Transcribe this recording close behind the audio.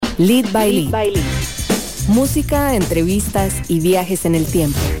Lead by Lead. Música, entrevistas y viajes en el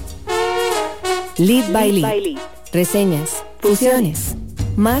tiempo. Lead by Lead. Reseñas, fusiones,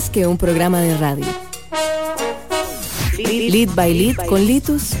 más que un programa de radio. Lead by Lead con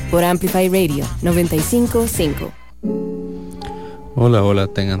Litus por Amplify Radio 95.5. Hola,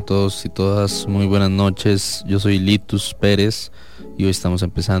 tengan todos y todas muy buenas noches. Yo soy Litus Pérez y hoy estamos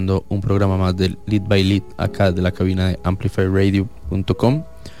empezando un programa más de Lead by Lead acá de la cabina de amplifyradio.com.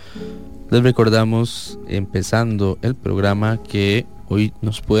 Les recordamos, empezando el programa, que hoy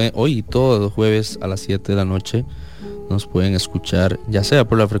y todos los jueves a las 7 de la noche nos pueden escuchar, ya sea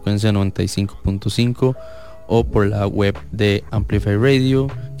por la frecuencia 95.5 o por la web de Amplify Radio,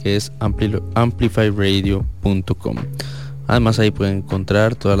 que es amplifyradio.com. Además ahí pueden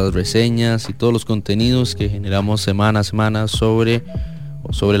encontrar todas las reseñas y todos los contenidos que generamos semana a semana sobre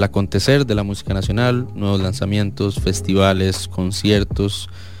el acontecer de la música nacional, nuevos lanzamientos, festivales, conciertos,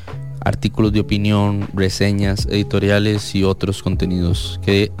 artículos de opinión, reseñas, editoriales y otros contenidos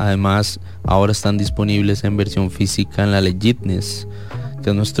que además ahora están disponibles en versión física en la Legitness, que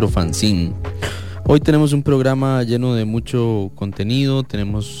es nuestro fanzine. Hoy tenemos un programa lleno de mucho contenido.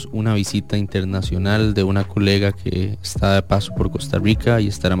 Tenemos una visita internacional de una colega que está de paso por Costa Rica y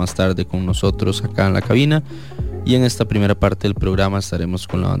estará más tarde con nosotros acá en la cabina. Y en esta primera parte del programa estaremos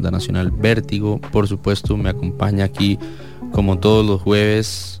con la banda nacional Vértigo. Por supuesto, me acompaña aquí, como todos los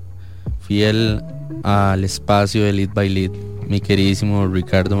jueves, fiel al espacio de Lead by Lead, mi queridísimo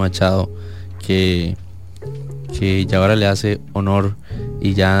Ricardo Machado, que ya ahora le hace honor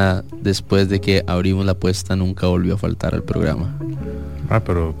y ya después de que abrimos la apuesta nunca volvió a faltar al programa.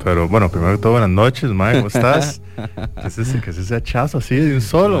 Pero bueno, primero que todo, buenas noches, mae, ¿cómo estás? ¿Qué es ese hachazo así de un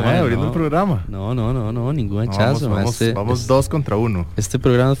solo, mae, abriendo el programa? No, ningún hachazo. Vamos 2 contra 1. Este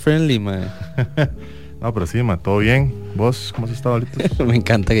programa es friendly, mae. No, pero sí, mae, todo bien. ¿Vos cómo has estado ahorita? Me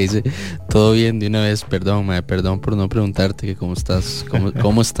encanta que dice todo bien de una vez. Perdón, mae, perdón por no preguntarte que cómo estás.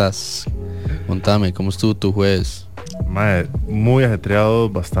 ¿Cómo estás? Contame, ¿cómo estuvo tu jueves? Mae, muy ajetreado,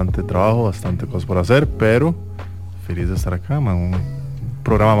 bastante trabajo, bastante cosas por hacer, pero feliz de estar acá, mae. Un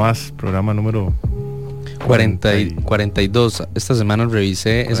programa más, programa número 42. Esta semana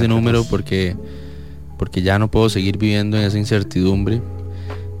revisé 42. Ese número porque ya no puedo seguir viviendo en esa incertidumbre.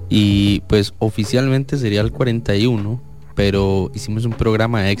 Y pues oficialmente sería el 41, pero hicimos un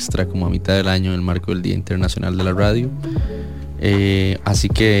programa extra como a mitad del año en el marco del Día Internacional de la Radio. Así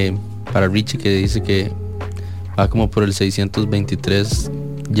que para Richie, que dice que va como por el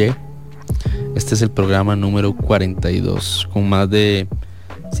 623Y, este es el programa número 42, con más de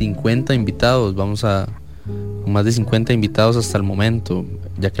 50 invitados. Con más de 50 invitados hasta el momento,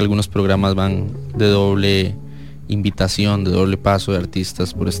 ya que algunos programas van de doble invitación, de doble paso de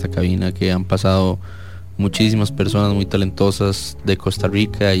artistas por esta cabina, que han pasado muchísimas personas muy talentosas de Costa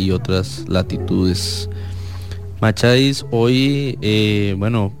Rica y otras latitudes. Machadis hoy,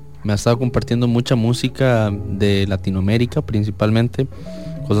 me ha estado compartiendo mucha música de Latinoamérica principalmente,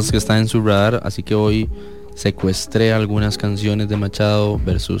 cosas que están en su radar, así que hoy secuestré algunas canciones de Machado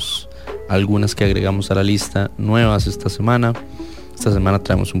versus algunas que agregamos a la lista nuevas esta semana. Esta semana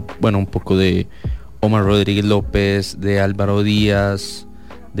traemos un poco de Omar Rodríguez López, de Álvaro Díaz,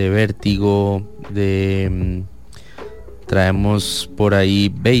 de Vértigo, traemos por ahí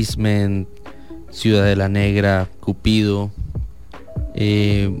Basement, Ciudad de la Negra, Cupido,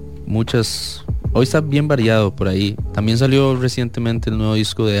 muchas. Hoy está bien variado por ahí. También salió recientemente el nuevo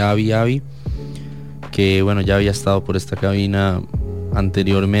disco de Avi, que ya había estado por esta cabina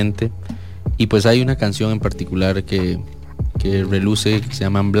anteriormente. Y pues hay una canción en particular que reluce, que se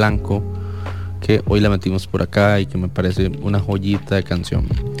llama En Blanco, que hoy la metimos por acá y que me parece una joyita de canción.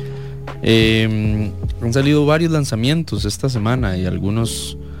 Han salido varios lanzamientos esta semana y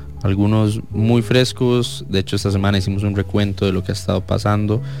algunos muy frescos. De hecho, esta semana hicimos un recuento de lo que ha estado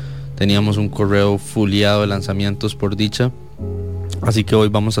pasando. Teníamos un correo fuleado de lanzamientos, por dicha. Así que hoy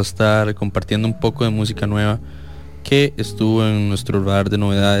vamos a estar compartiendo un poco de música nueva que estuvo en nuestro radar de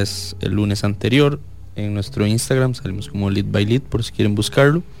novedades el lunes anterior. En nuestro Instagram salimos como Lead by Lead, por si quieren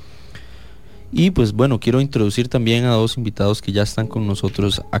buscarlo. Y pues quiero introducir también a 2 invitados que ya están con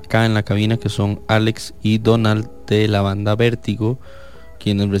nosotros acá en la cabina, que son Alex y Donald de la banda Vértigo,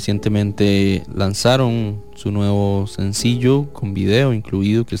 quienes recientemente lanzaron su nuevo sencillo con video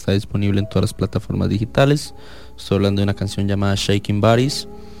incluido, que está disponible en todas las plataformas digitales. Estoy hablando de una canción llamada Shaking Bodies.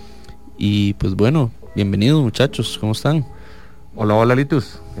 Y pues bienvenidos muchachos, ¿cómo están? Hola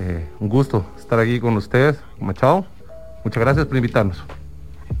Litus, un gusto estar aquí con ustedes, Machado. Muchas gracias por invitarnos.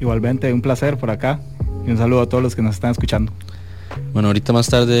 Igualmente, un placer por acá y un saludo a todos los que nos están escuchando. Bueno, ahorita más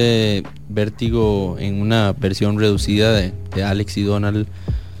tarde Vértigo, en una versión reducida de Alex y Donald,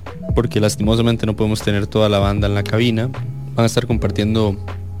 porque lastimosamente no podemos tener toda la banda en la cabina. Van a estar compartiendo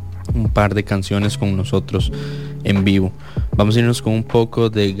un par de canciones con nosotros en vivo. Vamos a irnos con un poco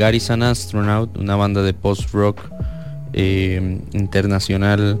de Garrison Astronaut, una banda de post-rock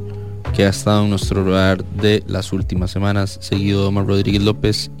internacional que ha estado en nuestro radar de las últimas semanas, seguido de Omar Rodríguez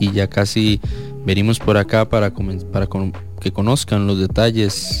López, y ya casi venimos por acá para que conozcan los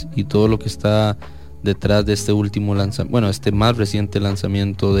detalles y todo lo que está detrás de este último lanzamiento, bueno, este más reciente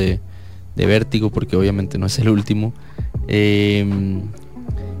lanzamiento de Vértigo, porque obviamente no es el último,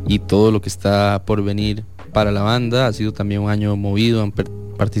 y todo lo que está por venir para la banda. Ha sido también un año movido, han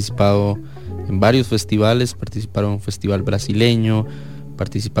participado en varios festivales, participaron en un festival brasileño,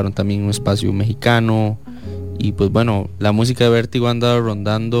 participaron también en un espacio mexicano, y pues bueno, la música de Vértigo ha andado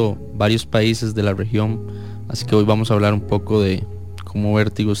rondando varios países de la región, así que hoy vamos a hablar un poco de cómo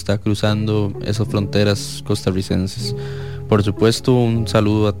Vértigo está cruzando esas fronteras costarricenses. Por supuesto, un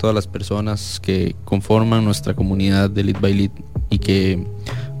saludo a todas las personas que conforman nuestra comunidad de Lead by Lead y que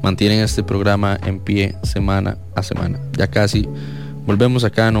mantienen este programa en pie semana a semana. Ya casi volvemos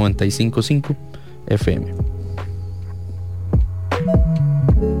acá a 95.5 FM.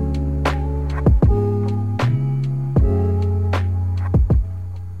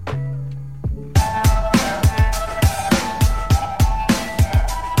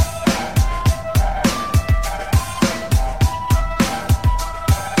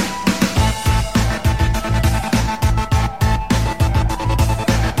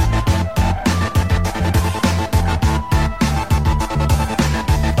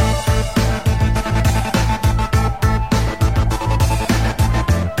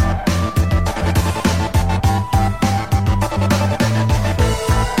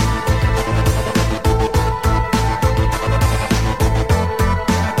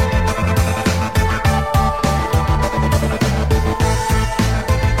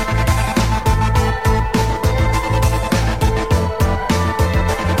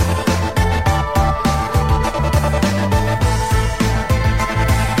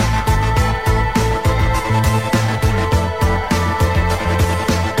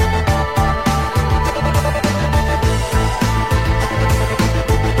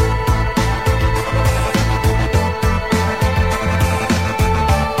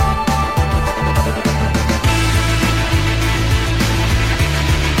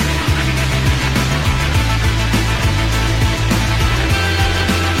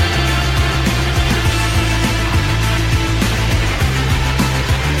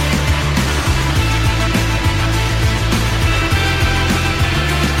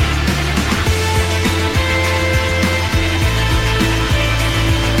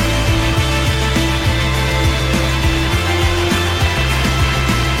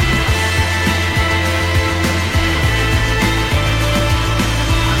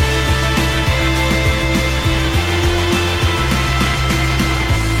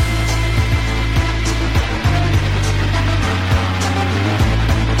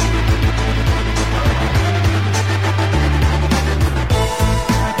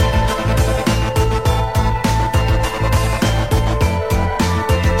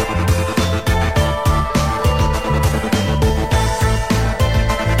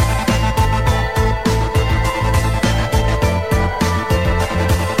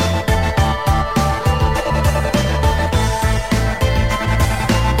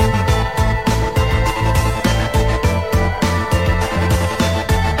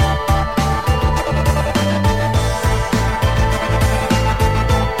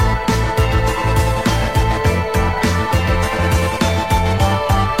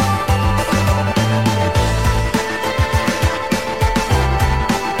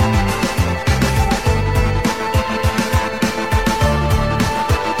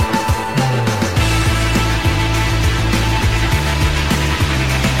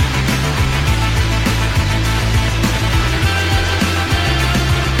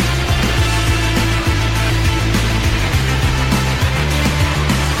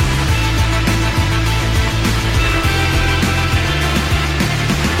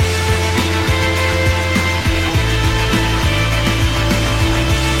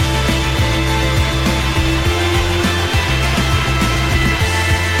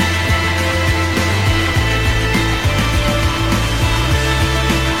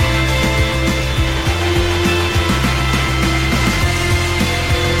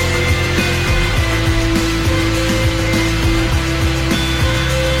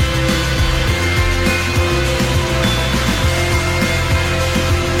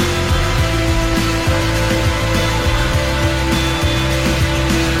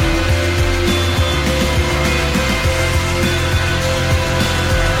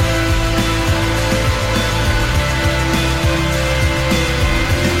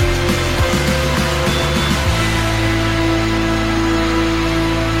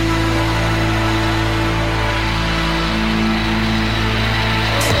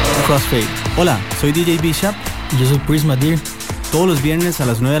 Crossfade. Hola, soy DJ Bishop y yo soy Prisma Deer. Todos los viernes a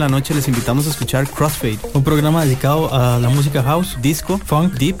las 9 de la noche les invitamos a escuchar Crossfade, un programa dedicado a la música house, disco,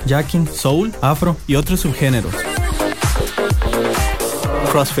 funk, deep, jacking, soul, afro y otros subgéneros.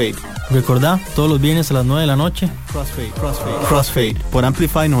 Crossfade. Recordá, todos los viernes a las 9 de la noche, Crossfade, por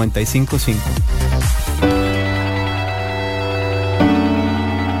Amplify 95.5.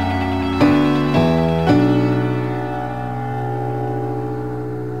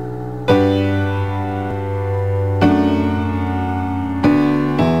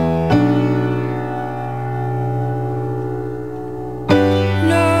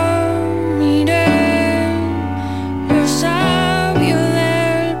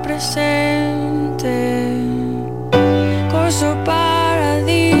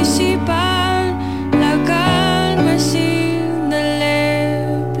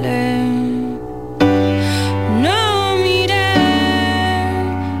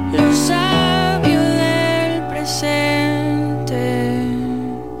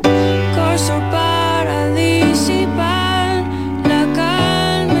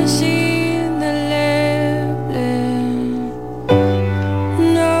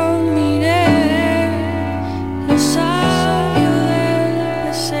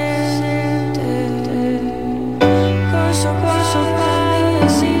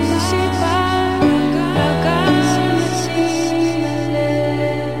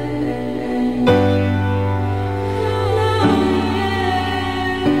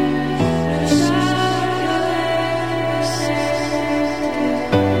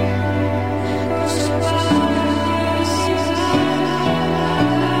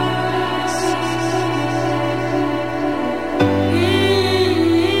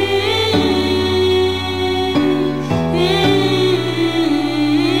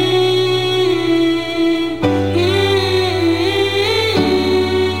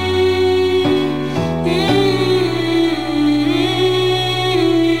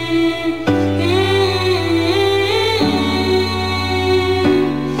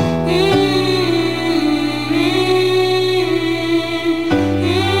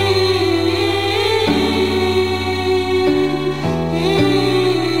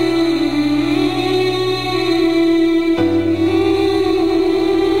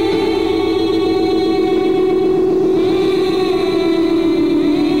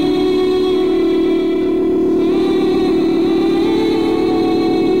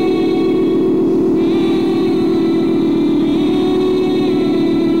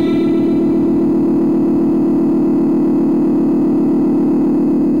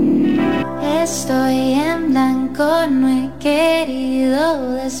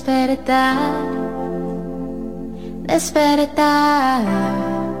 Despertar.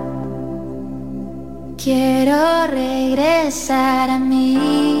 Quiero regresar a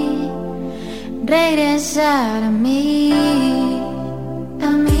mí, regresar a mí, a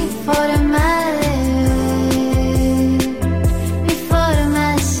mi forma de ver, mi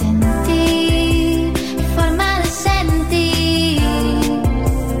forma de sentir, mi forma de sentir.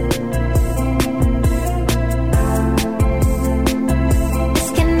 Es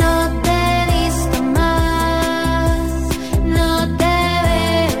que no te he visto más, no te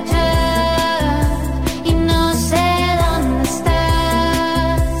veo ya, y no sé dónde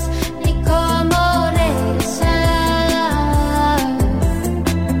estás, ni cómo regresar.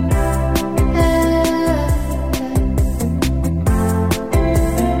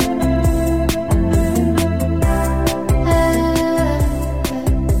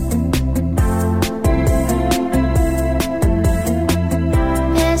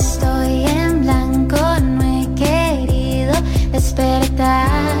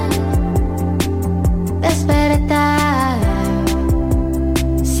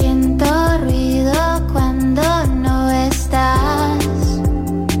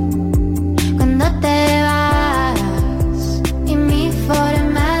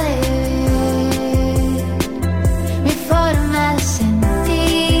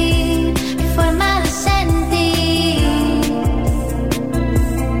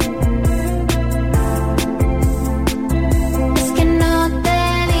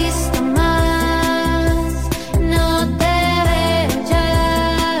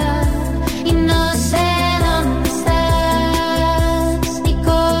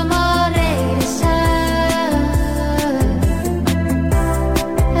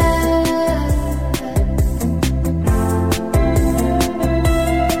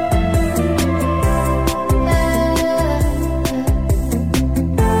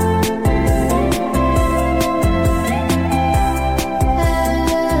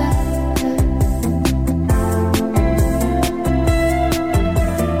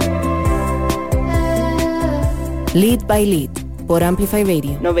 Lead by Lead por Amplify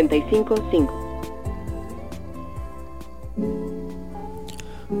Radio 95.5.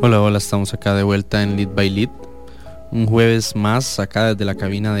 Hola, estamos acá de vuelta en Lead by Lead. Un jueves más acá desde la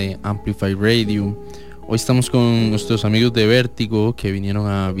cabina de Amplify Radio. Hoy estamos con nuestros amigos de Vértigo que vinieron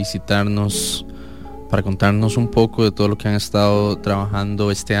a visitarnos para contarnos un poco de todo lo que han estado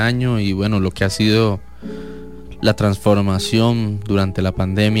trabajando este año y bueno, lo que ha sido la transformación durante la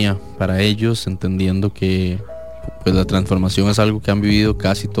pandemia para ellos, entendiendo que pues la transformación es algo que han vivido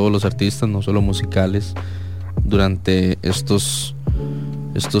casi todos los artistas, no solo musicales, durante estos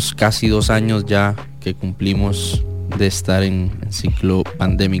casi 2 años ya que cumplimos de estar en ciclo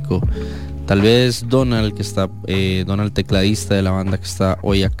pandémico. Tal vez Donald, que está Donald, tecladista de la banda que está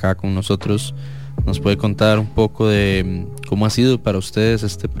hoy acá con nosotros, nos puede contar un poco de cómo ha sido para ustedes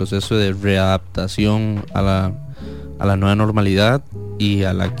este proceso de readaptación a la nueva normalidad y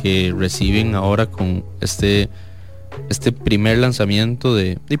a la que reciben ahora con este primer lanzamiento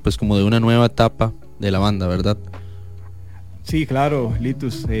de pues como de una nueva etapa de la banda, ¿verdad? Sí, claro,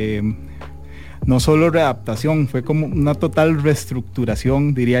 Litus. No solo readaptación, fue como una total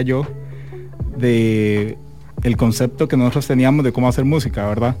reestructuración, diría yo, de el concepto que nosotros teníamos de cómo hacer música,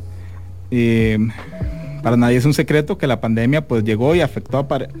 ¿verdad? Para nadie es un secreto que la pandemia pues llegó y afectó a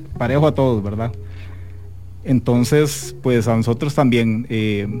parejo a todos, ¿verdad? Entonces, pues a nosotros también.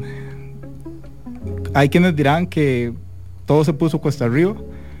 Hay quienes dirán que todo se puso cuesta arriba.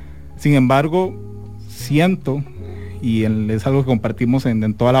 Sin embargo, siento, y es algo que compartimos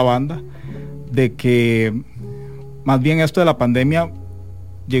en toda la banda, de que más bien esto de la pandemia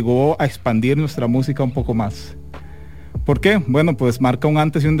llegó a expandir nuestra música un poco más. ¿Por qué? Bueno, pues marca un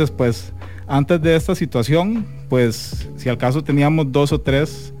antes y un después. Antes de esta situación, pues si al caso teníamos 2 o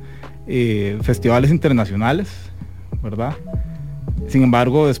 3 festivales internacionales, ¿verdad? Sin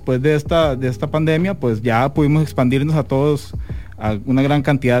embargo, después de esta pandemia, pues ya pudimos expandirnos a una gran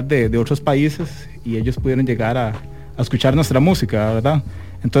cantidad de otros países y ellos pudieron llegar a escuchar nuestra música, ¿verdad?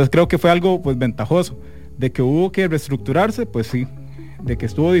 Entonces creo que fue algo pues ventajoso. De que hubo que reestructurarse, pues sí. De que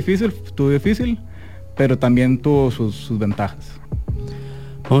estuvo difícil, pero también tuvo sus ventajas.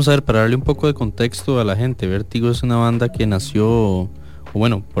 Vamos a ver, para darle un poco de contexto a la gente, Vértigo es una banda que nació, o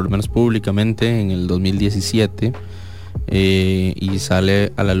bueno, por lo menos públicamente, en el 2017 y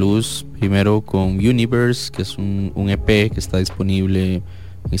sale a la luz primero con Universe, que es un EP que está disponible en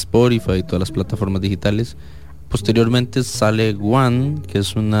Spotify y todas las plataformas digitales. Posteriormente sale One, que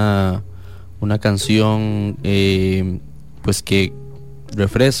es una canción pues que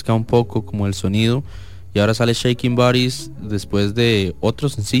refresca un poco como el sonido, y ahora sale Shaking Bodies después de otro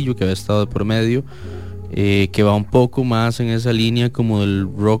sencillo que había estado de por medio, que va un poco más en esa línea como del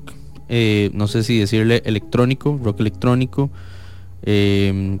rock, no sé si decirle rock electrónico,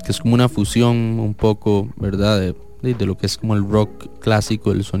 que es como una fusión un poco, ¿verdad?, de lo que es como el rock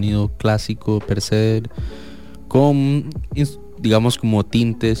clásico, el sonido clásico per se, con digamos como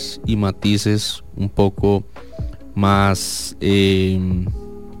tintes y matices un poco más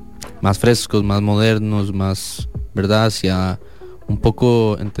frescos, más modernos, más, ¿verdad?, hacia un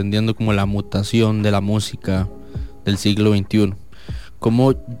poco entendiendo como la mutación de la música del siglo XXI.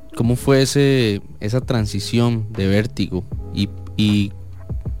 ¿Cómo fue esa transición de Vértigo y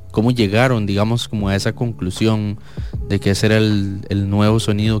cómo llegaron, digamos, como a esa conclusión de que ese era el nuevo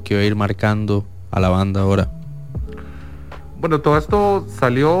sonido que iba a ir marcando a la banda ahora? Bueno, todo esto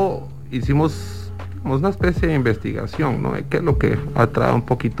hicimos una especie de investigación, ¿no? De qué es lo que atrae un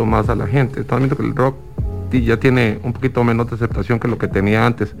poquito más a la gente. Estamos viendo que el rock ya tiene un poquito menos de aceptación que lo que tenía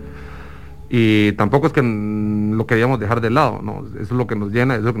antes. Y tampoco es que lo queríamos dejar de lado, ¿no? Eso es lo que nos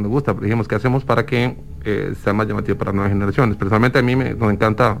llena, eso es lo que nos gusta. Pero dijimos, ¿qué hacemos para que sea más llamativo para nuevas generaciones? Personalmente a mí nos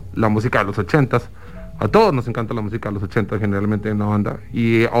encanta la música de los 80s. A todos nos encanta la música de los 80s generalmente en la banda.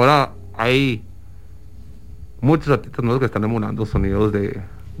 Y ahora hay muchos artistas nuevos que están emulando sonidos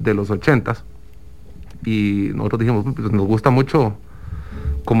de los 80s. Y nosotros dijimos, pues nos gusta mucho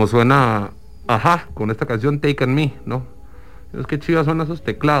como suena Ajá con esta canción Take On Me, ¿no? Es que chivas suenan esos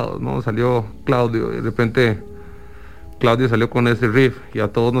teclados, ¿no? Salió Claudio, y de repente Claudio salió con ese riff y a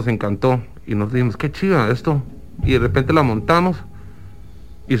todos nos encantó. Y nos dijimos, qué chiva esto. Y de repente la montamos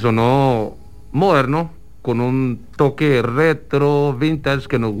y sonó moderno, con un toque retro, vintage,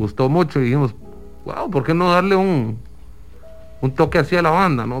 que nos gustó mucho. Y dijimos, wow, ¿por qué no darle un toque así a la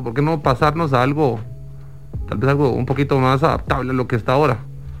banda, ¿no? ¿Por qué no pasarnos a algo, tal vez algo un poquito más adaptable a lo que está ahora?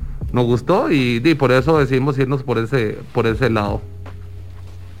 Nos gustó y por eso decidimos irnos por ese lado.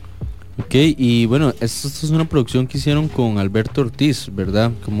 Ok, y bueno, esto es una producción que hicieron con Alberto Ortiz,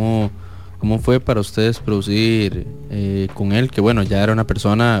 ¿verdad? ¿Cómo fue para ustedes producir con él? Que bueno, ya era una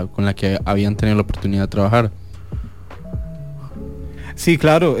persona con la que habían tenido la oportunidad de trabajar. Sí,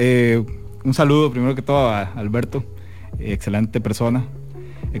 claro. Un saludo primero que todo a Alberto, excelente persona,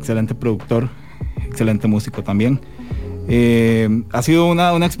 excelente productor, excelente músico también. Ha sido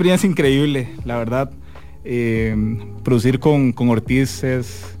una experiencia increíble, la verdad. Producir con Ortiz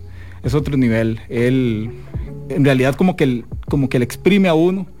es otro nivel. Él en realidad como que le exprime a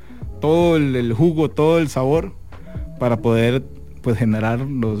uno todo el jugo, todo el sabor para poder pues generar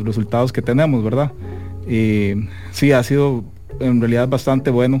los resultados que tenemos, ¿verdad? Sí, ha sido en realidad bastante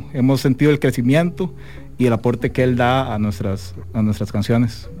bueno. Hemos sentido el crecimiento y el aporte que él da a nuestras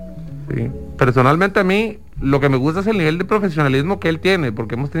canciones. Sí. Personalmente a mí lo que me gusta es el nivel de profesionalismo que él tiene,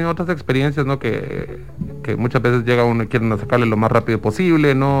 porque hemos tenido otras experiencias, ¿no? Que muchas veces llega uno y quieren sacarle lo más rápido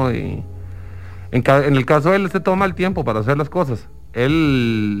posible, ¿no? Y en el caso de él se toma el tiempo para hacer las cosas.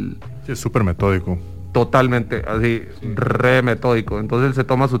 Él Sí, es súper metódico. totalmente así, re metódico. Entonces él se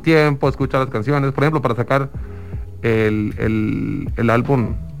toma su tiempo, escucha las canciones. Por ejemplo, para sacar el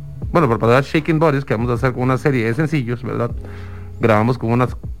álbum, bueno, para Shaking Bodies, que vamos a hacer con una serie de sencillos, ¿verdad? Grabamos con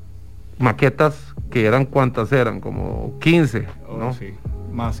unas maquetas que eran, ¿cuántas eran? Como 15, ¿no? Oh, sí,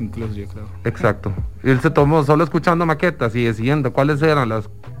 más incluso yo creo. Exacto. Y él se tomó solo escuchando maquetas y decidiendo cuáles eran las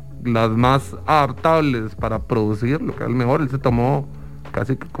más adaptables para producir lo que era el mejor. Él se tomó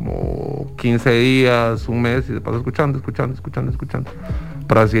casi como 15 días, un mes, y se pasó escuchando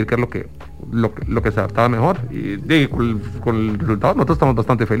para decidir qué es lo que se adaptaba mejor. Y con el resultado nosotros estamos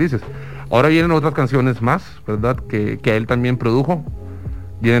bastante felices. Ahora vienen otras canciones más, ¿verdad? Que él también produjo.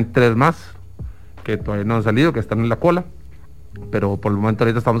 Vienen 3 más que todavía no han salido, que están en la cola, pero por el momento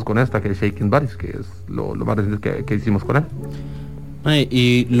ahorita estamos con esta, que es Shaking Bodies, que es lo más reciente que hicimos con él.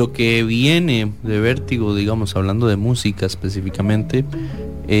 Y lo que viene de Vértigo, digamos, hablando de música específicamente,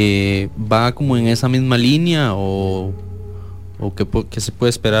 ¿va como en esa misma línea o qué se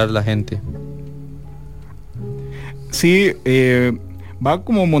puede esperar la gente? Sí, va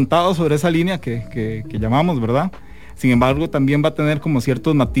como montado sobre esa línea que llamamos, ¿verdad? Sin embargo, también va a tener como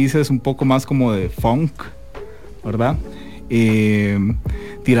ciertos matices un poco más como de funk, ¿verdad?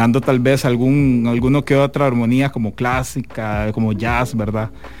 Tirando tal vez alguno que otra armonía como clásica, como jazz, ¿verdad?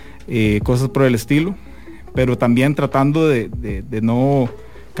 Cosas por el estilo, pero también tratando de no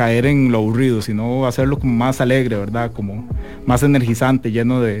caer en lo aburrido, sino hacerlo como más alegre, ¿verdad? Como más energizante,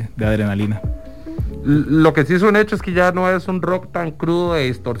 lleno de adrenalina. Lo que sí es un hecho es que ya no es un rock tan crudo de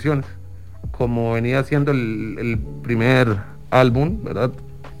distorsiones como venía siendo el primer álbum, ¿verdad?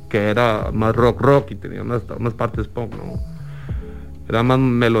 Que era más rock y tenía unas partes punk, ¿no? Eran más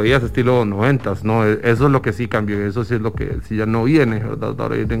melodías estilo 90s, ¿no? Eso es lo que sí cambió, eso sí es lo que sí ya no viene, ¿verdad?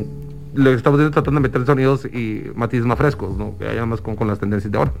 Ahora vienen, lo que estamos tratando de meter sonidos y matices más frescos, ¿no? Que haya más con las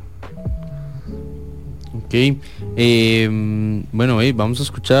tendencias de ahora. Ok, bueno, vamos a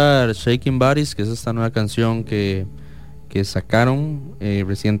escuchar Shaking Bodies, que es esta nueva canción que sacaron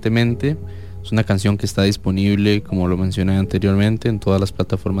recientemente. Es una canción que está disponible, como lo mencioné anteriormente, en todas las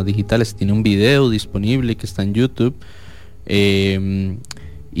plataformas digitales. Tiene un video disponible que está en YouTube.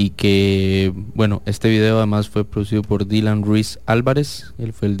 Y que, bueno, este video además fue producido por Dylan Ruiz Álvarez.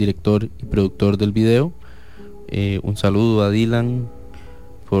 Él fue el director y productor del video. Un saludo a Dylan,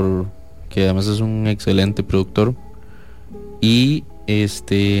 que además es un excelente productor. Y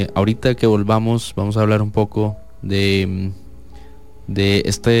ahorita que volvamos, vamos a hablar un poco de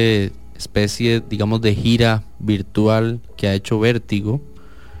esta especie, digamos, de gira virtual que ha hecho Vértigo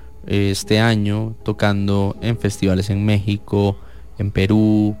este año, tocando en festivales en México, en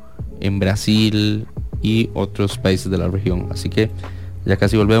Perú, en Brasil y otros países de la región. Así que ya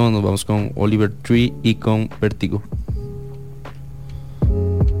casi volvemos, nos vamos con Oliver Tree y con Vértigo.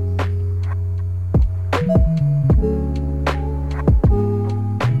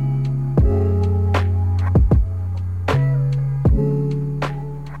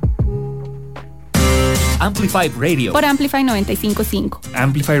 Amplify Radio. Por Amplify 95.5.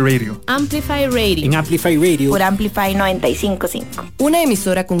 Amplify Radio. Amplify Radio. En Amplify Radio. Por Amplify 95.5. Una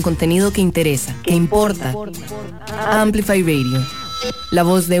emisora con contenido que interesa, que importa. Amplify Radio. La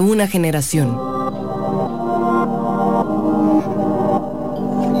voz de una generación. Oh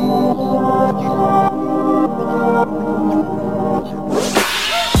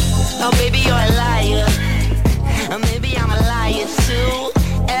baby, you're a liar. Maybe I'm a liar too.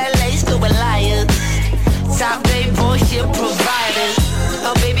 LA's still with liars. Top day bullshit providers.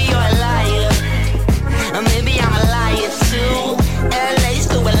 Oh baby, you're a liar. Maybe I'm a liar too. LA's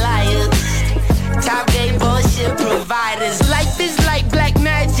still with liars. Top day bullshit providers. Life is like black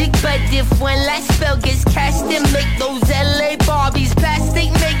magic, but if one last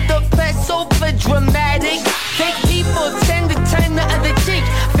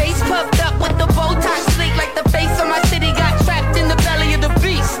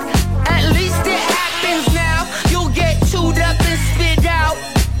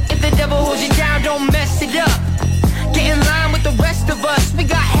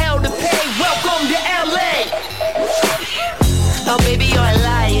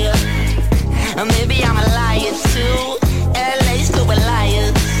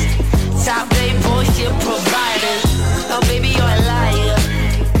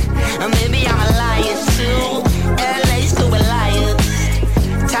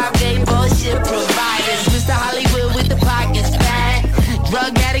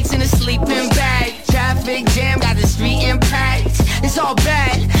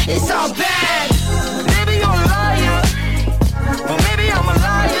It's all bad. Maybe you're a liar, but maybe I'm a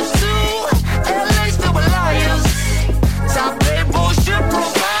liar too. LA's filled with liars. Top paid bullshit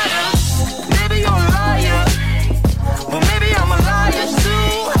providers. Maybe you're a liar, but maybe I'm a liar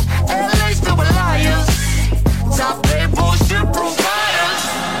too. LA's filled with liars. Top paid bullshit providers.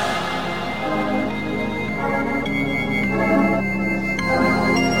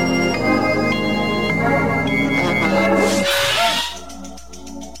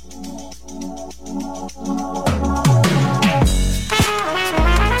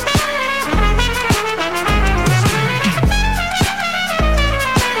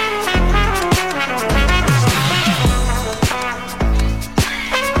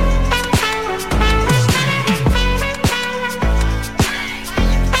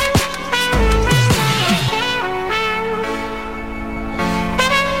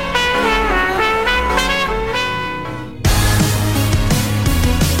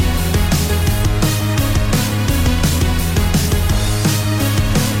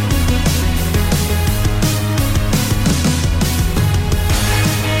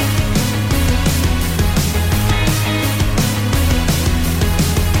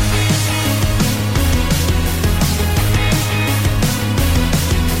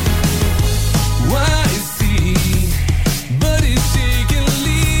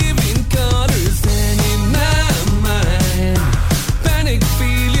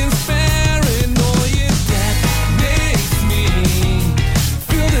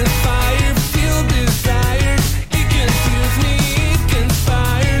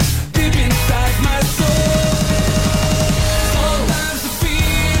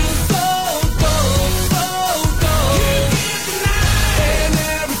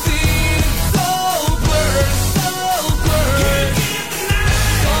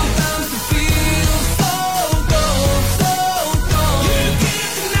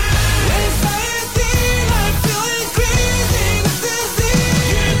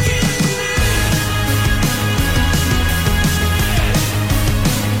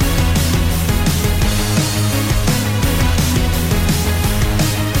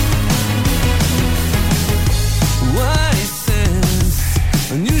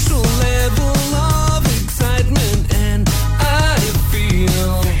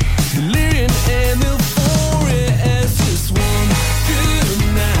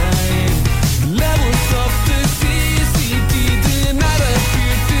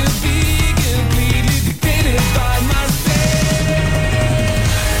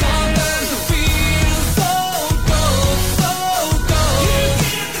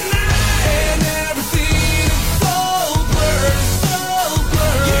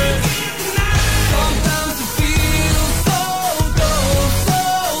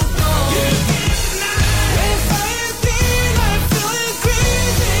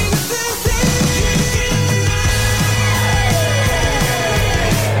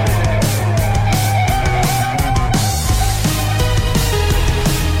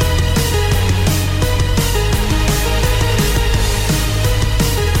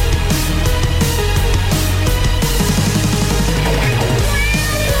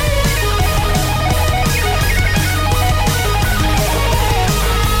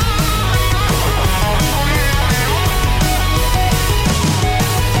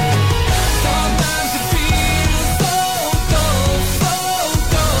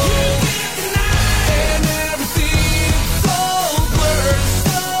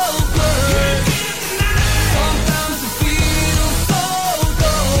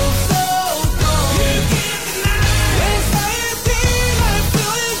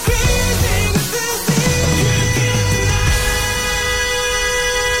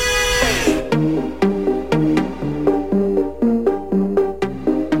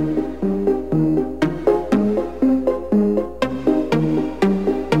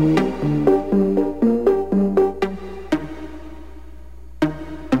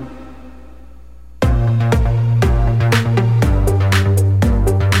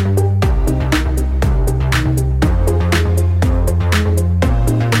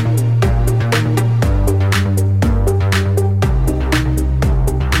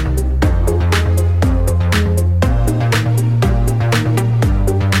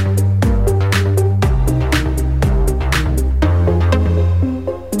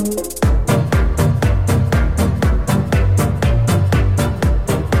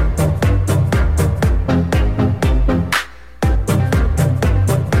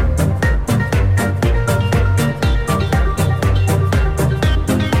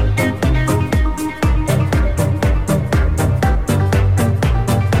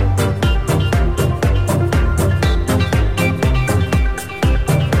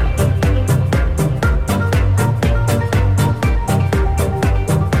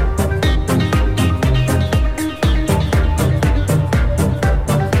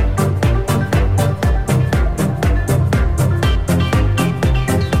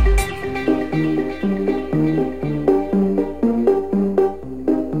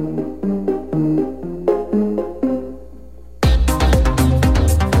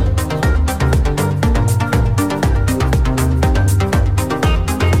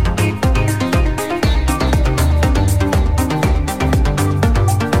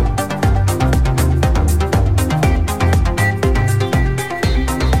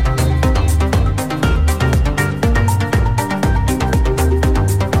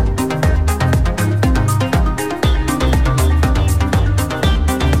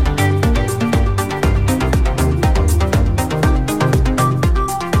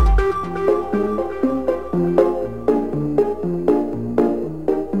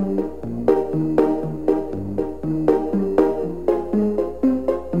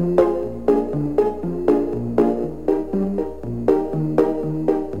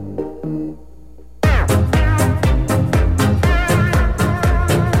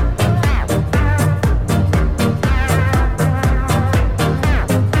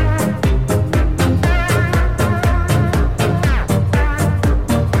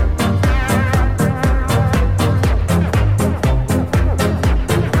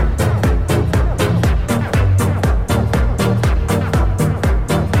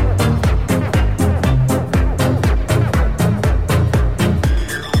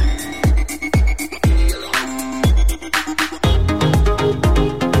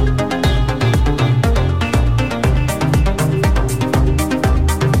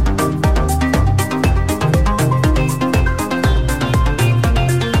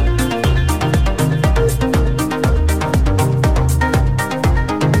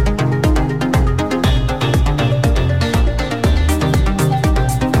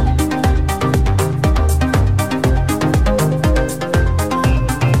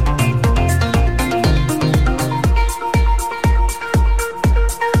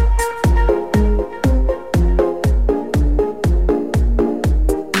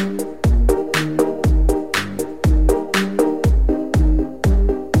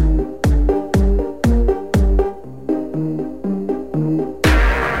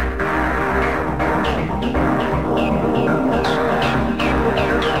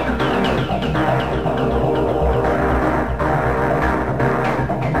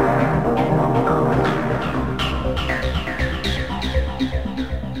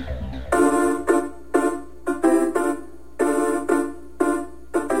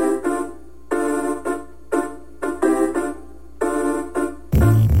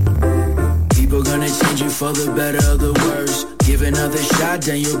 all the better of the worst. Give another shot,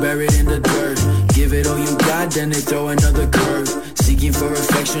 then you're buried in the dirt. Give it all you got, then they throw another curve. Seeking for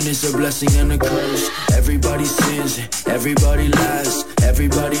affection is a blessing and a curse. Everybody sins, everybody lies.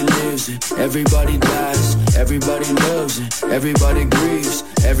 Everybody lives, everybody dies. Everybody loves, everybody grieves.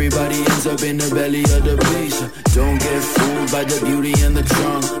 Everybody ends up in the belly of the beast. Don't get fooled by the beauty in the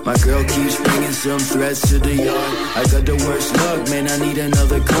trunk. My girl keeps bringing some threats to the yard. I got the worst luck, man, I need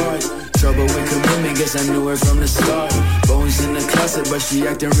another card. Trouble with commitment, guess I knew her from the start. Bones in the closet, but she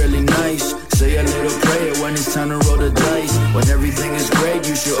acting really nice. Say a little prayer when it's time to roll the dice. When everything is great,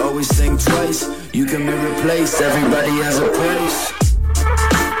 you should always think twice. You can be replaced, everybody has a price.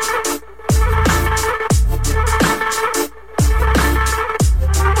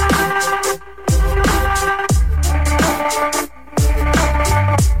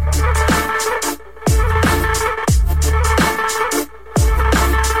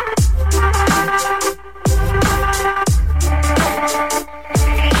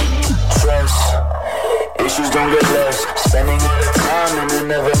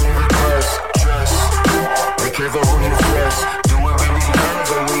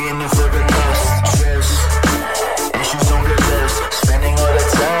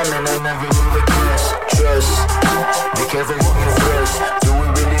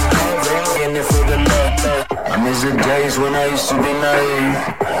 When I used to be naive,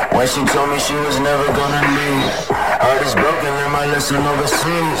 when she told me she was never gonna leave. Heart is broken, learn my lesson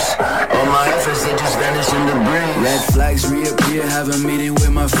overseas. All my efforts, they just vanish in the breeze. Red flags reappear, have a meeting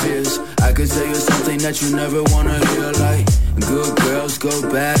with my fears. I could tell you something that you never wanna hear, like good girls go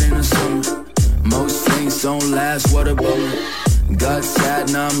bad in the summer. Most things don't last, what a bummer. Got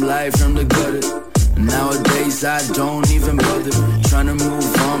sad, now I'm live from the gutter. Nowadays I don't even bother. Trying to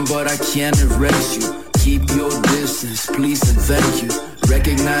move on, but I can't erase you. Keep your distance, please and thank you.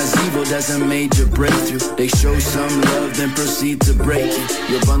 Recognize evil, that's a major breakthrough. They show some love, then proceed to break it.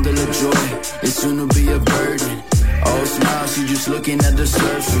 Your bundle of joy is soon to be a burden. All smiles, you just looking at the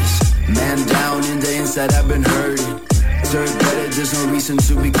surface. Man down in the inside, I've been hurting. Deserve better, there's no reason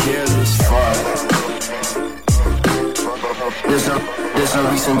to be careless. There's no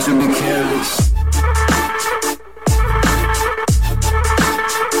reason to be careless.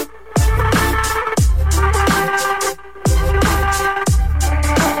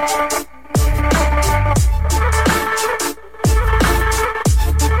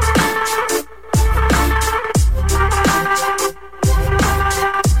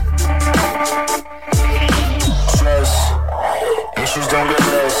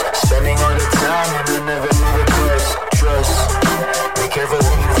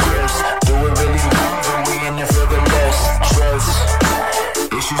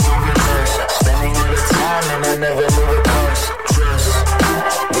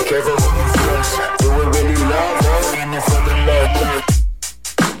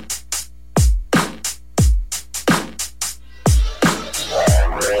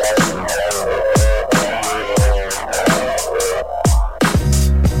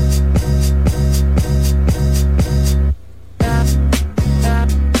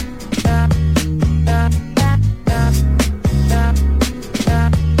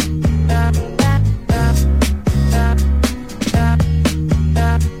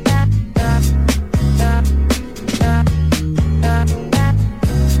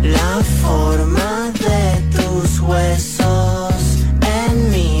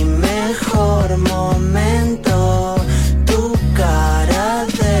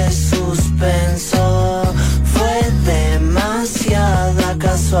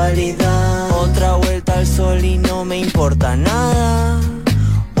 Otra vuelta al sol y no me importa nada.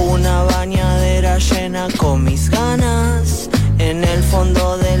 Una bañadera llena con mis ganas. En el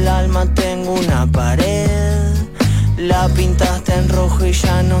fondo del alma tengo una pared. La pintaste en rojo y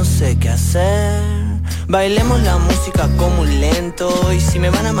ya no sé qué hacer. Bailemos la música como un lento. Y si me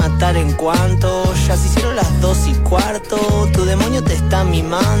van a matar en cuanto. Ya se hicieron las 2:15. Tu demonio te está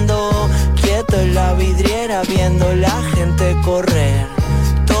mimando. Quieto en la vidriera viendo la gente correr.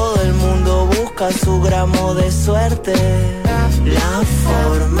 Todo el mundo busca su gramo de suerte. La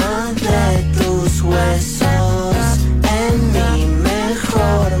forma de tus huesos en mi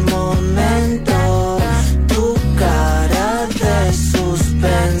mejor momento. Tu cara de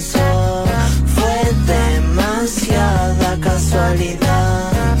suspenso fue demasiada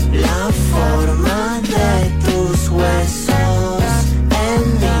casualidad. La forma de tus huesos en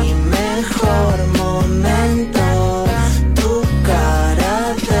mi mejor momento. Tu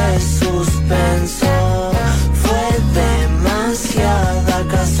cara de suspenso fue demasiada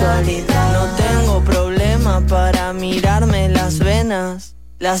casualidad. No tengo problema para mirarme las venas.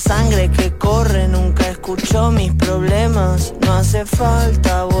 La sangre que corre nunca escucha escuchó mis problemas. No hace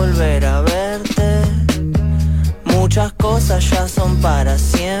falta volver a verte. Muchas cosas ya son para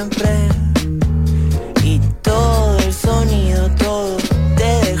siempre. Y todo el sonido, todo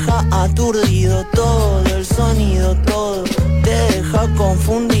te deja aturdido. Todo el sonido, todo te deja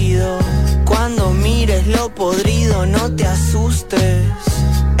confundido. Cuando mires lo podrido, no te asustes.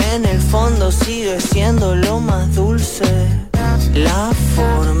 En el fondo sigue siendo lo más dulce. La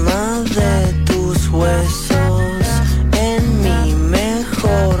forma de tus huesos en mi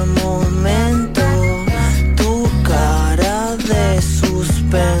mejor momento. Tu cara de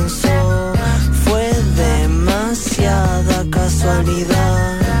suspenso fue demasiada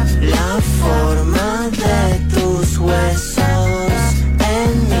casualidad. La forma de tus huesos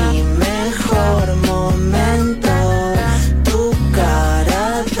en mi mejor momento. Tu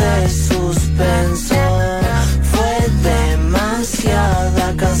cara de suspenso fue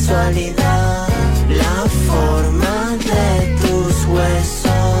demasiada casualidad. La forma de tus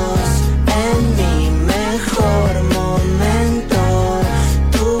huesos en mi mejor momento.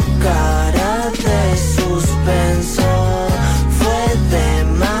 Tu cara de suspenso fue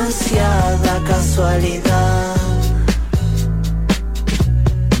demasiada casualidad.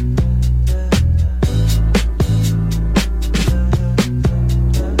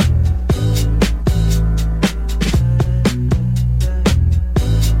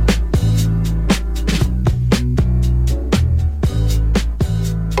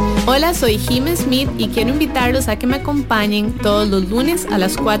 Hola, soy Jim Smith y quiero invitarlos a que me acompañen todos los lunes a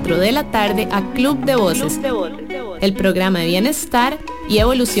las 4 de la tarde a Club de Voces, el programa de bienestar y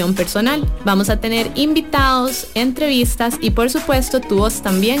evolución personal. Vamos a tener invitados, entrevistas y por supuesto tu voz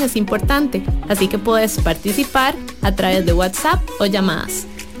también es importante, así que puedes participar a través de WhatsApp o llamadas.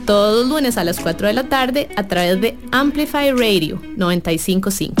 Todos los lunes a las 4 de la tarde a través de Amplify Radio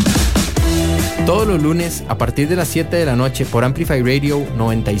 95.5. Todos los lunes a partir de las 7 de la noche por Amplify Radio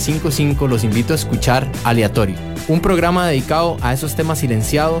 95.5 los invito a escuchar Aleatorio, un programa dedicado a esos temas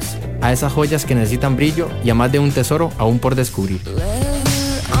silenciados, a esas joyas que necesitan brillo y a más de un tesoro aún por descubrir.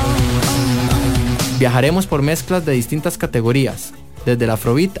 Viajaremos por mezclas de distintas categorías, desde el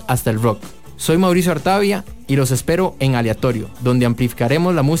afrobeat hasta el rock. Soy Mauricio Artavia y los espero en Aleatorio, donde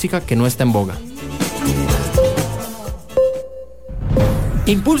amplificaremos la música que no está en boga.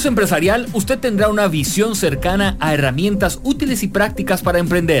 Impulso Empresarial, usted tendrá una visión cercana a herramientas útiles y prácticas para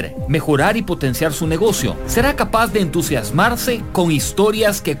emprender, mejorar y potenciar su negocio. Será capaz de entusiasmarse con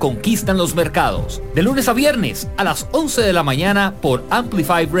historias que conquistan los mercados. De lunes a viernes a las 11 de la mañana por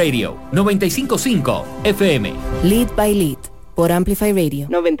Amplify Radio 95.5 FM. Lead by Lead por Amplify Radio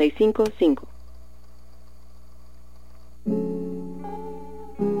 95.5.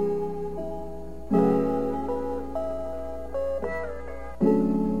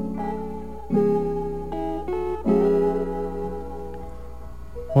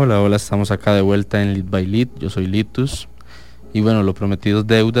 Hola, estamos acá de vuelta en Lead by Lead. Yo soy Litus y bueno, lo prometido es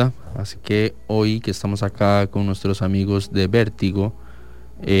deuda, así que hoy que estamos acá con nuestros amigos de Vértigo,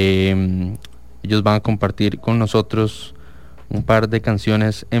 ellos van a compartir con nosotros un par de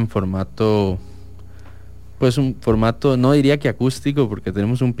canciones en formato, pues un formato, no diría que acústico porque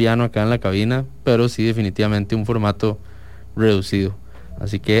tenemos un piano acá en la cabina, pero sí definitivamente un formato reducido.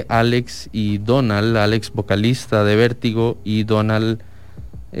 Así que Alex y Donald, Alex vocalista de Vértigo y Donald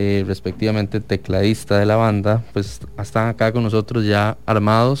respectivamente tecladista de la banda, pues están acá con nosotros ya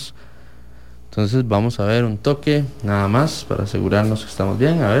armados. Entonces vamos a ver un toque nada más para asegurarnos que estamos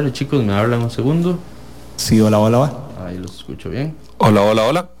bien. A ver, chicos, me hablan un segundo. Sí, hola. Ahí los escucho bien.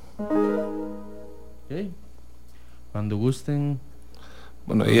 Hola. Okay. Cuando gusten.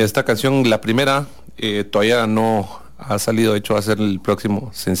 Bueno, y esta canción, la primera, todavía no ha salido, de hecho va a ser el próximo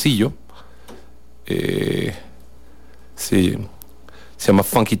sencillo. Sí, se llama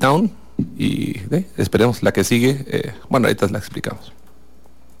Funky Town y esperemos la que sigue. Bueno, ahorita la explicamos.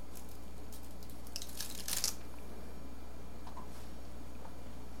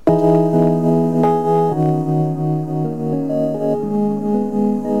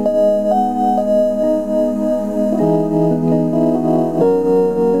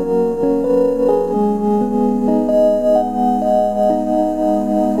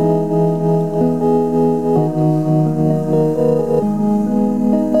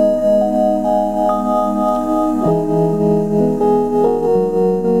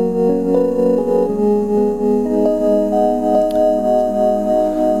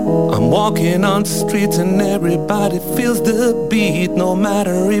 Walking on the streets and everybody feels the beat. No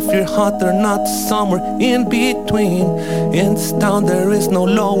matter if you're hot or not, somewhere in between. In this town there is no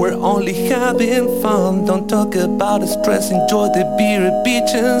law, we're only having fun. Don't talk about the stress, enjoy the beer,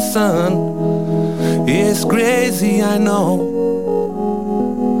 beach and sun. It's crazy, I know.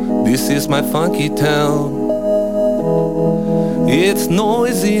 This is my funky town. It's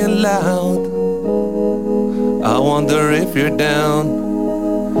noisy and loud. I wonder if you're down.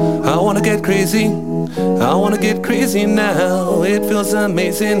 I wanna get crazy. I wanna get crazy now. It feels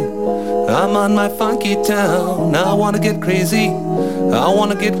amazing. I'm on my funky town. I wanna get crazy. I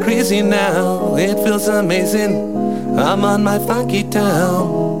wanna get crazy now. It feels amazing. I'm on my funky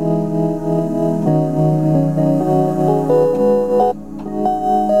town.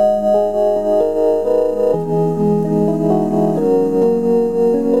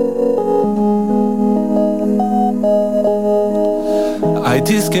 I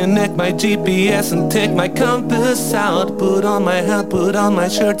disconnect my GPS and take my compass out. Put on my hat, put on my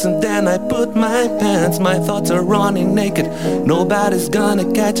shirts, and then I put my pants. My thoughts are running naked, nobody's gonna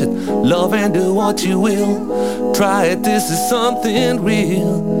catch it. Love and do what you will. Try it, this is something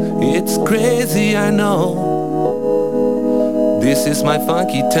real. It's crazy, I know. This is my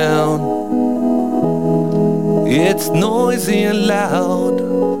funky town. It's noisy and loud.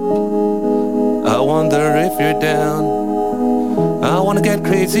 I wonder if you're down. I wanna get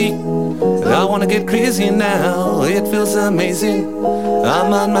crazy. I wanna get crazy now. It feels amazing.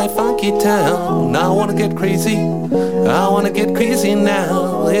 I'm on my funky town. I wanna get crazy. I wanna get crazy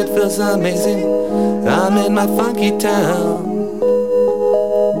now. It feels amazing. I'm in my funky town.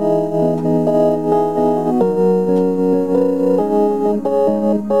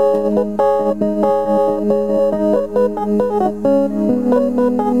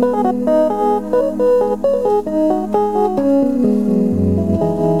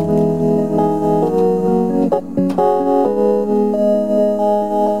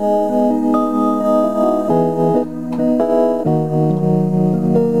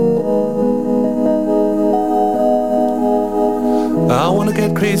 I wanna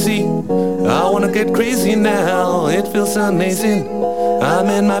get crazy. I wanna get crazy now. It feels amazing. I'm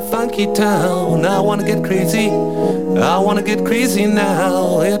in my funky town. I wanna get crazy. I wanna get crazy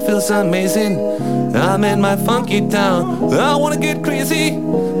now. It feels amazing. I'm in my funky town. I wanna get crazy.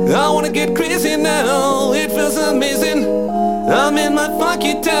 I wanna get crazy now. It feels amazing. I'm in my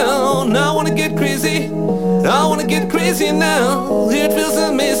funky town. I wanna get crazy. I wanna get crazy now. It feels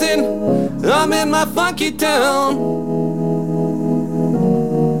amazing. I'm in my funky town.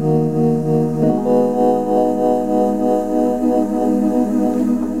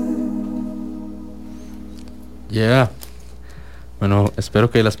 Yeah. Bueno, espero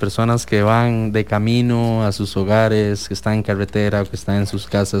que las personas que van de camino a sus hogares, que están en carretera o que están en sus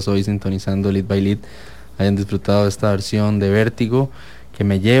casas hoy sintonizando Lead by Lead, hayan disfrutado de esta versión de Vértigo, que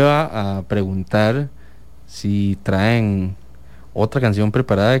me lleva a preguntar si traen otra canción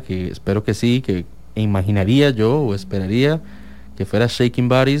preparada, que espero que sí, que imaginaría yo o esperaría que fuera Shaking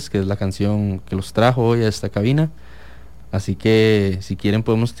Bodies, que es la canción que los trajo hoy a esta cabina. Así que si quieren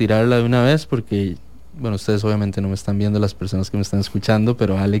podemos tirarla de una vez, porque bueno, ustedes obviamente no me están viendo, las personas que me están escuchando,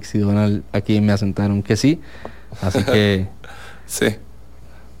 pero Alex y Donald aquí me asentaron que sí. Así que sí,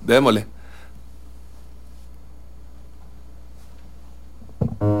 démosle.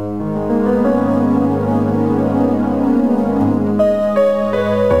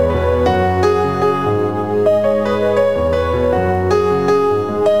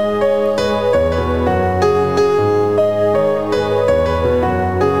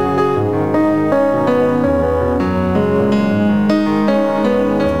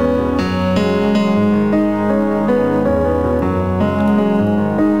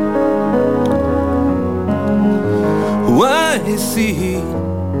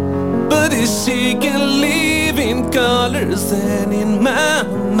 But it's shaking, living colors, and in my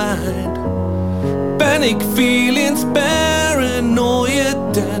mind, panic feelings, paranoia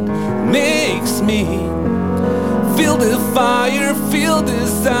that makes me feel the fire, feel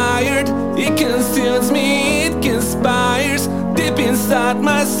desired. It consumes me, it conspires deep inside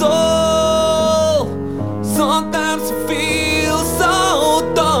my soul. Sometimes I feel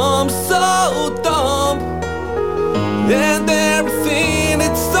so dumb, so dumb. And everything,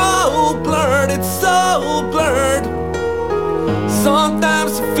 it's so blurred, it's so blurred.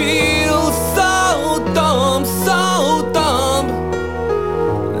 Sometimes I feel so dumb, so dumb.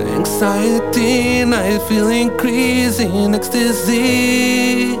 Anxiety, I feel increasing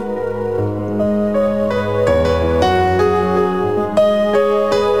ecstasy.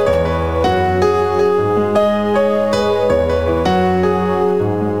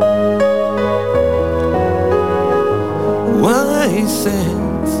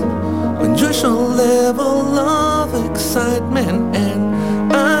 Sense unusual level of excitement, and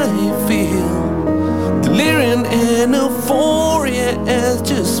I feel delirium and euphoria as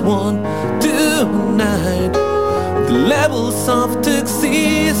just one tonight. Levels of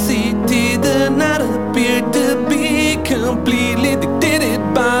toxicity that not appear to be completely dictated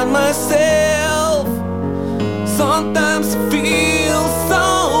by myself. Sometimes I feel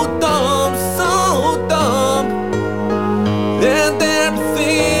so dumb, and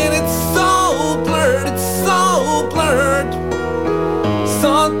everything it's so blurred,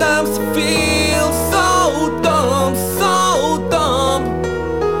 Sometimes I feel so dumb,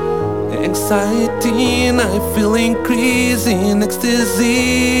 Anxiety and I feel increasing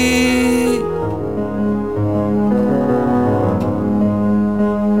ecstasy.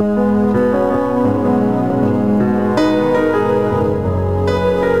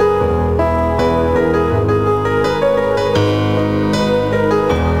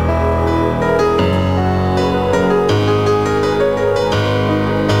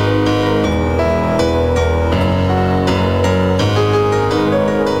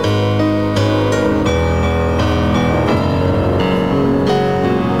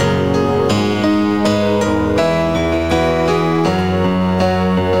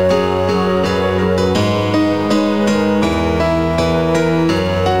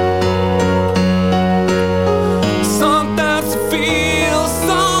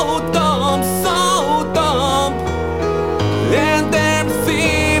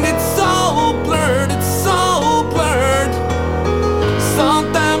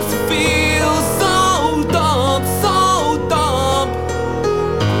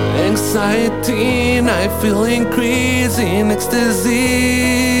 Anxiety and I feel increasing ecstasy.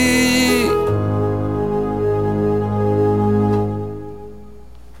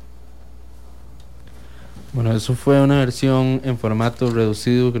 Bueno, eso fue una versión en formato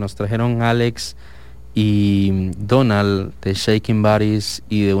reducido que nos trajeron Alex y Donald de Shaking Bodies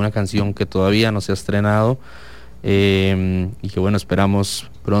y de una canción que todavía no se ha estrenado y que bueno, esperamos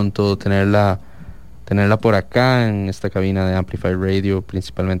pronto tenerla por acá en esta cabina de Amplify Radio,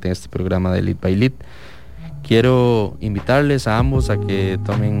 principalmente en este programa de Lead by Lead. Quiero invitarles a ambos a que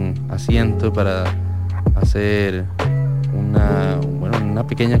tomen asiento para hacer una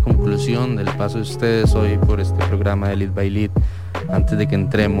pequeña conclusión del paso de ustedes hoy por este programa de Lead by Lead, antes de que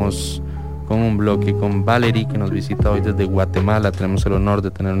entremos con un bloque con Valerie, que nos visita hoy desde Guatemala. Tenemos el honor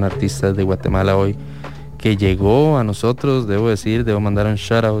de tener un artista desde Guatemala hoy que llegó a nosotros. Debo mandar un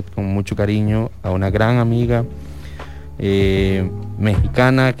shout out con mucho cariño a una gran amiga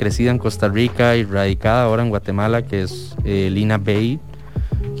mexicana, crecida en Costa Rica y radicada ahora en Guatemala, que es Lina Bay,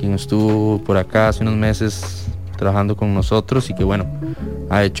 quien estuvo por acá hace unos meses trabajando con nosotros y que bueno,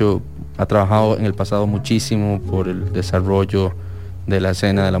 ha trabajado en el pasado muchísimo por el desarrollo de la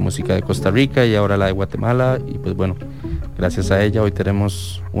escena de la música de Costa Rica y ahora la de Guatemala, y pues bueno, gracias a ella hoy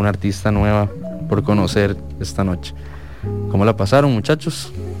tenemos una artista nueva por conocer esta noche. ¿Cómo la pasaron,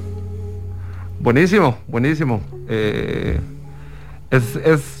 muchachos? Buenísimo.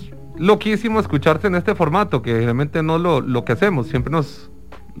 Es loquísimo escucharte en este formato, que realmente no lo que hacemos, siempre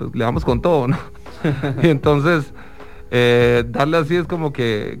le damos con todo, ¿no? Y entonces darle así es como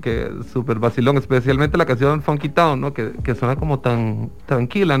que súper vacilón, especialmente la canción Funky Town, ¿no? Que suena como tan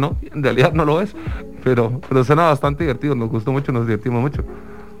tranquila, ¿no? En realidad no lo es, pero suena bastante divertido, nos gustó mucho, nos divertimos mucho.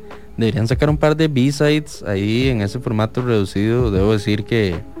 Deberían sacar un par de B-sides ahí en ese formato reducido. Debo decir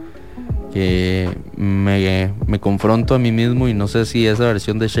que me confronto a mí mismo y no sé si esa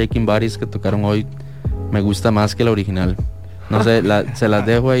versión de Shaking Bodies que tocaron hoy me gusta más que la original. No sé, se las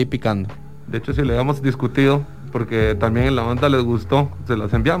dejo ahí picando. De hecho, si le habíamos discutido, porque también en la banda les gustó, se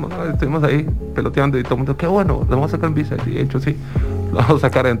las enviamos, ¿no? Estuvimos ahí peloteando y todo el mundo, qué bueno, le vamos a sacar un B-side. Y de hecho sí, lo vamos a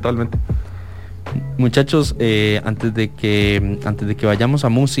sacar eventualmente. Muchachos, antes de que vayamos a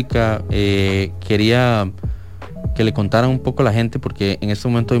música, quería que le contaran un poco a la gente, porque en este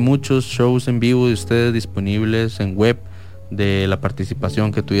momento hay muchos shows en vivo de ustedes disponibles en web, de la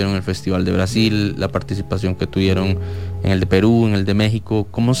participación que tuvieron en el Festival de Brasil, la participación que tuvieron en el de Perú, en el de México.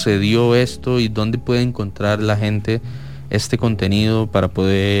 ¿Cómo se dio esto y dónde puede encontrar la gente este contenido para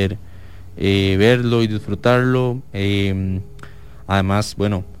poder verlo y disfrutarlo? Además,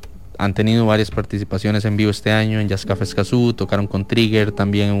 bueno, han tenido varias participaciones en vivo este año en Jazz Café Escazú, tocaron con Trigger,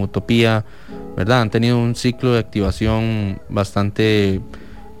 también en Utopía, ¿verdad? Han tenido un ciclo de activación bastante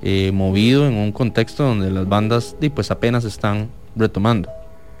movido en un contexto donde las bandas pues apenas están retomando.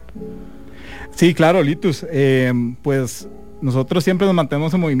 Sí, claro, Litus. Pues nosotros siempre nos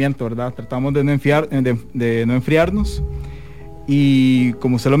mantenemos en movimiento, ¿verdad? Tratamos de no enfriarnos. Y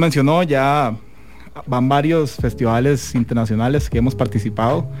como usted lo mencionó, ya van varios festivales internacionales que hemos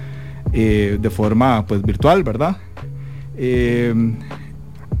participado de forma pues virtual, ¿verdad?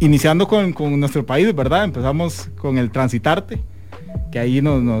 Iniciando con nuestro país, ¿verdad? Empezamos con el Transitarte, que ahí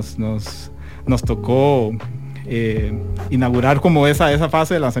nos tocó inaugurar como esa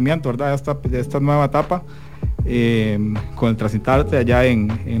fase de lanzamiento, ¿verdad? Esta nueva etapa. Con el Transitarte allá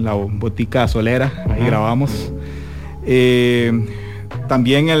en la botica Solera, ahí grabamos.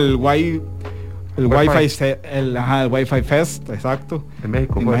 También el Wi-Fi Fest, exacto. En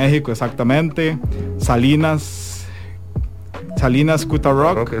México. En México, exactamente. Salinas Cuta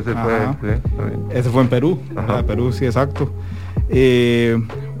Rock. Ese fue en Perú. Perú, sí, exacto.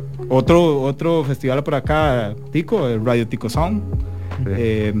 Otro festival por acá, Tico, el Radio Tico Sound.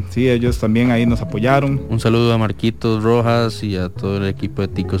 Sí, ellos también ahí nos apoyaron. Un saludo a Marquitos Rojas y a todo el equipo de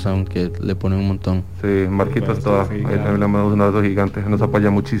Tico Sound que le ponen un montón. Sí, Marquitos toda, ahí también le mandamos un abrazo gigante, nos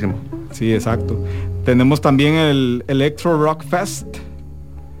apoya muchísimo. Sí, exacto. Tenemos también el Electro Rock Fest.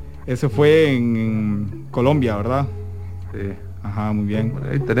 Ese fue en Colombia, ¿verdad? Sí. Ajá, muy bien.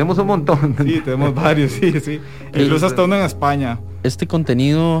 Tenemos un montón. Sí, tenemos varios, sí. Incluso hasta uno en España. Este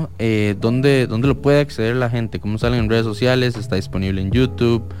contenido, ¿dónde lo puede acceder la gente? ¿Cómo salen en redes sociales? ¿Está disponible en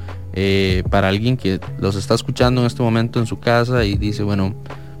YouTube? Para alguien que los está escuchando en este momento en su casa y dice, bueno,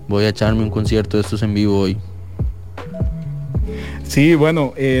 voy a echarme un concierto de estos en vivo hoy. Sí,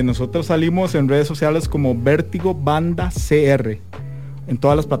 bueno, nosotros salimos en redes sociales como Vértigo Banda CR. En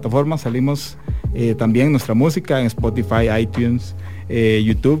todas las plataformas salimos también nuestra música en Spotify, iTunes,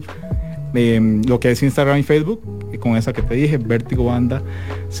 YouTube, lo que es Instagram y Facebook, con esa que te dije, Vértigo Banda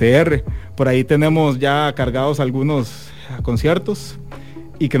CR. Por ahí tenemos ya cargados algunos conciertos,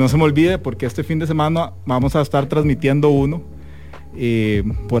 y que no se me olvide porque este fin de semana vamos a estar transmitiendo uno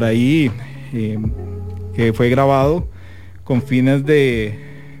por ahí que fue grabado con fines de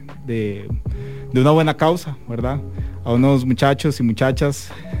una buena causa, ¿verdad? A unos muchachos y muchachas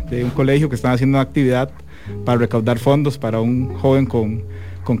de un colegio que están haciendo una actividad para recaudar fondos para un joven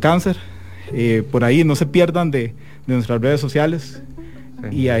con cáncer. Por ahí no se pierdan de nuestras redes sociales,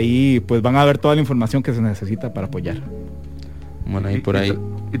 sí. Y ahí pues van a ver toda la información que se necesita para apoyar. Bueno, ahí por ahí.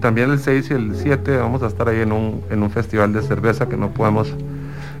 Y también el 6 y el 7 vamos a estar ahí en un festival de cerveza que no podemos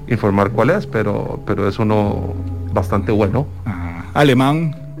informar cuál es, pero es uno bastante bueno. Ajá.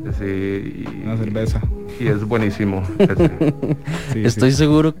 Alemán. Sí, una cerveza. Y es buenísimo. Sí, estoy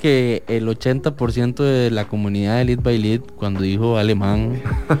seguro que el 80% de la comunidad de Lead by Lead, cuando dijo alemán,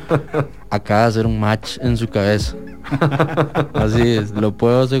 acaba de hacer un match en su cabeza. Así es, lo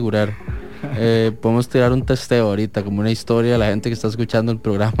puedo asegurar. Podemos tirar un testeo ahorita, como una historia a la gente que está escuchando el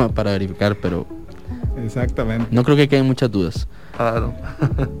programa para verificar, pero exactamente. No creo que queden muchas dudas. No.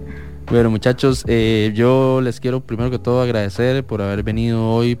 Bueno, muchachos, yo les quiero primero que todo agradecer por haber venido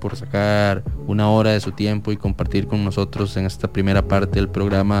hoy, por sacar una hora de su tiempo y compartir con nosotros en esta primera parte del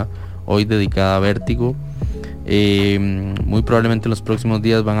programa, hoy dedicada a Vértigo. Muy probablemente en los próximos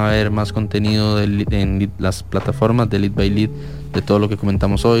días van a haber más contenido en las plataformas de Lead by Lead, de todo lo que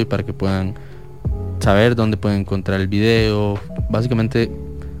comentamos hoy, para que puedan saber dónde pueden encontrar el video, básicamente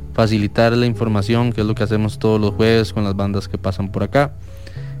facilitar la información, que es lo que hacemos todos los jueves con las bandas que pasan por acá.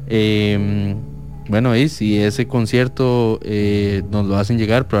 Bueno, y si ese concierto nos lo hacen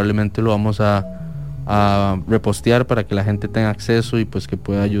llegar, probablemente lo vamos a repostear para que la gente tenga acceso y pues que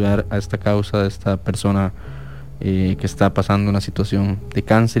pueda ayudar a esta causa de esta persona que está pasando una situación de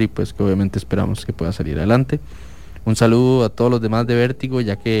cáncer, y pues que obviamente esperamos que pueda salir adelante. Un saludo a todos los demás de Vértigo,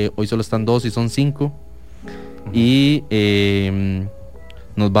 ya que hoy solo están 2 y son 5. Y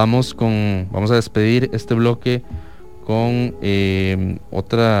vamos a despedir este bloque con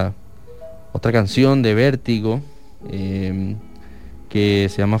otra canción de Vértigo que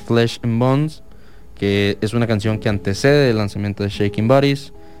se llama Flesh and Bones, que es una canción que antecede el lanzamiento de Shaking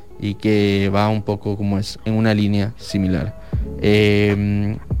Bodies y que va un poco como es en una línea similar.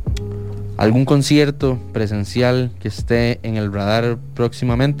 ¿Algún concierto presencial que esté en el radar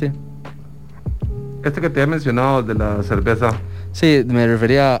próximamente? Este que te he mencionado de la cerveza. Sí, me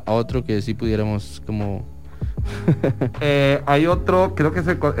refería a otro que sí pudiéramos como... hay otro, creo que es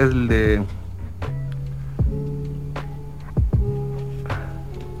el de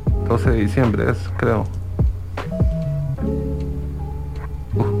 12 de diciembre, creo.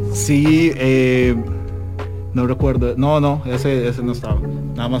 Sí, no recuerdo. No, ese no estaba.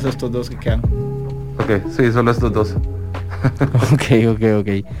 Nada más estos dos que quedan. Ok, sí, solo estos dos. Ok.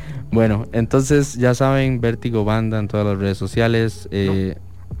 Bueno, entonces ya saben, Vértigo Banda en todas las redes sociales.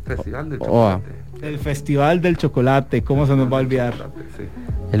 Festival del Chocolate. El Festival del Chocolate, ¿cómo se nos va a olvidar? Sí.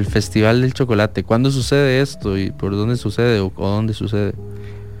 El Festival del Chocolate. ¿Cuándo sucede esto y por dónde sucede o dónde sucede?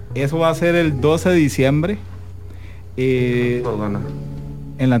 Eso va a ser el 12 de diciembre. En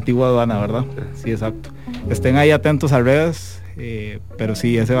la antigua aduana, ¿verdad? Sí, exacto. Estén ahí atentos a redes, pero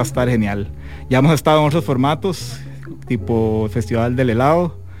sí, ese va a estar genial. Ya hemos estado en otros formatos, tipo Festival del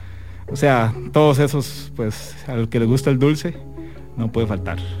Helado, O sea, todos esos, pues, al que le gusta el dulce, no puede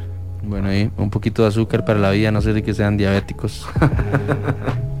faltar. Bueno, ahí un poquito de azúcar para la vida, no sé de que sean diabéticos.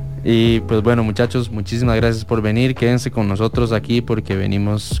 Y pues bueno, muchachos, muchísimas gracias por venir. Quédense con nosotros aquí porque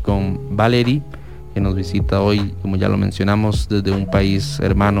venimos con Valerie, que nos visita hoy, como ya lo mencionamos, desde un país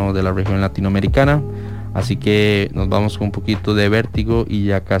hermano de la región latinoamericana. Así que nos vamos con un poquito de vértigo y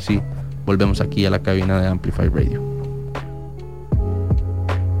ya casi volvemos aquí a la cabina de Amplify Radio.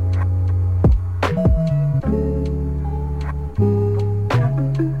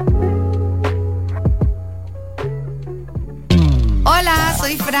 Hola,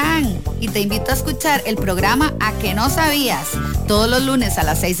 soy Fran y te invito a escuchar el programa A que no sabías, todos los lunes a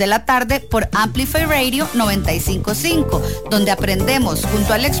las 6 de la tarde por Amplify Radio 955, donde aprendemos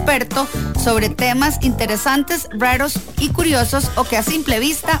junto al experto sobre temas interesantes, raros y curiosos o que a simple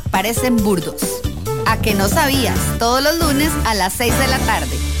vista parecen burdos. A que no sabías, todos los lunes a las 6 de la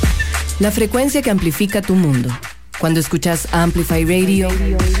tarde. La frecuencia que amplifica tu mundo. Cuando escuchas Amplify Radio,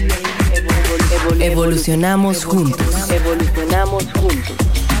 evolucionamos juntos. Evolucionamos juntos.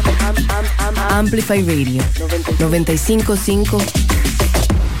 Amplify Radio 955,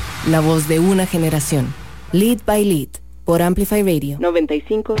 la voz de una generación. Lead by Lead por Amplify Radio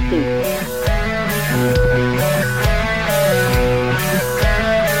 955.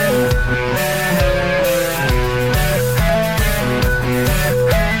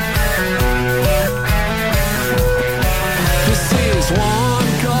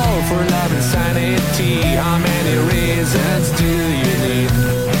 How many reasons do you need?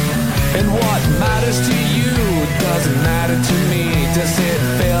 And what matters to you doesn't matter to me. Does it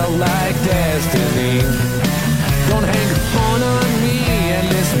feel like destiny? Don't hang your phone on me and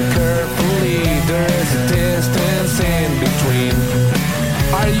listen carefully. There is a distance in between.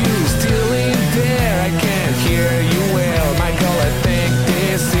 Are you still in there? I can't hear you well. Michael, I think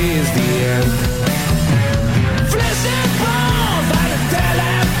this is the end. Flesh and bones like a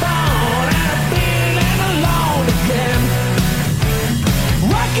telephone, and I'm feeling alone again.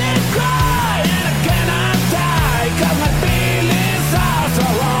 I can cry and I cannot die, 'cause my feelings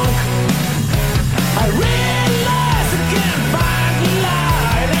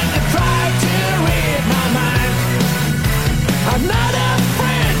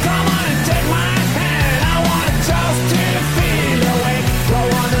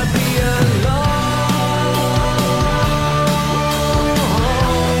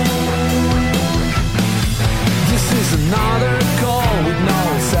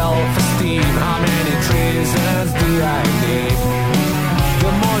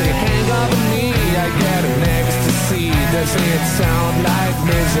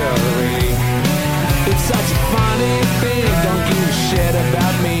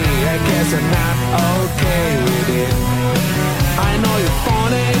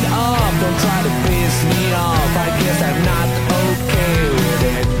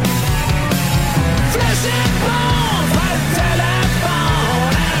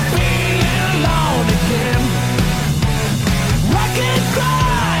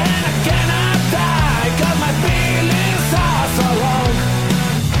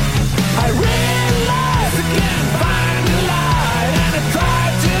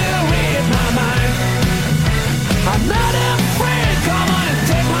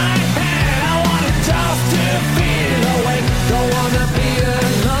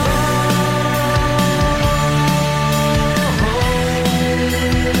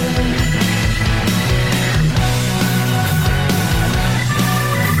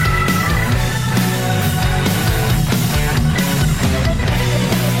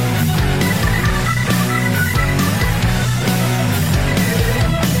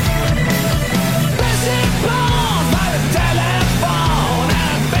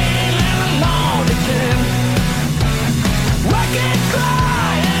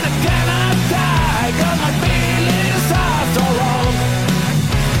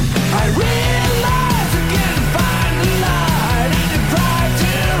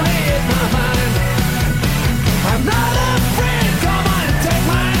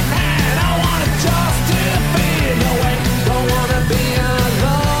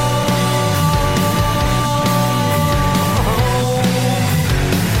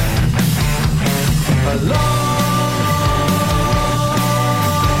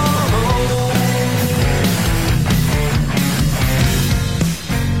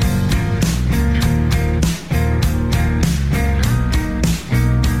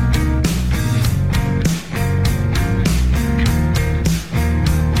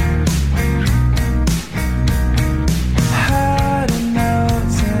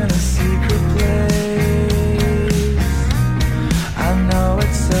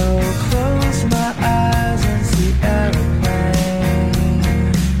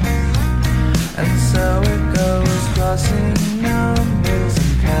crossing numbers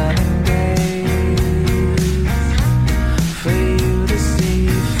and counting days. For you to see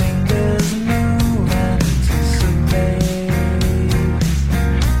fingers move and anticipate.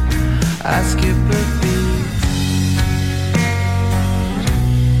 I skip a beat.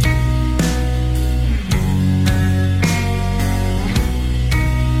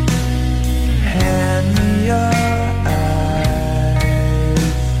 Hand me your eyes,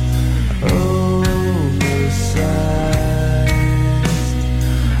 oversized.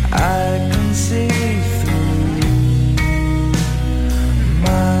 I can see through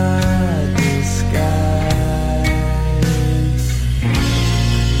my disguise.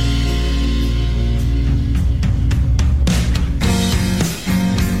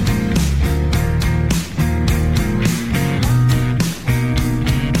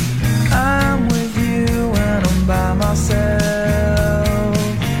 I'm with you when I'm by myself.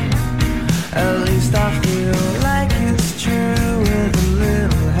 At least I feel like it's true with a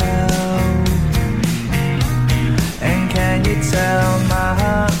little help. And can you tell my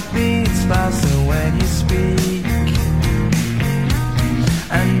heart beats faster when you speak?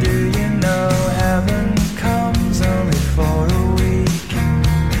 And do you know heaven comes only for a week?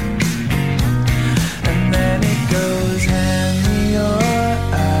 And then it goes, hand me your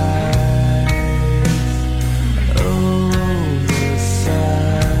eyes, oversized.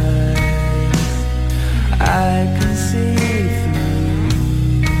 I can see through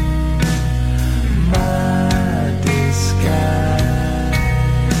my disguise.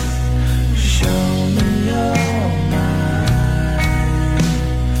 Show me your mind,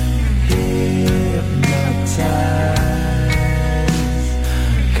 hypnotize.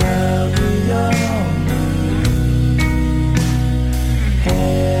 Cover your mood,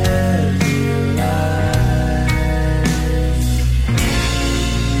 heavy lies.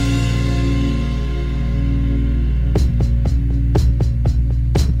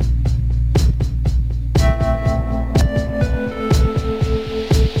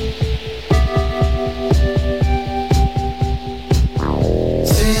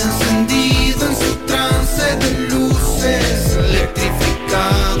 Se ha encendido en su trance de luces,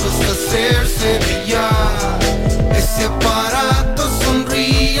 electrificado hasta hacerse brillar. Ese aparato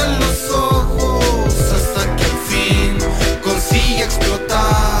sonríe en los ojos hasta que al fin consigue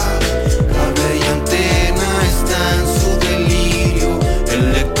explotar. La bella antena está en su delirio,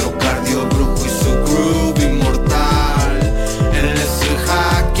 electrocardio brujo y su groove inmortal. Él es el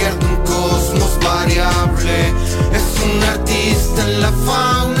hacker de un cosmos variable, es un artista en la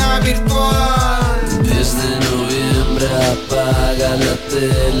fauna virtual. Desde noviembre apaga la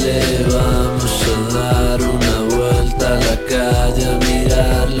tele, vamos a dar una vuelta a la calle, a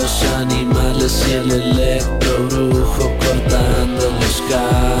mirar los animales y el electro brujo cortando los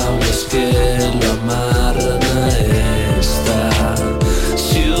cables que lo amarran a esta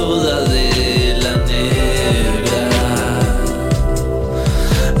ciudadela negra.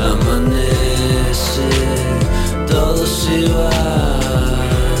 Amanece, todo se va,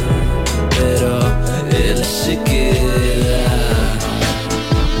 pero él se queda.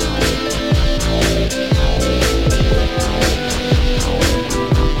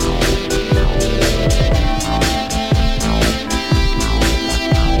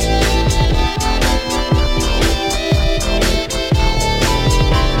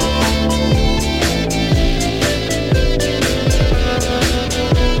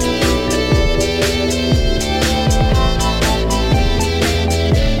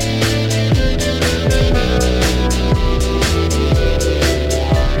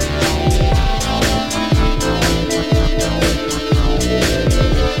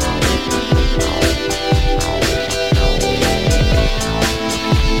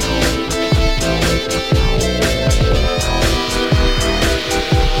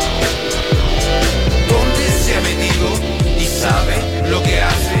 ¿Dónde se ha metido y sabe lo que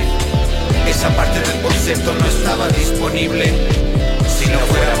hace? Esa parte del concepto no estaba disponible. Si no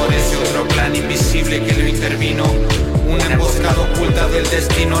fuera por ese otro plan invisible que lo intervino, una emboscada oculta del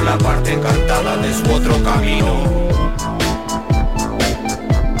destino, la parte encantada de su otro camino.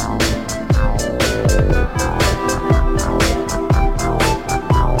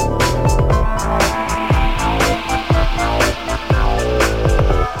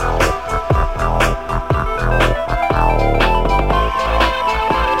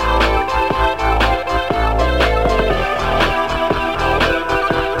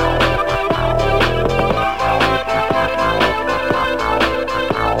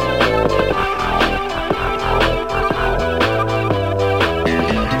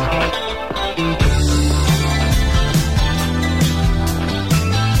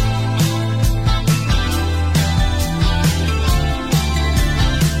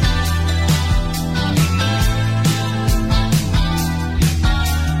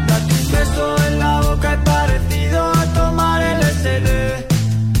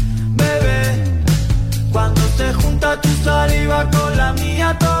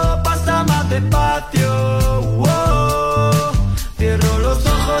 patio. Oh, cierro los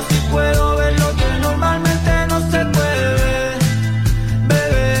ojos y puedo ver lo que normalmente no se puede ver,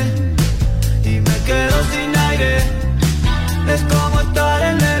 bebé, y me quedo sin aire. Es como estar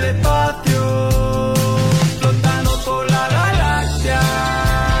en el espacio, flotando por la galaxia.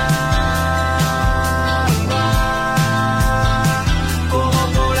 Como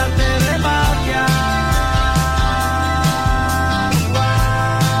por arte de magia.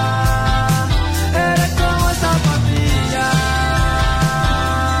 Eres como esa pastilla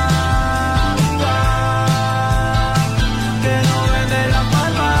que no vende la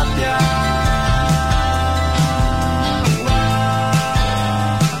farmacia.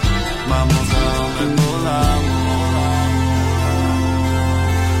 Vamos a donde podamos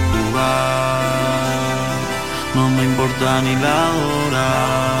jugar. No me importa ni la hora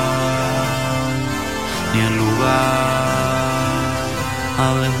ni el lugar.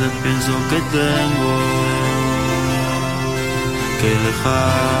 A veces pienso que tengo que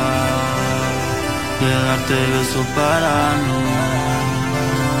dejar de darte besos para no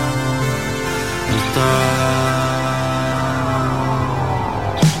estar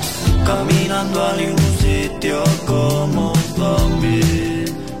caminando a ningún sitio como un zombie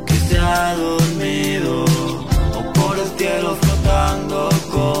que se ha dormido, o por el cielo flotando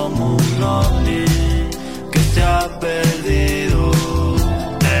como un ovni que se ha perdido.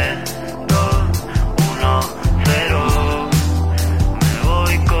 3, 2, 1, 0. Me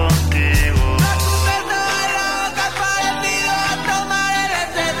voy contigo.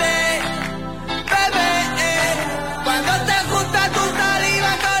 Cuando te junta tu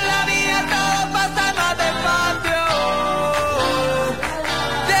saliva con la mía, todo pasa más despacio.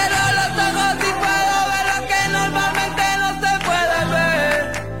 Cierro los ojos y puedo ver lo que normalmente no se puede ver,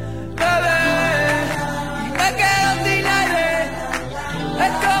 bebé, y me quedo sin aire.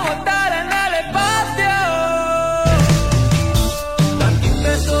 Es como estar en el espacio. Tan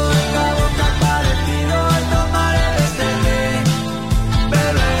impreso en la boca parecido al tomar el LSD,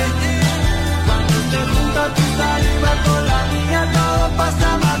 bebé. Cuando se junta tu saliva con la mía, todo pasa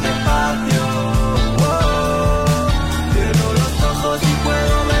más despacio. Oh, cierro los ojos y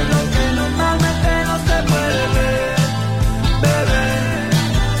puedo ver lo que normalmente no se puede ver, bebé.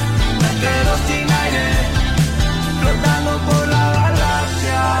 Me quedo sin aire, flotando por la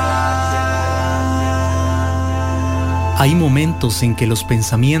galaxia. Hay momentos en que los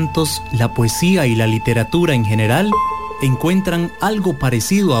pensamientos, la poesía y la literatura en general encuentran algo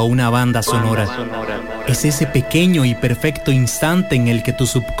parecido a una banda sonora. Es ese pequeño y perfecto instante en el que tu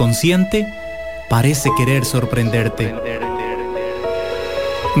subconsciente parece querer sorprenderte.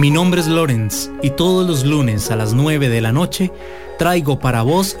 Mi nombre es Lawrence y todos los lunes a las 9 de la noche traigo para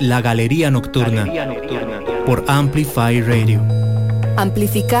vos la Galería Nocturna por Amplify Radio.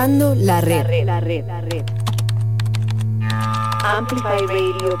 Amplificando la red.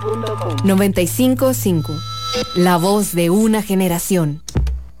 Amplifyradio.com 95.5. La voz de una generación.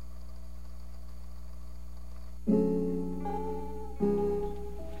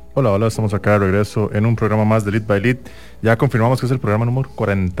 Hola, estamos acá de regreso en un programa más de Lead by Lead. Ya confirmamos que es el programa número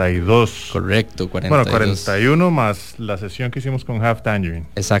 42. Correcto, 42. Bueno, 41 más la sesión que hicimos con Half Tangerine.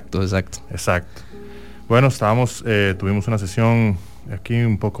 Exacto. Bueno, tuvimos una sesión aquí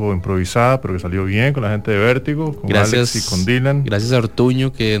un poco improvisada, pero que salió bien con la gente de Vértigo, con Alex y con Dylan. Gracias a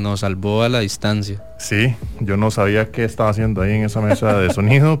Ortuño que nos salvó a la distancia. Sí, yo no sabía qué estaba haciendo ahí en esa mesa de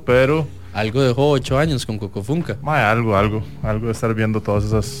sonido, pero... Algo dejó 8 años con Cocofunca. Algo de estar viendo todas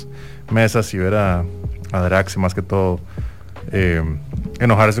esas mesas y ver a Drax y más que todo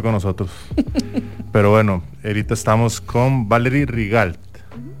enojarse con nosotros. Pero bueno, ahorita estamos con Valerie Rigalt.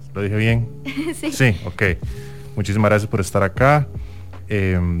 ¿Lo dije bien? Sí, ok. Muchísimas gracias por estar acá.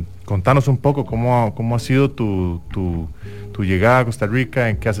 Contanos un poco cómo ha sido tu llegada a Costa Rica,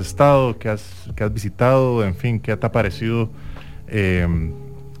 en qué has estado, qué has visitado, en fin, qué te ha parecido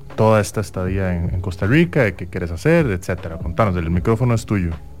toda esta estadía en Costa Rica, qué quieres hacer, etcétera. Contanos, el micrófono es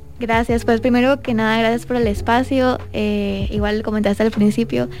tuyo. Gracias, pues primero que nada, gracias por el espacio. Igual comentaste al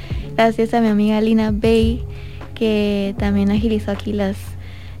principio, gracias a mi amiga Lina Bay, que también agilizó aquí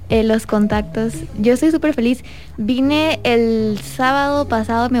los contactos. Yo estoy súper feliz. Vine el sábado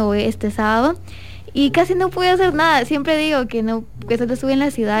pasado, me voy este sábado y casi no pude hacer nada. Siempre digo que solo estuve en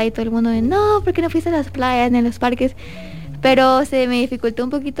la ciudad y todo el mundo dice, no, ¿por qué no fuiste a las playas, ni a los parques? Pero se me dificultó un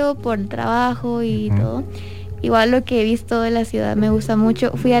poquito por el trabajo y todo. Igual lo que he visto de la ciudad me gusta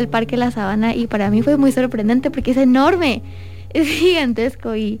mucho. Fui al Parque La Sabana y para mí fue muy sorprendente porque es enorme, es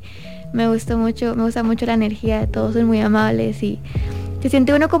gigantesco y me gusta mucho la energía de todos, son muy amables y se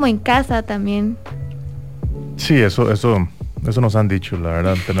siente uno como en casa también. Sí, eso Eso nos han dicho, la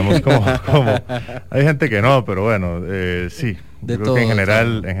verdad. Tenemos como hay gente que no, pero bueno, sí. De Yo creo todo, que en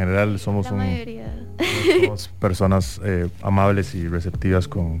general somos somos personas amables y receptivas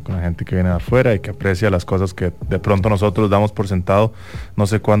con la gente que viene de afuera y que aprecia las cosas que de pronto nosotros damos por sentado. No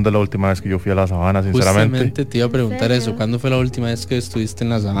sé cuándo es la última vez que yo fui a la sabana, sinceramente. Justamente te iba a preguntar eso. ¿Cuándo fue la última vez que estuviste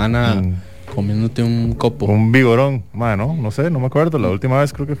en la sabana comiéndote un copo? Un vigorón, bueno, no sé, no me acuerdo. La última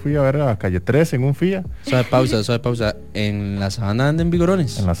vez creo que fui a ver a Calle 13 en un FIA. Suave pausa. ¿En la sabana venden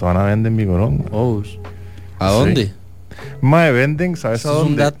vigorones? En la sabana venden vigorón. Oh, ¿a dónde? Sí. Mae, venden, ¿sabes a dónde?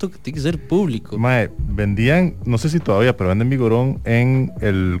 Es un dato que tiene que ser público. Mae, vendían, no sé si todavía, pero venden vigorón en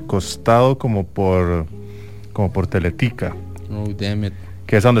el costado como por Teletica. Oh, damn it.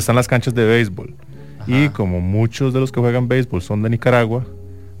 Que es donde están las canchas de béisbol. Ajá. Y como muchos de los que juegan béisbol son de Nicaragua,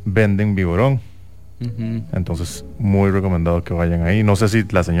 venden vigorón. Entonces, muy recomendado que vayan ahí. No sé si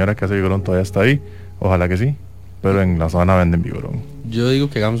la señora que hace vigorón todavía está ahí. Ojalá que sí. Pero en la zona venden vigorón. Yo digo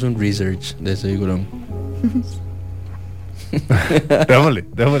que hagamos un research de ese vigorón. démosle,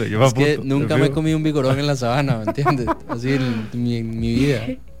 yo me es que apunto. nunca me he comido un vigorón en la sabana, ¿me entiendes? Así en mi vida.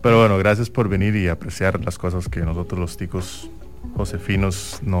 Pero bueno, gracias por venir y apreciar las cosas que nosotros los ticos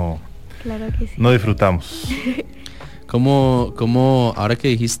josefinos no disfrutamos. ¿Cómo ahora que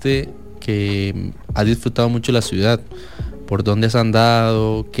dijiste que has disfrutado mucho la ciudad, por dónde has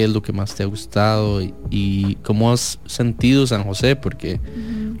andado, qué es lo que más te ha gustado y cómo has sentido San José? Porque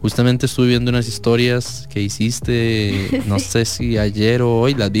justamente estuve viendo unas historias que hiciste, no sé si ayer o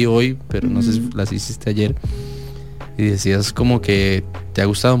hoy, las vi hoy, pero no sé si las hiciste ayer. Y decías como que te ha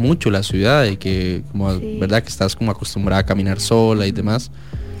gustado mucho la ciudad y que como verdad que estás como acostumbrada a caminar sola y demás.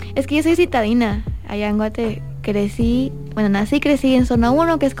 Es que yo soy citadina, allá en Guate nací, crecí en zona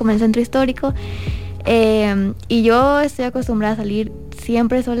 1, que es como el centro histórico, y yo estoy acostumbrada a salir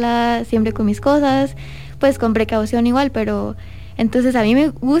siempre sola, siempre con mis cosas, pues con precaución igual, pero entonces a mí me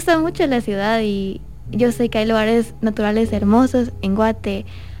gusta mucho la ciudad y yo sé que hay lugares naturales hermosos en Guate,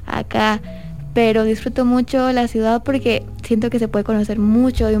 acá, pero disfruto mucho la ciudad porque siento que se puede conocer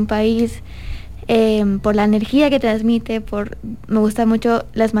mucho de un país, por la energía que transmite, me gustan mucho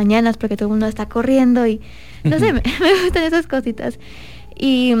las mañanas porque todo el mundo está corriendo y no sé, me gustan esas cositas.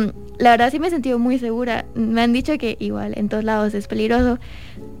 Y la verdad sí me he sentido muy segura. Me han dicho que igual en todos lados es peligroso,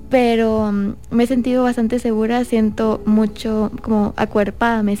 pero me he sentido bastante segura, siento mucho como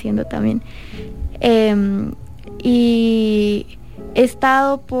acuerpada, me siento también. Y he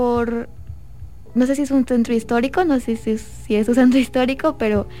estado no sé si es un centro histórico, no sé si es un centro histórico,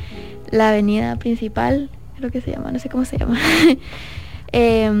 pero la avenida principal, creo que se llama, no sé cómo se llama.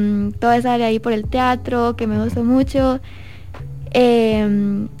 Toda esa área ahí por el teatro, que me gustó mucho.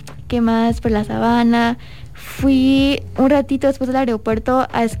 ¿Qué más? Por la sabana. Fui un ratito después del aeropuerto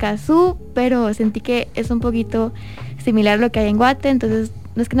a Escazú, pero sentí que es un poquito similar a lo que hay en Guate, entonces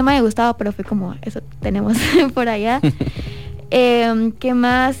no es que no me haya gustado, pero fue como, eso tenemos por allá. ¿Qué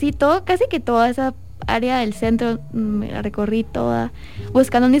más? Sí, casi que toda esa área del centro me la recorrí toda,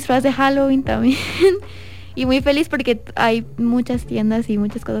 buscando un disfraz de Halloween también. Y muy feliz porque hay muchas tiendas y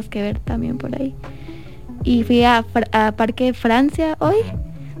muchas cosas que ver también por ahí. Y fui a Parque Francia hoy,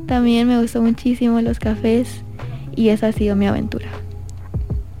 también me gustó muchísimo los cafés y esa ha sido mi aventura.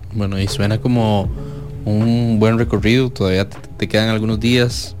 Bueno, y suena como un buen recorrido, todavía te quedan algunos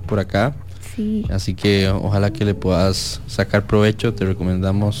días por acá. Sí. Así que ojalá que le puedas sacar provecho, te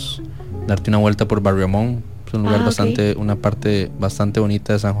recomendamos darte una vuelta por Barriamón, es un lugar una parte bastante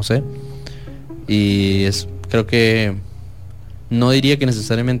bonita de San José. Y creo que no diría que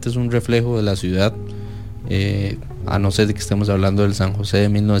necesariamente es un reflejo de la ciudad, a no ser de que estemos hablando del San José de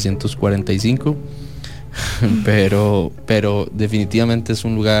 1945, pero definitivamente es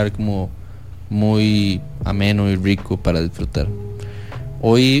un lugar como muy ameno y rico para disfrutar.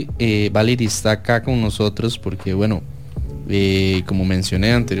 Hoy Valerie está acá con nosotros porque bueno, como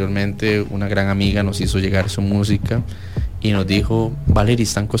mencioné anteriormente, una gran amiga nos hizo llegar su música y nos dijo, Valerie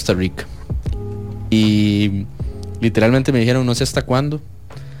está en Costa Rica. Y literalmente me dijeron no sé hasta cuándo.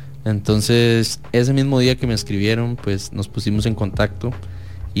 Entonces ese mismo día que me escribieron, pues nos pusimos en contacto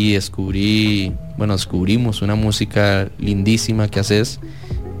y descubrimos una música lindísima que haces.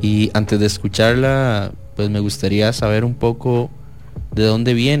 Y antes de escucharla, pues me gustaría saber un poco de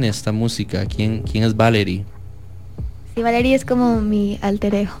dónde viene esta música. ¿Quién es Valerie? Sí, Valerie es como mi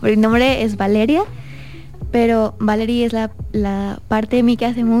alter ego. Mi nombre es Valeria, pero Valerie es la parte de mí que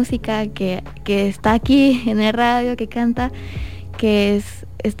hace música, que está aquí en el radio, que canta, que es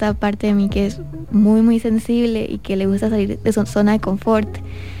esta parte de mí que es muy muy sensible y que le gusta salir de su zona de confort.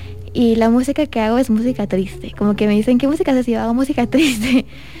 Y la música que hago es música triste, como que me dicen ¿qué música haces? Y yo hago música triste.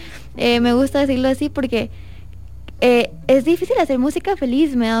 Me gusta decirlo así porque es difícil hacer música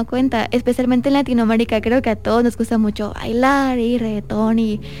feliz, me he dado cuenta, especialmente en Latinoamérica. Creo que a todos nos gusta mucho bailar y reggaetón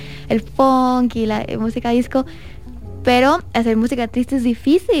y el funk y la música disco, pero hacer música triste es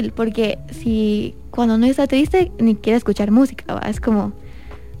difícil, porque si cuando uno está triste ni quiere escuchar música, ¿va? Es como,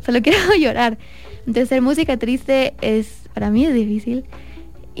 solo quiero llorar. Entonces hacer música triste para mí es difícil,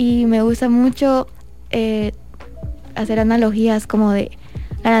 y me gusta mucho hacer analogías como de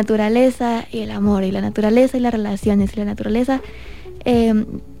la naturaleza y el amor, y la naturaleza y las relaciones, y la naturaleza.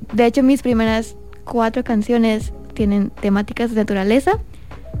 De hecho, mis primeras 4 canciones tienen temáticas de naturaleza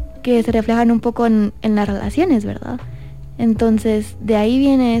que se reflejan un poco en las relaciones, ¿verdad? Entonces, de ahí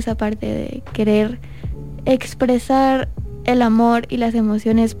viene esa parte de querer expresar el amor y las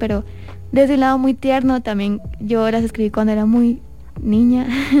emociones, pero desde un lado muy tierno. También yo las escribí cuando era muy niña,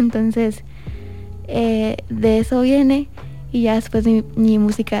 entonces de eso viene. Y ya después mi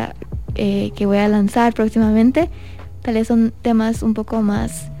música que voy a lanzar próximamente, tal vez son temas un poco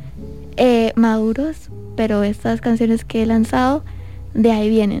más maduros, pero estas canciones que he lanzado, de ahí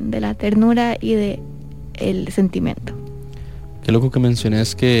vienen, de la ternura y de el sentimiento. Qué loco que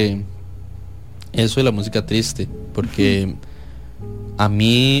menciones que eso de la música triste, porque a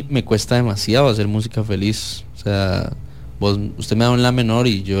mí me cuesta demasiado hacer música feliz. O sea, usted me da un la menor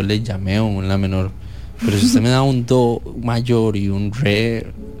y yo le llameo un la menor. Pero si usted me da un do mayor y un re,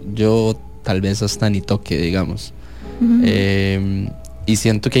 yo tal vez hasta ni toque, digamos. Y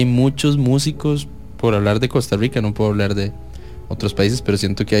siento que hay muchos músicos, por hablar de Costa Rica, no puedo hablar de otros países, pero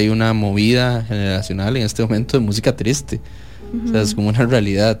siento que hay una movida generacional en este momento de música triste. O sea, es como una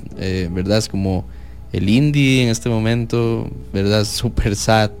realidad, ¿verdad? Es como el indie en este momento, ¿verdad? Super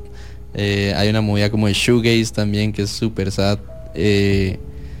sad. Hay una movida como el shoegaze también, que es super sad.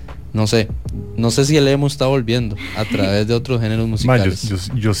 No sé si le hemos estado volviendo a través de otros géneros musicales.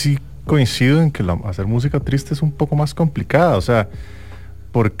 Yo sí coincido en que hacer música triste es un poco más complicada, o sea,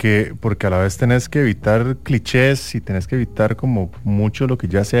 porque a la vez tenés que evitar clichés y tenés que evitar como mucho lo que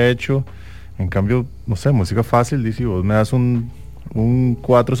ya se ha hecho. En cambio, no sé, música fácil, dice, vos me das un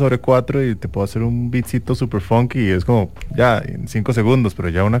 4/4 y te puedo hacer un beatcito super funky y es como, ya, en 5 segundos, pero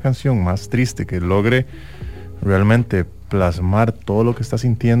ya una canción más triste que logre realmente plasmar todo lo que está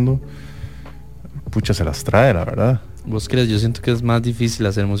sintiendo, pucha, se las trae, la verdad. ¿Vos crees? Yo siento que es más difícil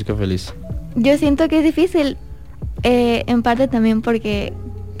hacer música feliz. Yo siento que es difícil, en parte también porque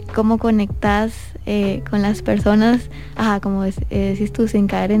cómo conectas con las personas, como decís tú, sin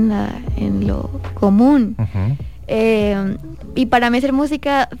caer en lo común. Y para mí hacer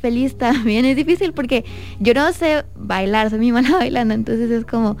música feliz también es difícil, porque yo no sé bailar, soy muy mala bailando, entonces es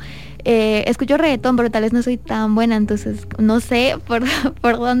como, escucho reggaetón, pero tal vez no soy tan buena, entonces no sé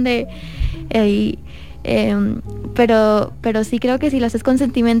por dónde. Pero sí creo que si lo haces con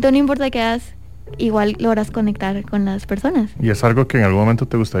sentimiento, no importa qué hagas, igual logras conectar con las personas. ¿Y es algo que en algún momento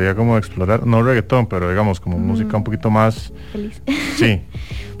te gustaría como explorar? No reggaetón, pero digamos como música un poquito más feliz. Sí.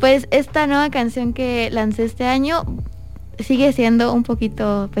 Pues esta nueva canción que lancé este año sigue siendo un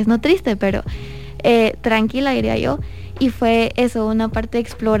poquito, pues no triste, pero tranquila, diría yo. Y fue eso, una parte de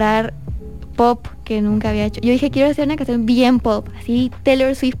explorar pop que nunca había hecho. Yo dije, quiero hacer una canción bien pop, así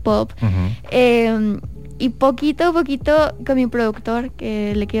Taylor Swift pop. Y poquito a poquito con mi productor,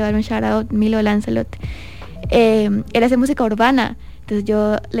 que le quiero dar un shout out, Milo Lancelot, él hace música urbana. Entonces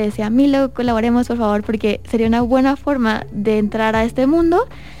yo le decía, Milo, colaboremos por favor, porque sería una buena forma de entrar a este mundo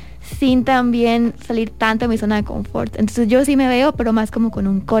sin también salir tanto de mi zona de confort. Entonces yo sí me veo, pero más como con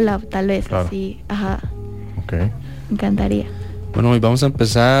un collab, tal vez. Claro. Así, Okay. Me encantaría. Bueno, hoy vamos a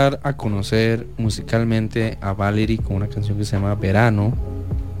empezar a conocer musicalmente a Valerie con una canción que se llama Verano,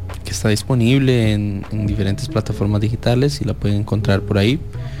 que está disponible en diferentes plataformas digitales y la pueden encontrar por ahí.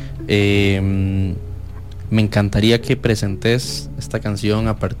 Me encantaría que presentes esta canción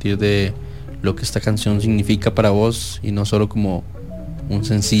a partir de lo que esta canción significa para vos y no solo como un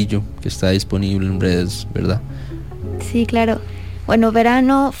sencillo que está disponible en redes, ¿verdad? Sí, claro. Bueno,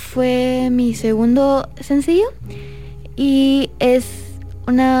 Verano fue mi segundo sencillo y es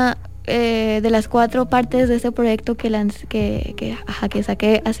una de las 4 partes de este proyecto que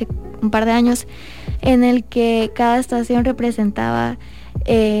saqué hace un par de años, en el que cada estación representaba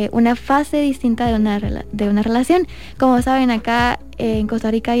una fase distinta de una relación. Como saben, acá en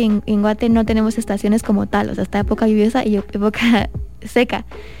Costa Rica y en Guate no tenemos estaciones como tal, o sea, está época lluviosa y época seca,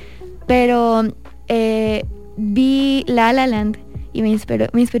 pero vi La La Land y me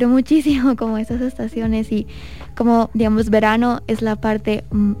inspiró muchísimo como esas estaciones, y como, digamos, verano es la parte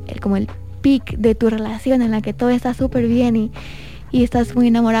como el peak de tu relación en la que todo está súper bien y estás muy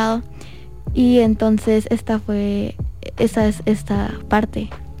enamorado, y entonces esa es esta parte.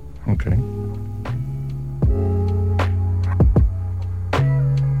 Okay.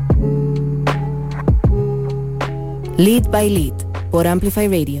 Lead by Lead por Amplify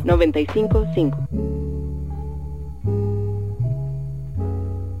Radio 95.5.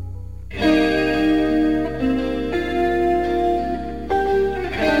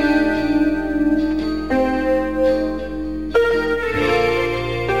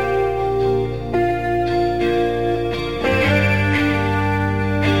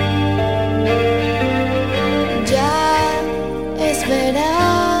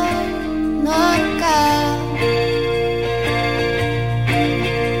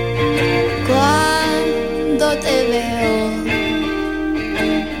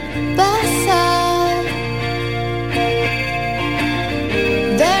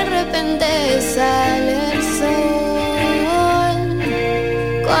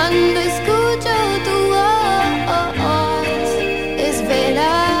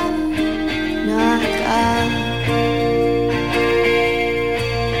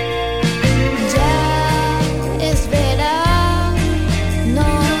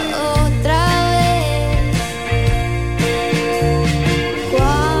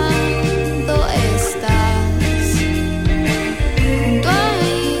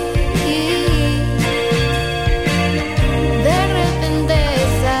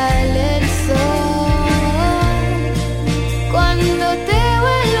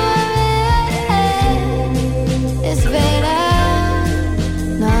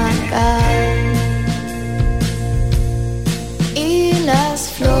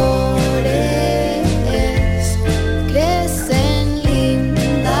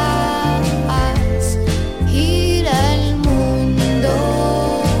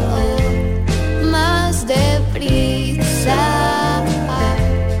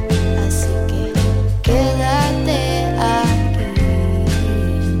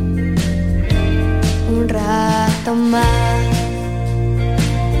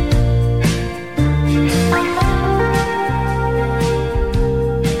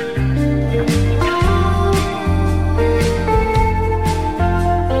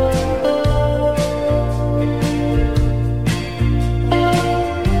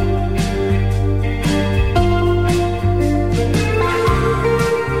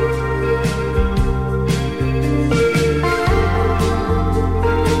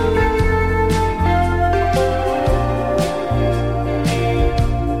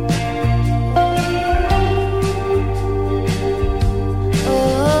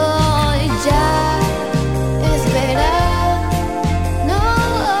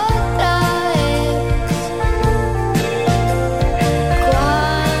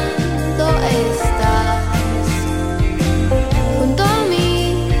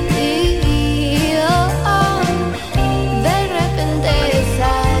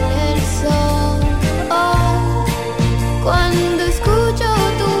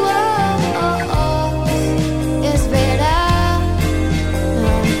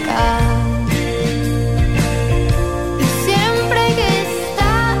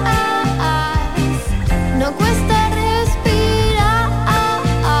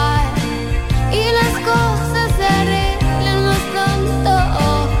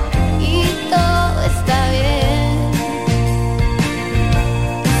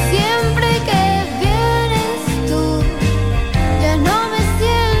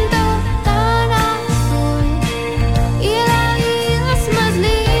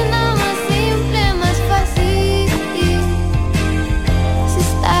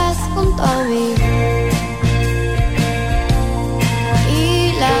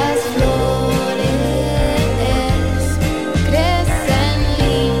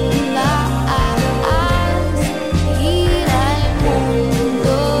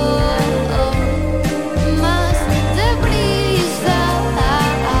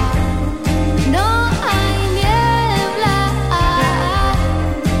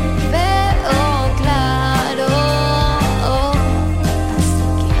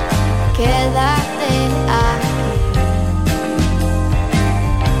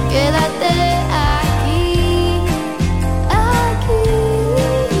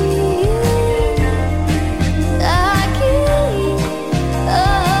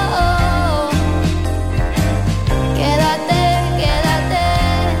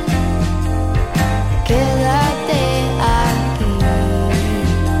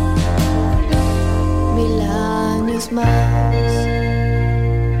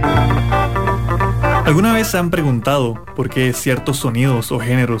 ¿Alguna vez se han preguntado por qué ciertos sonidos o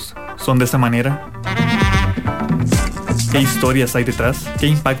géneros son de esa manera? ¿Qué historias hay detrás? ¿Qué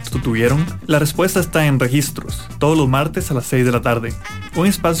impacto tuvieron? La respuesta está en Registros, todos los martes a las 6 de la tarde. Un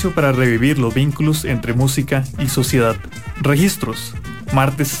espacio para revivir los vínculos entre música y sociedad. Registros,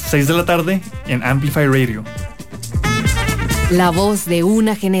 martes 6 de la tarde en Amplify Radio. La voz de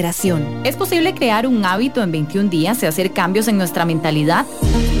una generación. ¿Es posible crear un hábito en 21 días y hacer cambios en nuestra mentalidad?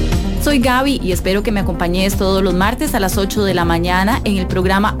 Soy Gaby y espero que me acompañes todos los martes a las 8 de la mañana en el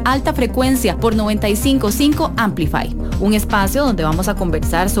programa Alta Frecuencia por 95.5 Amplify. Un espacio donde vamos a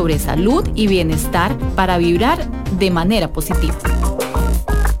conversar sobre salud y bienestar para vibrar de manera positiva.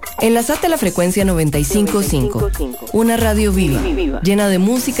 Enlazate a la frecuencia 95.5, una radio viva, llena de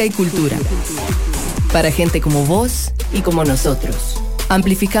música y cultura. Para gente como vos y como nosotros.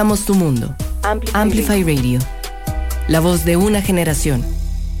 Amplificamos tu mundo. Amplify Radio. La voz de una generación.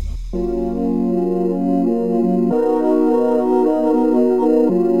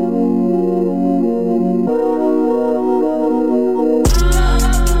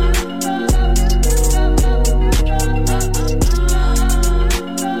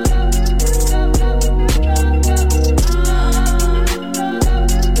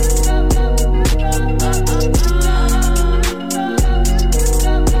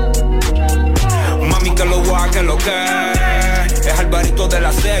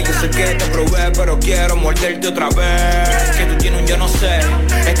 Otra vez, es que tú tienes un yo no sé,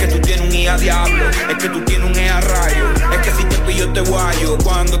 es que tú tienes un IA diablo, es que tú tienes un EA rayo, es que si te pillo te guayo,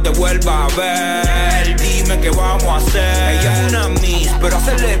 cuando te vuelva a ver, dime qué vamos a hacer. Ella es una miss, pero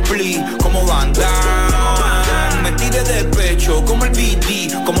hacerle split como Van Damme, me tire de pecho como el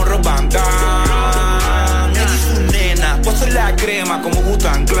BD, como Rob Van Damme. Ella es su nena, tú haces la crema como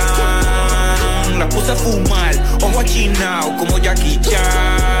Wu-Tang Clan, la puse a fumar, ojo achinao como Jackie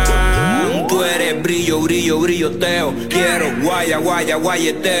Chan. Tú eres brillo, brillo, brilloteo. Quiero guaya, guaya,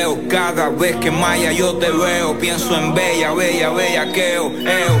 guayeteo. Cada vez que maya yo te veo, pienso en bella, bella, bellaqueo.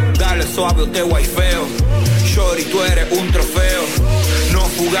 Dale suave o te guayfeo. Shorty, tú eres un trofeo. Nos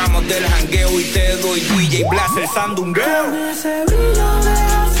jugamos del jangueo y te doy DJ Blas el sandungueo. Con ese brillo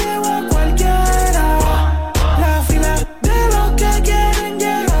deja ciego a cualquiera. La fila de los que quieren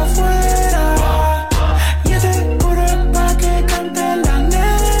llega afuera. Y este coro es pa' que cante la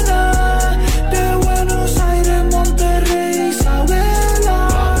nena de Buenos Aires, Monterrey, Isabela.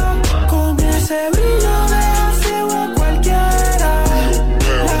 Con ese brillo deja ciego a cualquiera.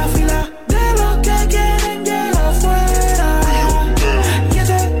 La fila de los que quieren llega afuera. Y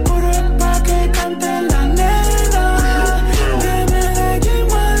este coro es pa' que cante la nena de Medellín,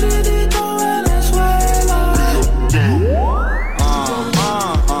 Madrid y toda Venezuela.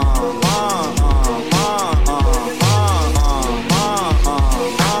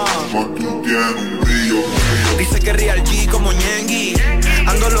 Dice que Real G como Ñengui.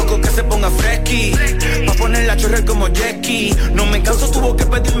 Ando loco que se ponga fresqui. Pa' poner la chorrel como Jackie. No me canso, tuvo que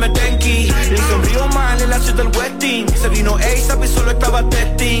pedirme tenki. Le sonrió mal en la ciudad del Westin. Se vino ASAP y solo estaba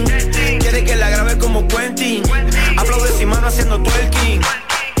testing. Quiere que la grabe como Quentin. Aplaude sin mano haciendo twerking.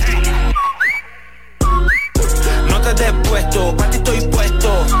 No te des puesto, pa' ti estoy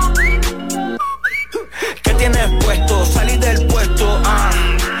puesto. ¿Qué tienes puesto? Salí del puesto,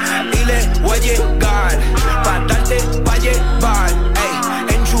 y le voy a llegar, pa' darte, pa' llevar,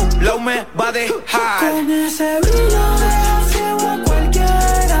 ey, enchulado me va a dejar. Con ese brillo deja ciego a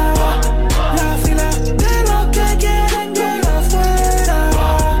cualquiera. La fila de los que quieren llega afuera.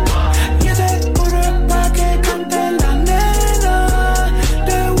 Y este coro es pa' que cante la nena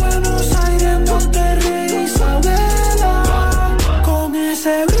de Buenos Aires, Monterrey, Isabela. Con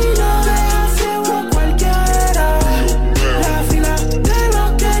ese brillo deja ciego a cualquiera. La fila de los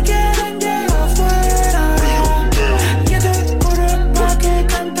que quieren llega afuera. Y este coro es pa' que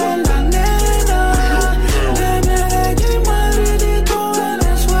cante la nena de Medellín, Madrid y toda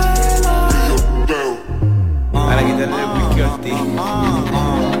Venezuela. Para quitarle el whisky al ti.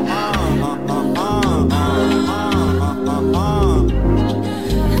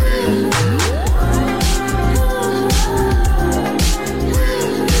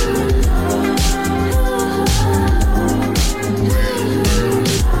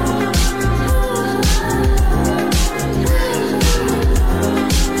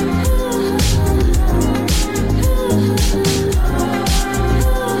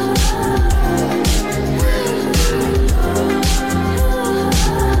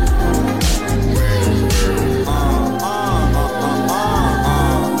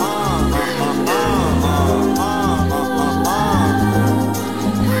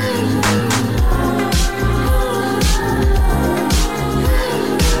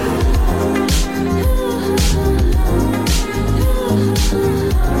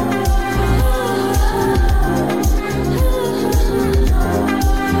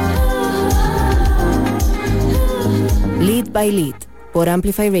 by Lead por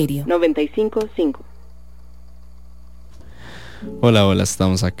Amplify Radio 95.5. Hola, hola,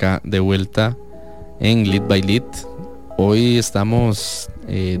 estamos acá de vuelta en Lead by Lead. hoy estamos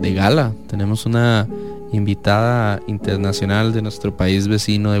de gala. Tenemos una invitada internacional de nuestro país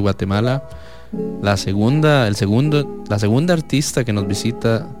vecino de Guatemala, la segunda artista que nos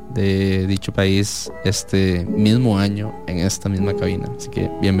visita de dicho país este mismo año en esta misma cabina, así que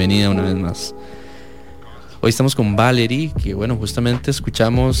bienvenida una vez más. Hoy estamos con Valerie, que bueno, justamente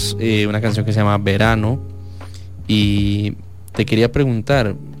escuchamos una canción que se llama Verano, y te quería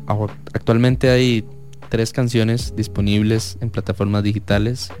preguntar, actualmente hay 3 canciones disponibles en plataformas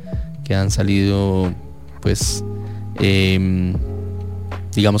digitales que han salido pues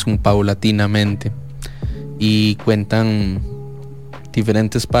digamos como paulatinamente y cuentan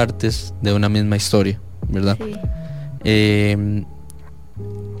diferentes partes de una misma historia, ¿verdad? Sí.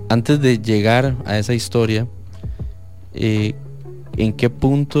 Antes de llegar a esa historia, ¿en qué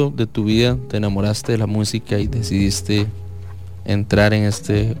punto de tu vida te enamoraste de la música y decidiste entrar en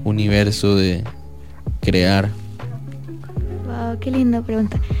este universo de crear? Wow, qué linda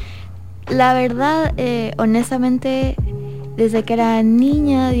pregunta. La verdad, honestamente, desde que era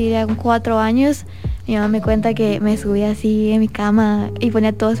niña, diría con 4 años, mi mamá me cuenta que me subía así en mi cama y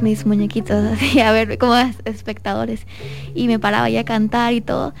ponía todos mis muñequitos así a ver como espectadores, y me paraba ya a cantar y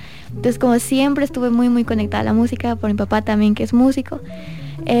todo. Entonces, como siempre estuve muy muy conectada a la música por mi papá también, que es músico.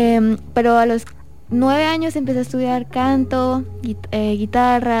 Pero a los 9 años empecé a estudiar canto,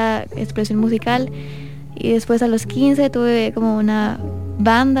 guitarra, expresión musical, y después a los 15 tuve como una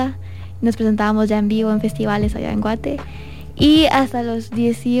banda. Nos presentábamos ya en vivo en festivales allá en Guate. Y hasta los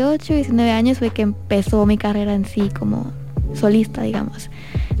 18, 19 años fue que empezó mi carrera en sí como solista, digamos.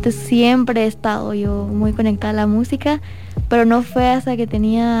 Entonces siempre he estado yo muy conectada a la música, pero no fue hasta que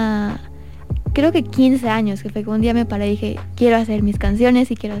tenía, creo que 15 años, que fue que un día me paré y dije, quiero hacer mis canciones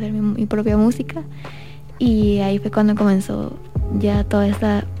y quiero hacer mi propia música. Y ahí fue cuando comenzó ya toda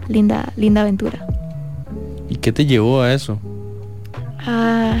esta linda aventura. ¿Y qué te llevó a eso?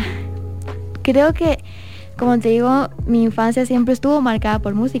 Creo que, como te digo, mi infancia siempre estuvo marcada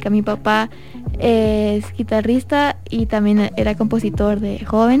por música. Mi papá es guitarrista y también era compositor de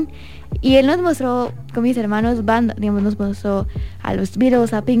joven. Y él nos mostró con mis hermanos banda, digamos, nos mostró a los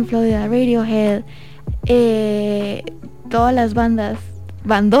Beatles, a Pink Floyd, a Radiohead, todas las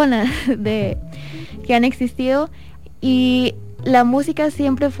bandonas que han existido. Y la música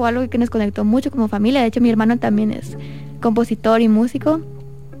siempre fue algo que nos conectó mucho como familia. De hecho, mi hermano también es compositor y músico.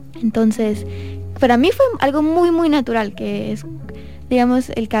 Entonces, para mí fue algo muy muy natural, que es, digamos,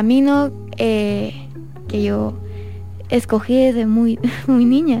 el camino que yo escogí desde muy muy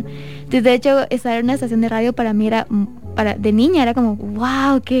niña. Entonces, de hecho, estar en una estación de radio para mí de niña era como,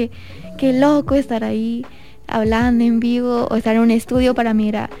 wow, qué loco estar ahí hablando en vivo, o estar en un estudio para mí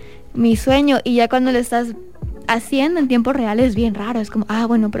era mi sueño. Y ya cuando lo estás haciendo en tiempo real es bien raro, es como,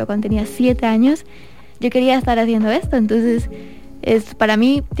 bueno, pero cuando tenía 7 años yo quería estar haciendo esto. Entonces, para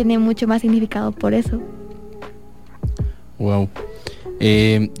mí tiene mucho más significado por eso. Wow.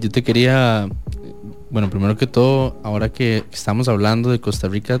 Yo te quería, bueno, primero que todo, ahora que estamos hablando de Costa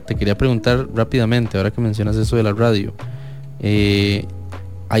Rica, te quería preguntar rápidamente, ahora que mencionas eso de la radio,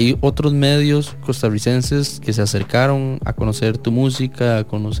 ¿hay otros medios costarricenses que se acercaron a conocer tu música, a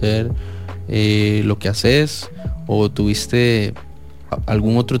conocer lo que haces, o tuviste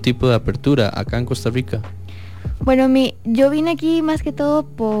algún otro tipo de apertura acá en Costa Rica? Bueno, yo vine aquí más que todo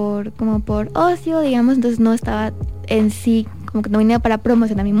por ocio, digamos, entonces no estaba en sí, como que no vine para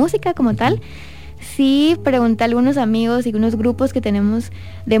promocionar mi música como tal. Sí pregunté a algunos amigos y unos grupos que tenemos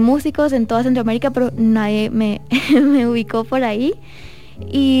de músicos en toda Centroamérica, pero nadie me ubicó por ahí.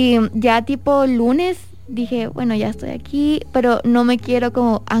 Y ya tipo lunes dije, bueno, ya estoy aquí, pero no me quiero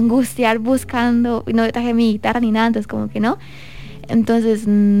como angustiar buscando, no traje mi guitarra ni nada, entonces como que no. Entonces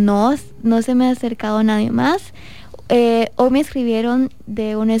no se me ha acercado nadie más. Hoy me escribieron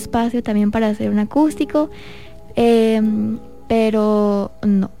de un espacio también para hacer un acústico, pero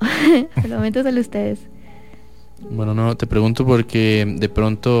no, por el momento solo ustedes. Bueno, no, te pregunto porque de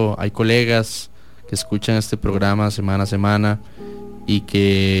pronto hay colegas que escuchan este programa semana a semana y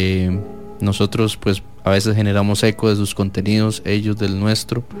que nosotros pues a veces generamos eco de sus contenidos, ellos del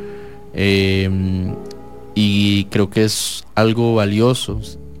nuestro. Y creo que es algo valioso.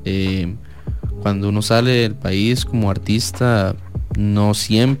 Cuando uno sale del país como artista, no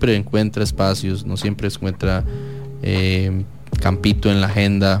siempre encuentra espacios, no siempre encuentra campito en la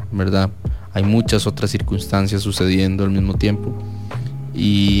agenda, ¿verdad? Hay muchas otras circunstancias sucediendo al mismo tiempo.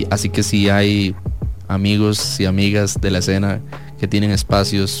 Y así que si hay amigos y amigas de la escena que tienen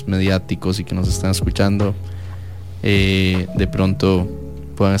espacios mediáticos y que nos están escuchando, de pronto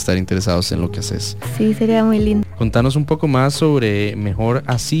puedan estar interesados en lo que haces. Sí, sería muy lindo. Contanos un poco más sobre Mejor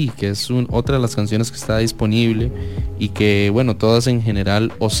Así, que es otra de las canciones que está disponible y que, bueno, todas en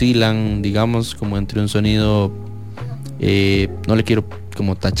general oscilan, digamos, como entre un sonido, no le quiero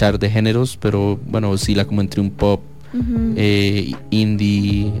como tachar de géneros, pero bueno, oscila como entre un pop,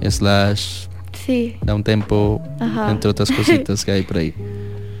 indie, slash, downtempo, entre otras cositas que hay por ahí.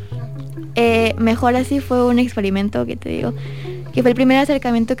 Mejor Así fue un experimento que te digo, que fue el primer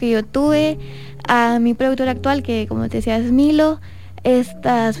acercamiento que yo tuve a mi productor actual, que como te decía es Milo.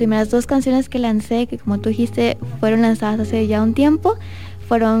 Estas primeras 2 canciones que lancé, que como tú dijiste fueron lanzadas hace ya un tiempo,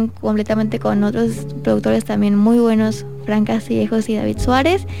 fueron completamente con otros productores también muy buenos, Fran Castillejos y David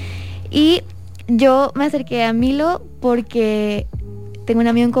Suárez. Y yo me acerqué a Milo porque tengo un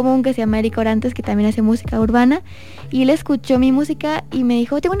amigo en común que se llama Eric Orantes, que también hace música urbana, y él escuchó mi música y me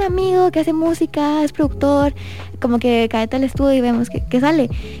dijo, tengo un amigo que hace música, es productor, como que cállate al estudio y vemos qué sale.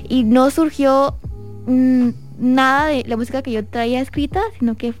 Y no surgió nada de la música que yo traía escrita,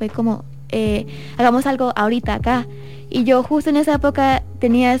 sino que fue como, hagamos algo ahorita acá. Y yo justo en esa época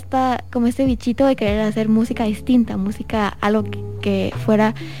tenía como este bichito de querer hacer música distinta, música, algo que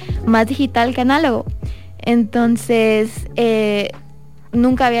fuera más digital que análogo. Entonces,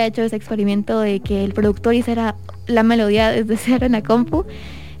 nunca había hecho ese experimento de que el productor hiciera la melodía desde cero en la compu.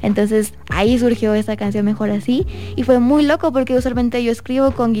 Entonces ahí surgió esta canción Mejor Así, y fue muy loco porque usualmente yo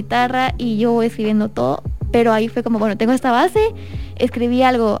escribo con guitarra y yo voy escribiendo todo, pero ahí fue como, bueno, tengo esta base, escribí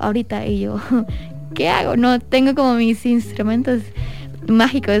algo ahorita y yo, ¿qué hago? No tengo como mis instrumentos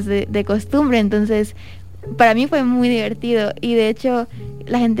mágicos de costumbre. Entonces para mí fue muy divertido, y de hecho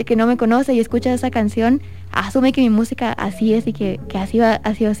la gente que no me conoce y escucha esa canción asume que mi música así es y que así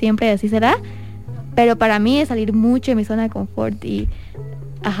ha sido siempre y así será, pero para mí es salir mucho de mi zona de confort y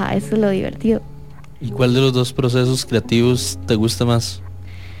eso es lo divertido. ¿Y cuál de los 2 procesos creativos te gusta más?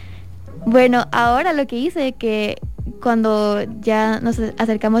 Bueno, ahora lo que hice, que cuando ya nos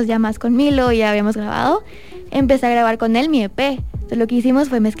acercamos ya más con Milo, ya habíamos grabado, empecé a grabar con él mi EP. Entonces lo que hicimos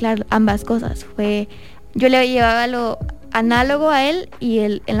fue mezclar ambas cosas. Yo le llevaba lo análogo a él y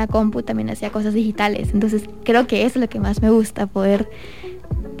él en la compu también hacía cosas digitales. Entonces creo que eso es lo que más me gusta, poder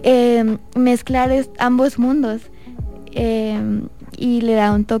mezclar ambos mundos, y le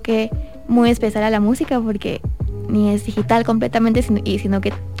da un toque muy especial a la música porque ni es digital completamente, sino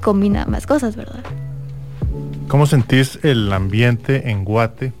que combina más cosas, ¿verdad? ¿Cómo sentís el ambiente en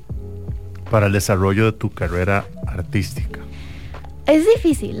Guate para el desarrollo de tu carrera artística? Es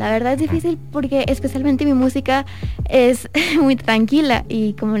difícil, la verdad es difícil porque especialmente mi música es muy tranquila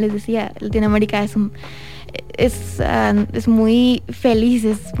y como les decía, Latinoamérica es muy feliz,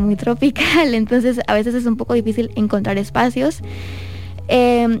 es muy tropical, entonces a veces es un poco difícil encontrar espacios,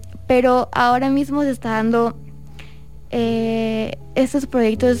 pero ahora mismo se está dando estos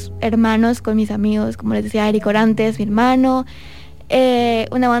proyectos hermanos con mis amigos, como les decía, Eric Orantes, mi hermano,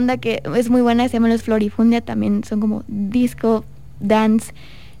 una banda que es muy buena, se llama Los Florifundia, también son como disco, dance,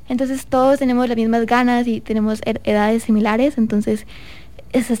 entonces todos tenemos las mismas ganas y tenemos edades similares, entonces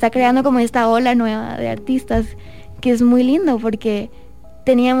se está creando como esta ola nueva de artistas que es muy lindo porque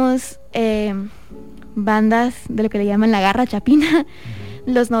teníamos bandas de lo que le llaman la garra chapina,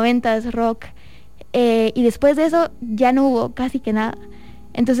 los 90s rock, y después de eso ya no hubo casi que nada.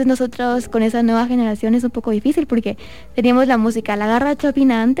 Entonces nosotros con esa nueva generación es un poco difícil porque teníamos la música la garra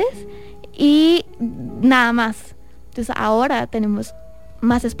chapina antes y nada más. Entonces ahora tenemos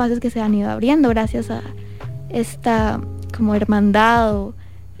más espacios que se han ido abriendo gracias a esta como hermandad o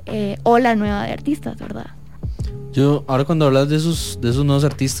ola nueva de artistas, ¿verdad? Yo, ahora cuando hablas de esos nuevos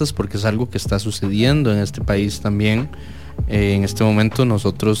artistas, porque es algo que está sucediendo en este país también, en este momento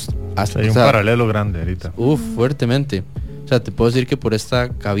nosotros... Hay un paralelo grande ahorita. Fuertemente. O sea, te puedo decir que por esta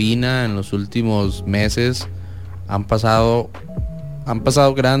cabina en los últimos meses han pasado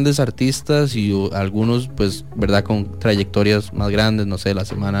grandes artistas y algunos, pues, verdad, con trayectorias más grandes. No sé, la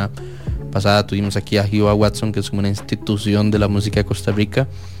semana pasada tuvimos aquí a Hugh Watson, que es como una institución de la música de Costa Rica,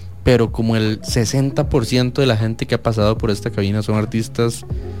 pero como el 60% de la gente que ha pasado por esta cabina son artistas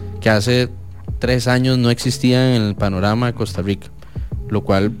que hace 3 años no existían en el panorama de Costa Rica, lo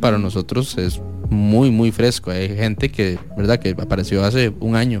cual para nosotros es muy muy fresco. Hay gente que, verdad, que apareció hace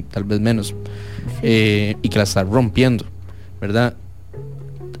 1 año, tal vez menos, y que la está rompiendo, verdad.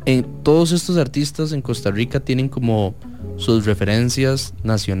 Todos estos artistas en Costa Rica tienen como sus referencias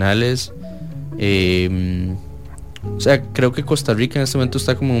nacionales. O sea, creo que Costa Rica en este momento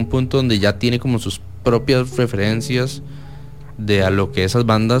está como en un punto donde ya tiene como sus propias referencias de a lo que esas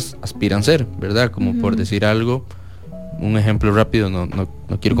bandas aspiran ser, ¿verdad? Como por decir algo, un ejemplo rápido, no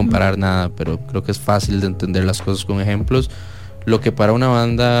quiero comparar nada, pero creo que es fácil de entender las cosas con ejemplos. lo que para una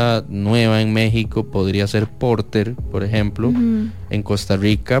banda nueva en México podría ser Porter, por ejemplo, en Costa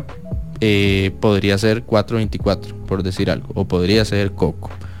Rica podría ser 424, por decir algo, o podría ser Coco,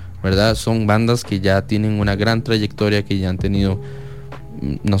 ¿verdad? Son bandas que ya tienen una gran trayectoria, que ya han tenido,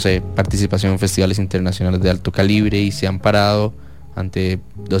 no sé, participación en festivales internacionales de alto calibre y se han parado ante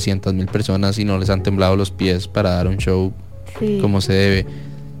 200,000 personas y no les han temblado los pies para dar un show como se debe.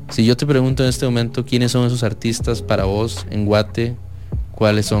 Si yo te pregunto en este momento quiénes son esos artistas para vos en Guate,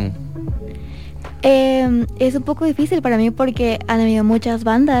 ¿cuáles son? Es un poco difícil para mí porque han habido muchas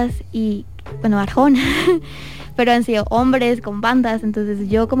bandas y, bueno, Arjona, pero han sido hombres con bandas, entonces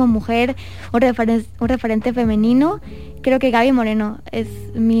yo como mujer, un referente femenino, creo que Gaby Moreno es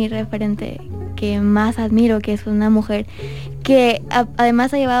mi referente que más admiro, que es una mujer que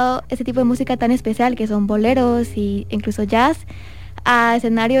además ha llevado ese tipo de música tan especial, que son boleros e incluso jazz, a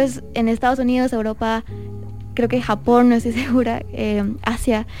escenarios en Estados Unidos, Europa, creo que Japón, no estoy segura,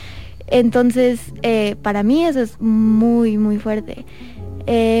 Asia. Entonces, para mí eso es muy, muy fuerte.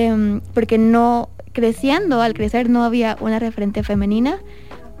 Porque al crecer no había una referente femenina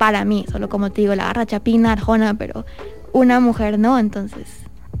para mí, solo como te digo, la Garra Chapina, Arjona, pero una mujer no, entonces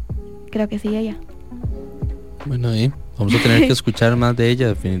creo que sí, ella. Bueno, ahí vamos a tener que escuchar más de ella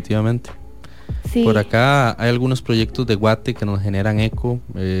definitivamente. Sí. Por acá hay algunos proyectos de Guate que nos generan eco,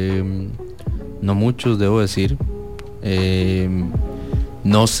 no muchos, debo decir.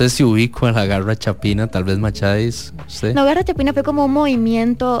 No sé si ubico a la Garra Chapina, tal vez Macháis. No, Garra Chapina fue como un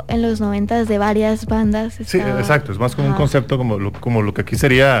movimiento en los 90s de varias bandas. Sí, exacto, es más como un concepto como lo que aquí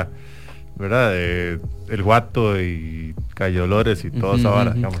sería, ¿verdad? El Guato y Calle Dolores y toda esa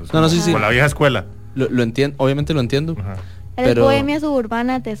vara, digamos. Como la vieja escuela. Lo entiendo, obviamente lo entiendo. Pero Bohemia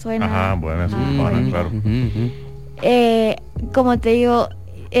Suburbana te suena. Ajá, Bohemia Suburbana, claro. Como te digo,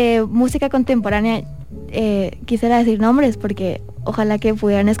 música contemporánea, quisiera decir nombres porque ojalá que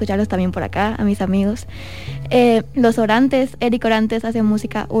pudieran escucharlos también por acá, a mis amigos. Los Orantes, Eric Orantes hace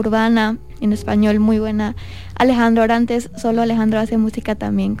música urbana en español muy buena. Alejandro Orantes, solo Alejandro hace música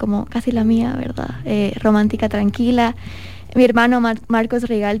también como casi la mía, ¿verdad? Romántica, tranquila. Mi hermano Marcos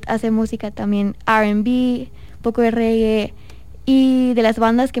Rigalt hace música también R&B, poco de reggae. Y de las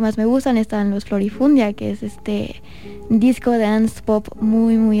bandas que más me gustan están los Florifundia, que es disco dance pop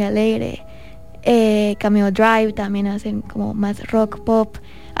muy muy alegre. Cameo Drive también hacen como más rock pop.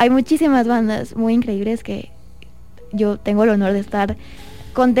 Hay muchísimas bandas muy increíbles que yo tengo el honor de estar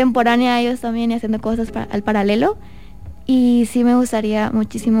contemporánea a ellos también y haciendo cosas al paralelo. Y sí me gustaría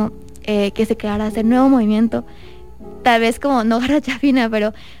muchísimo que se creara ese nuevo movimiento, tal vez como no Garra Chapina,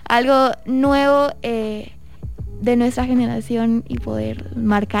 pero algo nuevo de nuestra generación y poder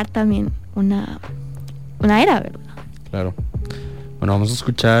marcar también una era, ¿verdad? Claro. Bueno, vamos a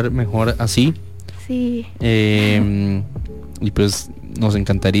escuchar Mejor Así. Sí. Y pues nos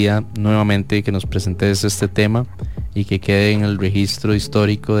encantaría nuevamente que nos presentes este tema y que quede en el registro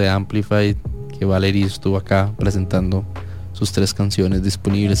histórico de Amplified que Valerie estuvo acá presentando sus 3 canciones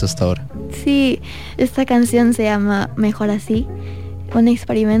disponibles hasta ahora. Sí, esta canción se llama Mejor Así, un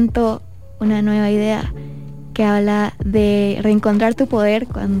experimento, una nueva idea que habla de reencontrar tu poder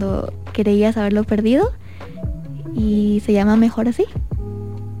cuando creías haberlo perdido y se llama Mejor Así.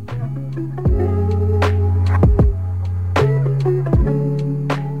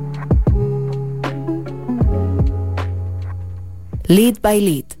 Lead by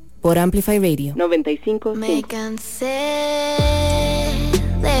Lead por Amplify Radio 95.5. Me cansé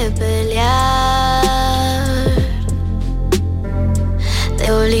de pelear, de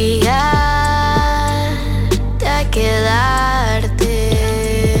obligarte a quedarte.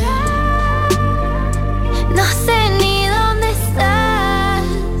 No sé ni dónde estás.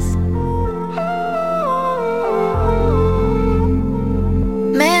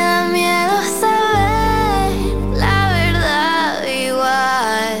 Me da miedo saber la verdad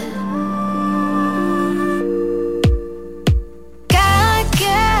igual. Cada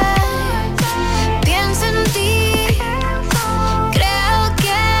que pienso en ti, creo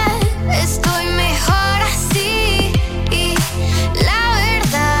que estoy mejor así. Y la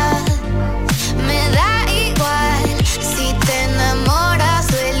verdad me da igual si te enamoras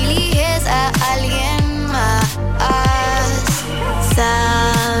o eliges a alguien más.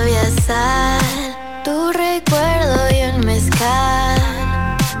 Sabia sal, tu recuerdo y el mezcal.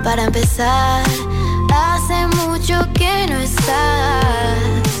 Para empezar, hace mucho que no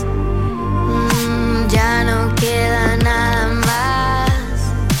estás. Ya no queda nada más.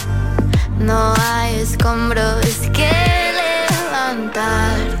 No hay escombros que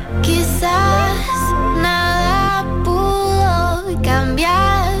levantar. Quizás nada pudo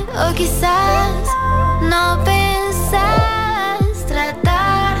cambiar, o quizás no pensar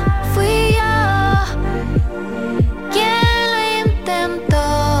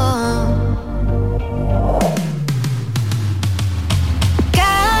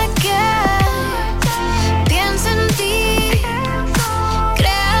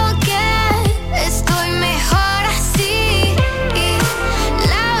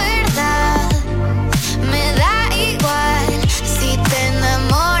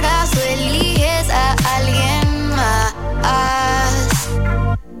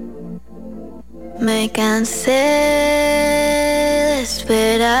Me cansé de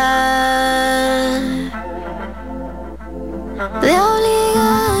esperar, de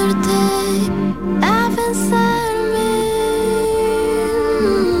obligarte a pensarme.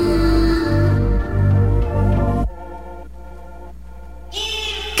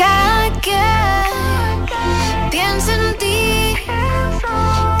 Cada que pienso en ti,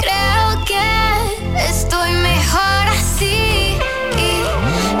 creo que estoy mejor así. Y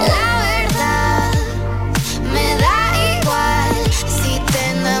la verdad me da igual si te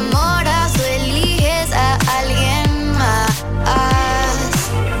enamoras o eliges a alguien más.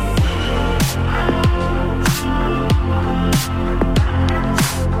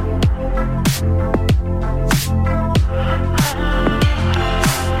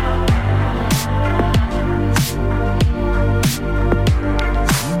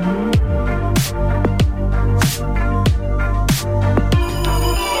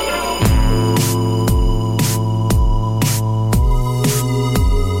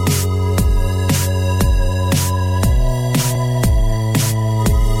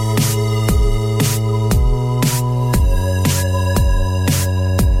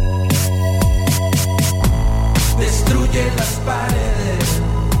 Destruye las paredes,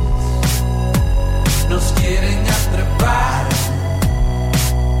 nos quieren atrapar,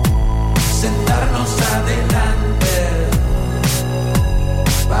 sentarnos adelante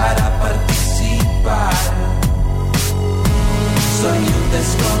para participar. Soy un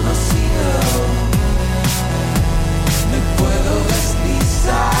desconocido, me puedo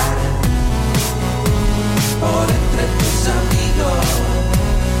deslizar por entre tus amigos,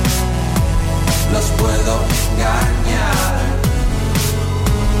 los puedo engañar.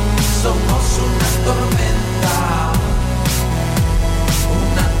 Somos una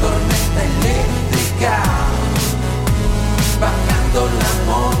tormenta eléctrica, bajando la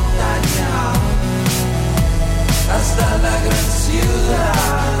montaña hasta la gran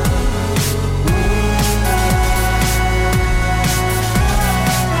ciudad.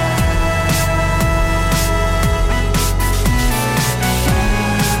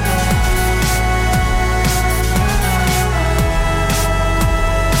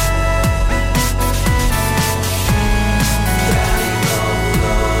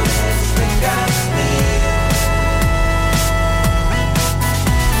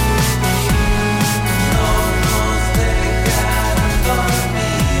 No nos dejarán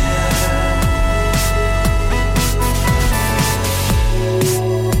dormir.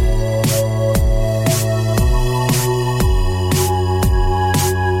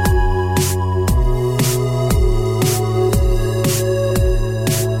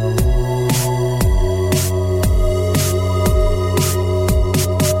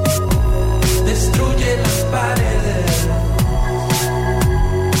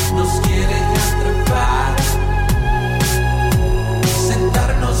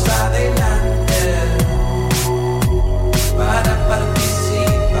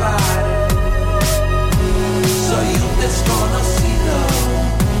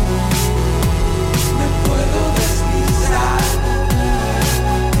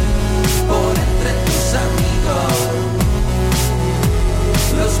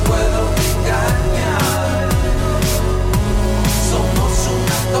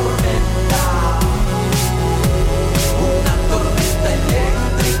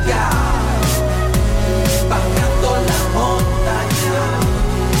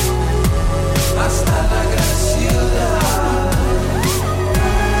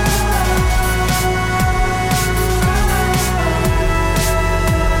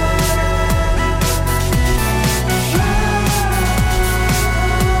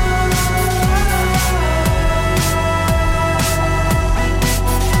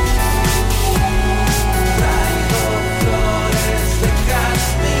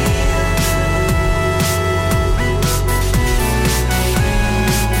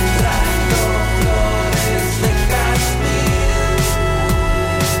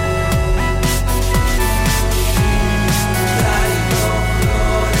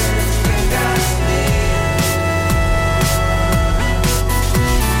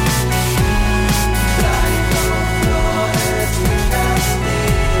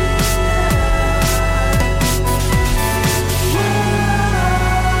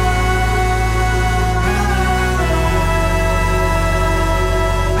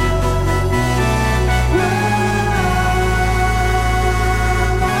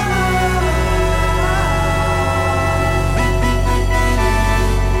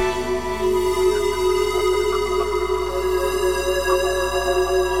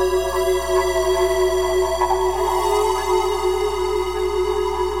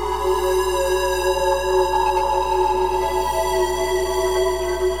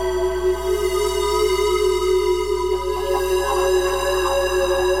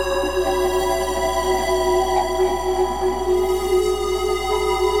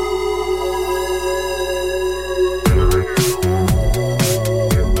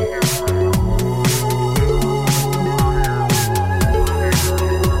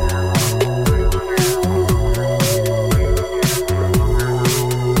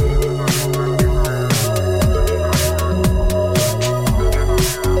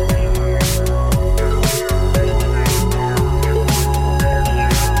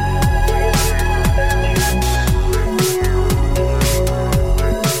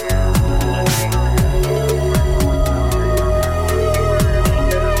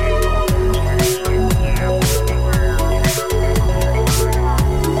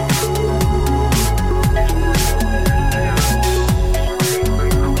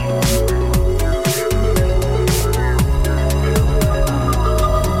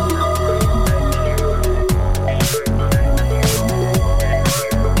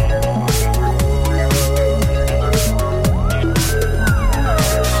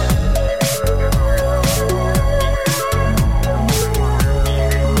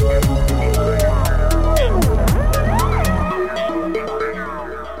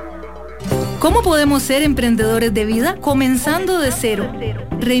 ¿Cómo podemos ser emprendedores de vida? Comenzando de cero,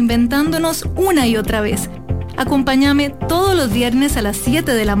 reinventándonos una y otra vez. Acompáñame todos los viernes a las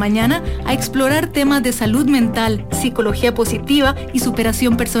 7 de la mañana a explorar temas de salud mental, psicología positiva y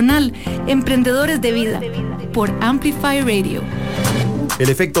superación personal. Emprendedores de vida, por Amplify Radio.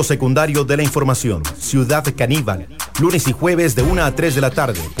 El efecto secundario de la información. Ciudad Caníbal. Lunes y jueves de 1 a 3 de la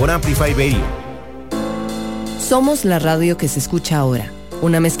tarde por Amplify Radio. Somos la radio que se escucha ahora.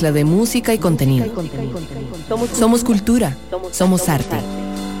 Una mezcla de música y contenido. Somos cultura. Somos arte.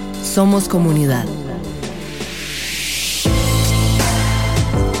 Somos comunidad.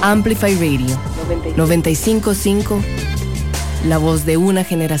 Amplify Radio 95.5. La voz de una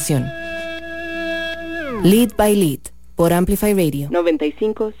generación. Lead by Lead por Amplify Radio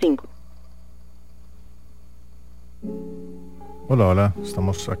 95.5. Hola, hola,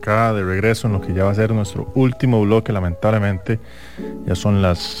 estamos acá de regreso en lo que ya va a ser nuestro último bloque, lamentablemente. Ya son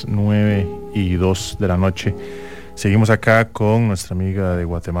las 9:02 de la noche. Seguimos acá con nuestra amiga de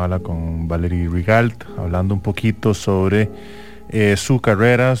Guatemala, con Valerie Rigalt, hablando un poquito sobre su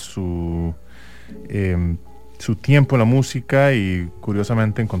carrera, su tiempo en la música y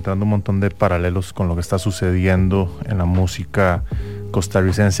curiosamente encontrando un montón de paralelos con lo que está sucediendo en la música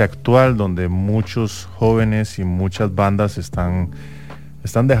costarricense actual, donde muchos jóvenes y muchas bandas están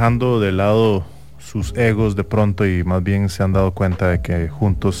dejando de lado sus egos de pronto y más bien se han dado cuenta de que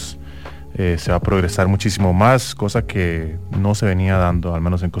juntos se va a progresar muchísimo más, cosa que no se venía dando, al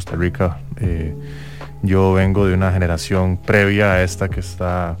menos en Costa Rica. Yo vengo de una generación previa a esta que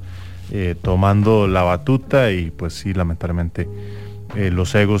está tomando la batuta y pues sí, lamentablemente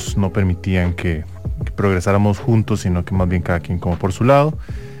los egos no permitían que progresáramos juntos, sino que más bien cada quien como por su lado.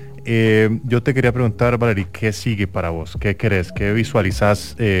 Yo te quería preguntar, Valerie, ¿qué sigue para vos? ¿Qué querés? ¿Qué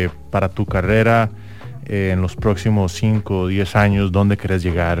visualizás para tu carrera en los próximos 5 o 10 años? ¿Dónde querés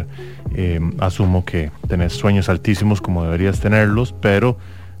llegar? Asumo que tenés sueños altísimos como deberías tenerlos, pero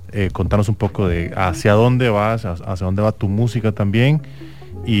contanos un poco de hacia dónde vas, hacia dónde va tu música también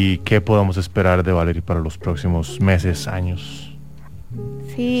y qué podemos esperar de Valerie para los próximos meses, años.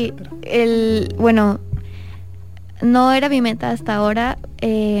 Sí, bueno, no era mi meta hasta ahora,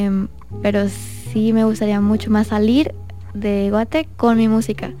 pero sí me gustaría mucho más salir de Guate con mi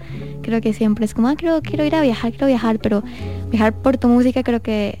música. Creo que siempre es como, quiero ir a viajar, pero viajar por tu música creo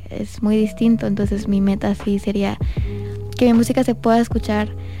que es muy distinto. Entonces mi meta sí sería que mi música se pueda escuchar,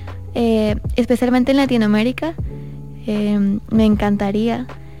 especialmente en Latinoamérica. Me encantaría.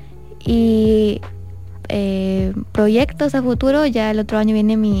 Y proyectos a futuro, ya el otro año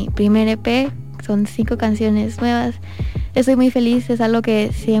viene mi primer EP, son 5 canciones nuevas. Estoy muy feliz, es algo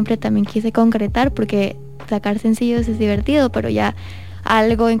que siempre también quise concretar porque sacar sencillos es divertido, pero ya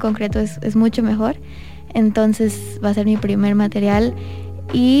algo en concreto es mucho mejor. Entonces va a ser mi primer material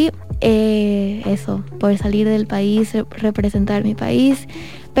y eso, poder salir del país, representar mi país,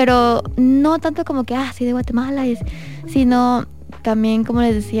 pero no tanto como que sí de Guatemala sino también, como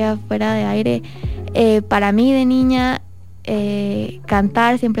les decía fuera de aire, para mí de niña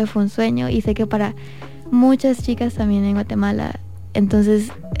cantar siempre fue un sueño y sé que para muchas chicas también en Guatemala.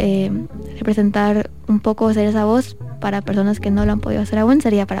 Entonces representar un poco, ser esa voz para personas que no lo han podido hacer aún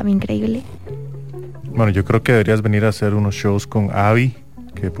sería para mí increíble. Bueno, yo creo que deberías venir a hacer unos shows con Abby,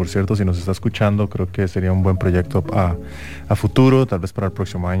 que por cierto, si nos está escuchando, creo que sería un buen proyecto a futuro, tal vez para el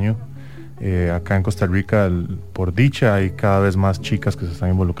próximo año. Acá en Costa Rica, por dicha, hay cada vez más chicas que se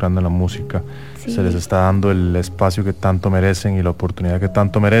están involucrando en la música. Sí. Se les está dando el espacio que tanto merecen y la oportunidad que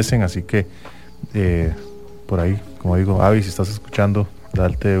tanto merecen, así que por ahí, como digo, Avi, si estás escuchando,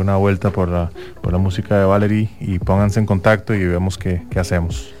 darte una vuelta por la música de Valerie y pónganse en contacto y vemos qué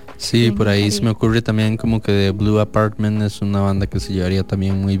hacemos. Sí, por ahí se me ocurre también como que The Blue Apartment es una banda que se llevaría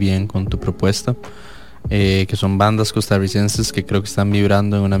también muy bien con tu propuesta. Que son bandas costarricenses que creo que están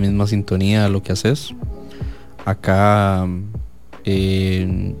vibrando en una misma sintonía a lo que haces. Acá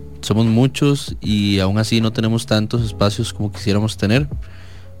somos muchos y aún así no tenemos tantos espacios como quisiéramos tener,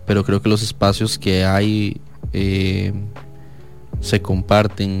 pero creo que los espacios que hay se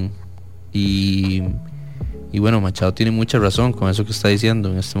comparten y bueno, Machado tiene mucha razón con eso que está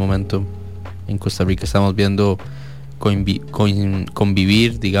diciendo. En este momento en Costa Rica estamos viendo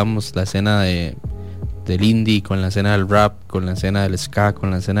convivir, digamos, la escena del indie con la escena del rap, con la escena del ska,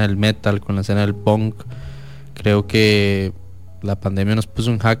 con la escena del metal, con la escena del punk. Creo que la pandemia nos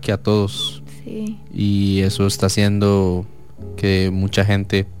puso en jaque a todos. Sí. Y eso está haciendo que mucha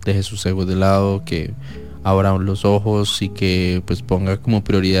gente deje sus egos de lado, que abra los ojos y que pues ponga como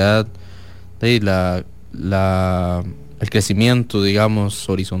prioridad el crecimiento, digamos,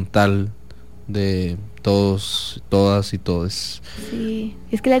 horizontal de todos, todas y todes. Sí,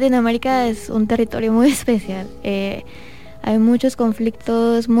 es que Latinoamérica es un territorio muy especial. Hay muchos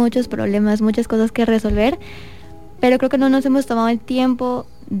conflictos, muchos problemas, muchas cosas que resolver, pero creo que no nos hemos tomado el tiempo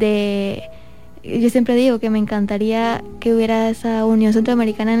de... Yo siempre digo que me encantaría que hubiera esa unión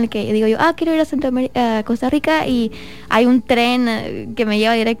centroamericana en la que digo yo, quiero ir a Costa Rica y hay un tren que me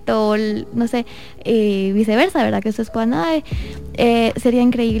lleva directo, no sé, viceversa, ¿verdad? Que ustedes puedan, sería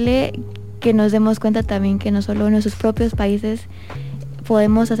increíble que nos demos cuenta también que no solo en nuestros propios países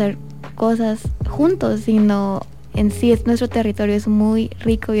podemos hacer cosas juntos, sino en sí nuestro territorio es muy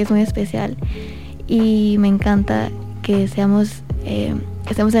rico y es muy especial, y me encanta que estemos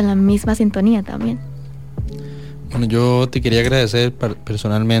en la misma sintonía también. Bueno, yo te quería agradecer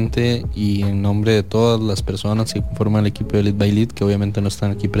personalmente y en nombre de todas las personas que conforman el equipo de Lead by Lead, que obviamente no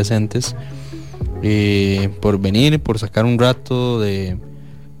están aquí presentes, por venir, por sacar un rato de...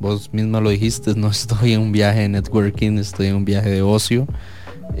 Vos misma lo dijiste, no estoy en un viaje de networking, estoy en un viaje de ocio.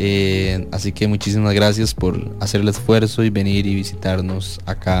 Así que muchísimas gracias por hacer el esfuerzo y venir y visitarnos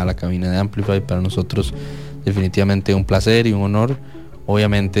acá a la cabina de Amplify. Para nosotros definitivamente un placer y un honor.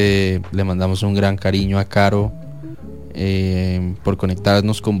 Obviamente le mandamos un gran cariño a Caro por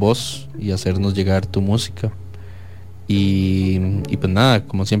conectarnos con vos y hacernos llegar tu música. Y pues nada,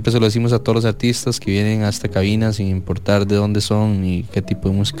 como siempre se lo decimos a todos los artistas que vienen a esta cabina, sin importar de dónde son y qué tipo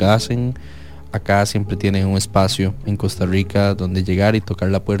de música hacen, acá siempre tienen un espacio en Costa Rica donde llegar y tocar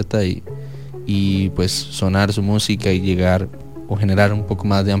la puerta y pues sonar su música y llegar o generar un poco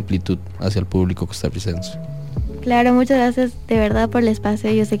más de amplitud hacia el público costarricense. Claro, muchas gracias de verdad por el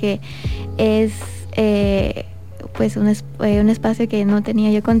espacio. Yo sé que es pues un espacio que no tenía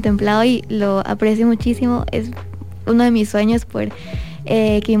yo contemplado y lo aprecio muchísimo. Es uno de mis sueños por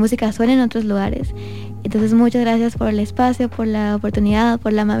que mi música suene en otros lugares. Entonces muchas gracias por el espacio, por la oportunidad,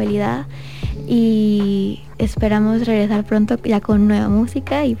 por la amabilidad, y esperamos regresar pronto ya con nueva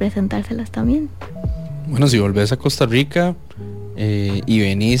música y presentárselas también. Bueno, si volvés a Costa Rica y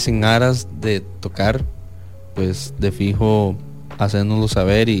venís en aras de tocar, pues de fijo hacérnoslo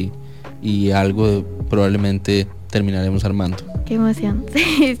saber y algo probablemente terminaremos armando. Qué emoción.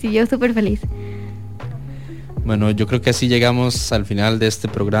 Sí, yo súper feliz. Bueno, yo creo que así llegamos al final de este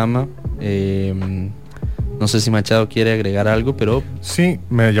programa. No sé si Machado quiere agregar algo, pero... Sí,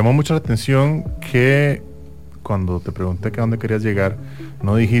 me llamó mucho la atención que cuando te pregunté que a dónde querías llegar,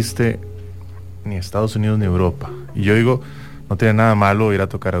 no dijiste ni Estados Unidos ni Europa. Y yo digo, no tiene nada malo ir a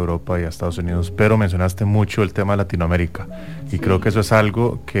tocar a Europa y a Estados Unidos, pero mencionaste mucho el tema de Latinoamérica. Sí. Y creo que eso es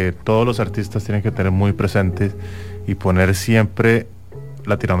algo que todos los artistas tienen que tener muy presentes y poner siempre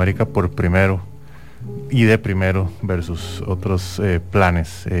Latinoamérica por primero y de primero versus otros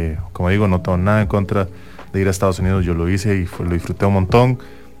planes. Como digo, no tengo nada en contra de ir a Estados Unidos, yo lo hice y lo disfruté un montón,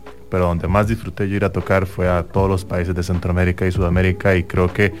 pero donde más disfruté yo ir a tocar fue a todos los países de Centroamérica y Sudamérica, y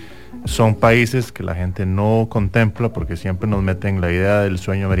creo que son países que la gente no contempla porque siempre nos meten la idea del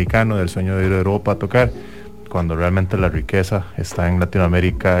sueño americano, del sueño de ir a Europa a tocar, cuando realmente la riqueza está en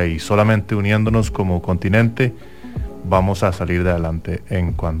Latinoamérica, y solamente uniéndonos como continente vamos a salir de adelante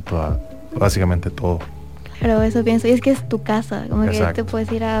en cuanto a básicamente todo. Claro, eso pienso, y es que es tu casa, como Exacto. Que te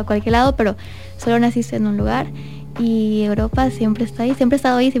puedes ir a cualquier lado, pero solo naciste en un lugar, y Europa siempre está ahí, siempre ha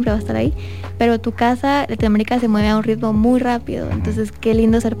estado ahí, siempre va a estar ahí, pero tu casa, Latinoamérica, se mueve a un ritmo muy rápido, entonces qué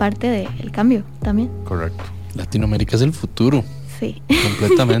lindo ser parte del cambio también. Correcto. Latinoamérica es el futuro. Sí.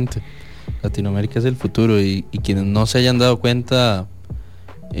 Completamente. Latinoamérica es el futuro, y quienes no se hayan dado cuenta,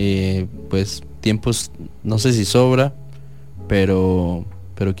 pues tiempos, no sé si sobra, pero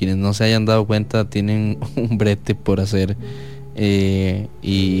quienes no se hayan dado cuenta tienen un brete por hacer,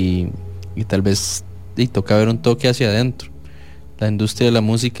 y tal vez toca ver un toque hacia adentro. La industria de la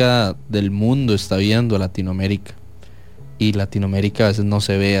música del mundo está viendo a Latinoamérica, y Latinoamérica a veces no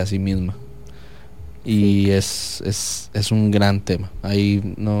se ve a sí misma, y es un gran tema.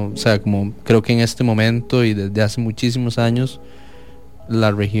 Ahí no, o sea, como creo que en este momento y desde hace muchísimos años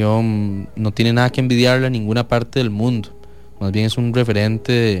la región no tiene nada que envidiarle a ninguna parte del mundo. Más bien es un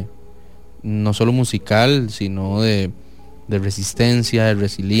referente no solo musical, sino de resistencia, de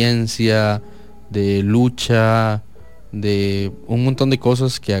resiliencia, de lucha, de un montón de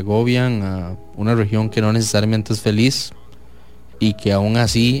cosas que agobian a una región que no necesariamente es feliz, y que aún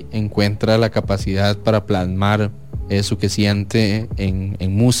así encuentra la capacidad para plasmar eso que siente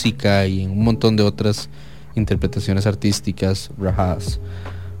en música y en un montón de otras interpretaciones artísticas rajadas.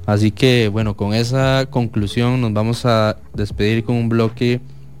 Así que bueno, con esa conclusión nos vamos a despedir con un bloque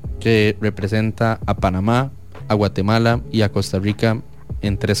que representa a Panamá, a Guatemala y a Costa Rica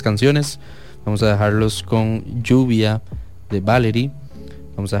en 3 canciones. Vamos a dejarlos con Lluvia de Valerie,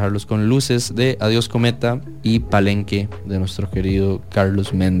 Vamos a dejarlos con Luces de Adiós Cometa y Palenque de nuestro querido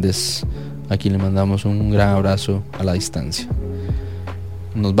Carlos Méndez, a quien le mandamos un gran abrazo a la distancia.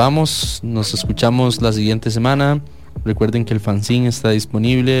 Nos vamos, nos escuchamos la siguiente semana. Recuerden que el fanzine está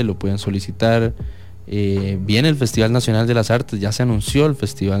disponible, lo pueden solicitar. Viene el Festival Nacional de las Artes, ya se anunció el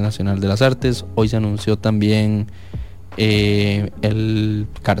Festival Nacional de las Artes, hoy se anunció también el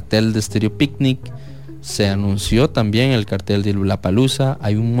cartel de Stereo Picnic, se anunció también el cartel de Lollapalooza.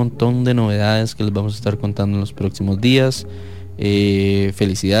 Hay un montón de novedades que les vamos a estar contando en los próximos días.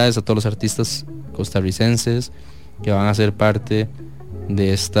 Felicidades a todos los artistas costarricenses que van a ser parte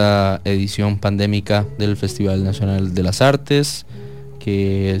de esta edición pandémica del Festival Nacional de las Artes,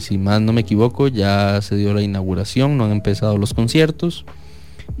 que si más no me equivoco ya se dio la inauguración, no han empezado los conciertos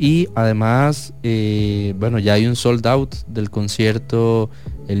y además ya hay un sold out del concierto,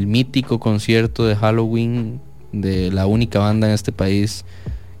 el mítico concierto de Halloween de la única banda en este país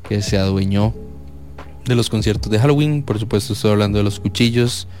que se adueñó de los conciertos de Halloween. Por supuesto estoy hablando de Los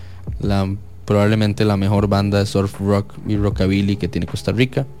Cuchillos, probablemente la mejor banda de surf rock y rockabilly que tiene Costa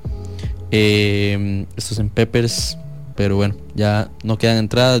Rica. Esto es en Peppers, pero bueno, ya no quedan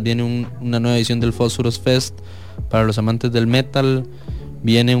entradas. Viene una nueva edición del Phosphorus Fest para los amantes del metal.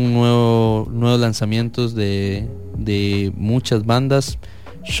 Viene nuevos lanzamientos de muchas bandas.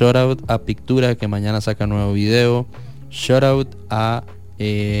 Shout out a Pictura, que mañana saca nuevo video. Shout out a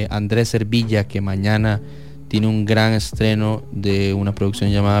Andrés Servilla, que mañana tiene un gran estreno de una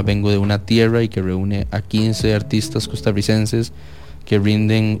producción llamada Vengo de una Tierra y que reúne a 15 artistas costarricenses que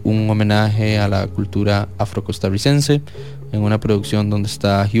rinden un homenaje a la cultura afrocostarricense en una producción donde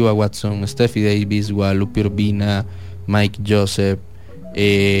está Hugh Watson, Steffi Davis, Guadalupe Urbina, Mike Joseph,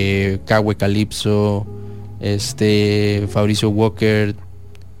 Cahue Calypso, Fabricio Walker,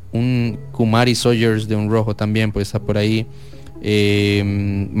 un Kumari Sawyers de Un Rojo también pues está por ahí.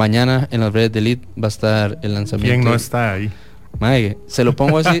 Mañana en las redes de Elite va a estar el lanzamiento. ¿Quién no está ahí? Mae, se lo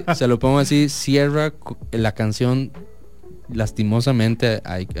pongo así, cierra la canción. Lastimosamente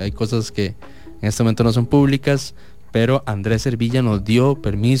hay cosas que en este momento no son públicas, pero Andrés Servilla nos dio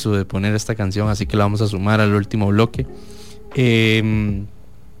permiso de poner esta canción, así que la vamos a sumar al último bloque.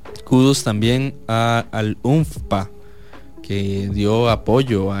 Kudos también al UNFPA, que dio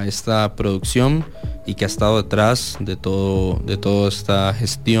apoyo a esta producción y que ha estado detrás de toda esta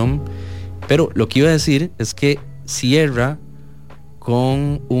gestión. Pero lo que iba a decir es que cierra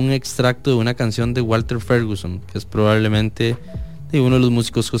con un extracto de una canción de Walter Ferguson, que es probablemente uno de los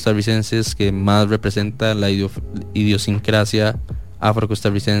músicos costarricenses que más representa la idiosincrasia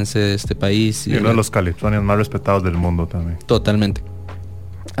afrocostarricense de este país. Y uno de los californianos más respetados del mundo también. Totalmente.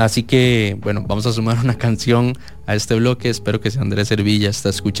 Así que, bueno, vamos a sumar una canción a este bloque. Espero que si Andrés Servilla está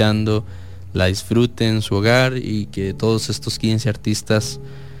escuchando, la disfrute en su hogar y que todos estos 15 artistas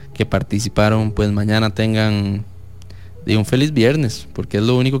que participaron, pues mañana tengan un feliz viernes, porque es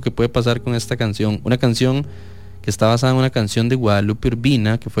lo único que puede pasar con esta canción. Una canción que está basada en una canción de Guadalupe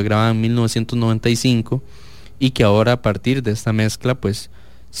Urbina, que fue grabada en 1995 y que ahora a partir de esta mezcla, pues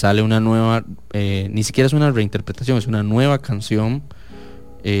sale una nueva, ni siquiera es una reinterpretación, es una nueva canción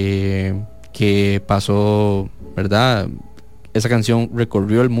que pasó, ¿verdad? Esa canción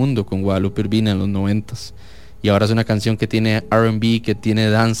recorrió el mundo con Guadalupe Urbina en los 90s y ahora es una canción que tiene R&B, que tiene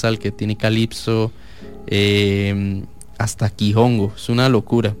dancehall, que tiene calipso, hasta quijongo. Es una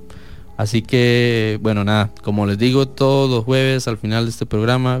locura. Así que, bueno, nada, como les digo todos los jueves al final de este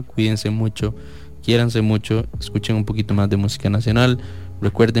programa, cuídense mucho, quiéranse mucho, escuchen un poquito más de música nacional.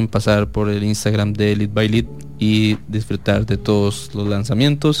 Recuerden pasar por el Instagram de Elite by Elite y disfrutar de todos los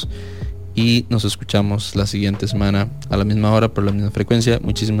lanzamientos. Y nos escuchamos la siguiente semana a la misma hora por la misma frecuencia.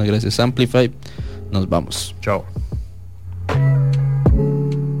 Muchísimas gracias, Amplify. Nos vamos. Chao.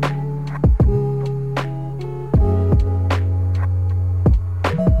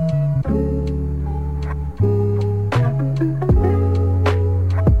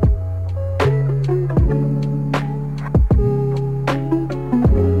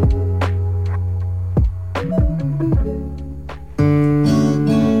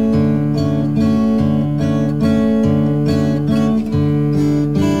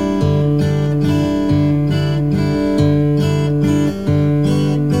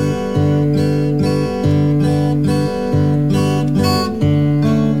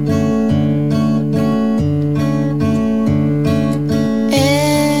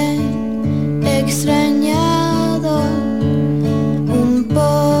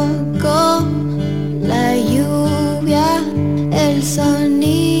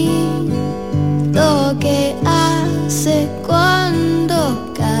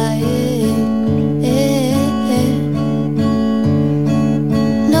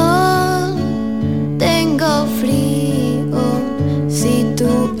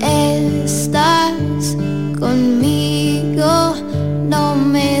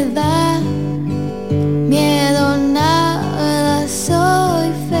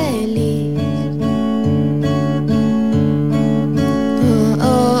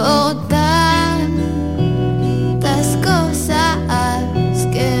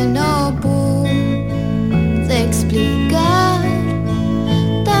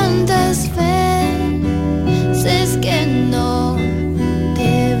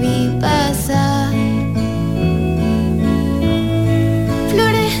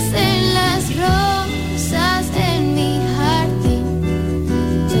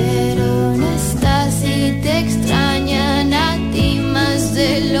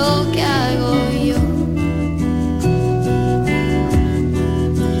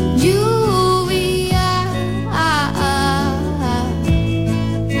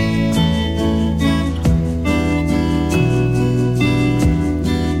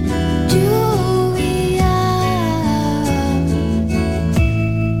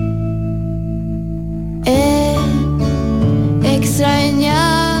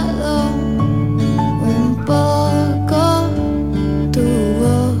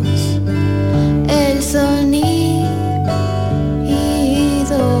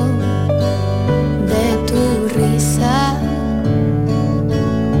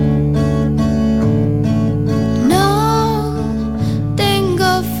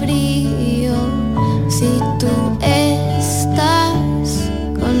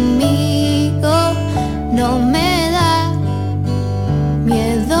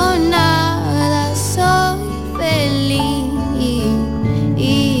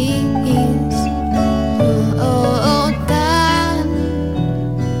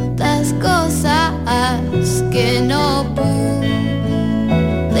 cosas que no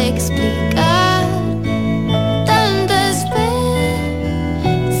pude explicar. Tantas veces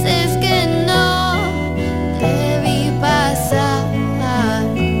que no te vi pasar.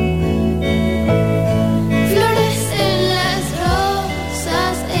 Florecen las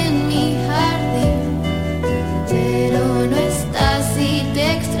rosas en mi jardín, pero no estás y te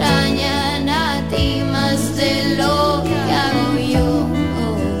extrañan a ti más de lo que hago yo.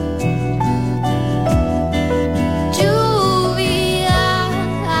 Lluvia,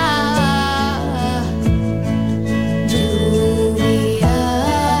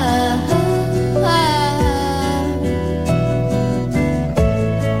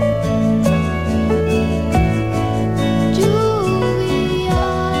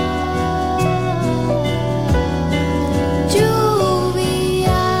 lluvia,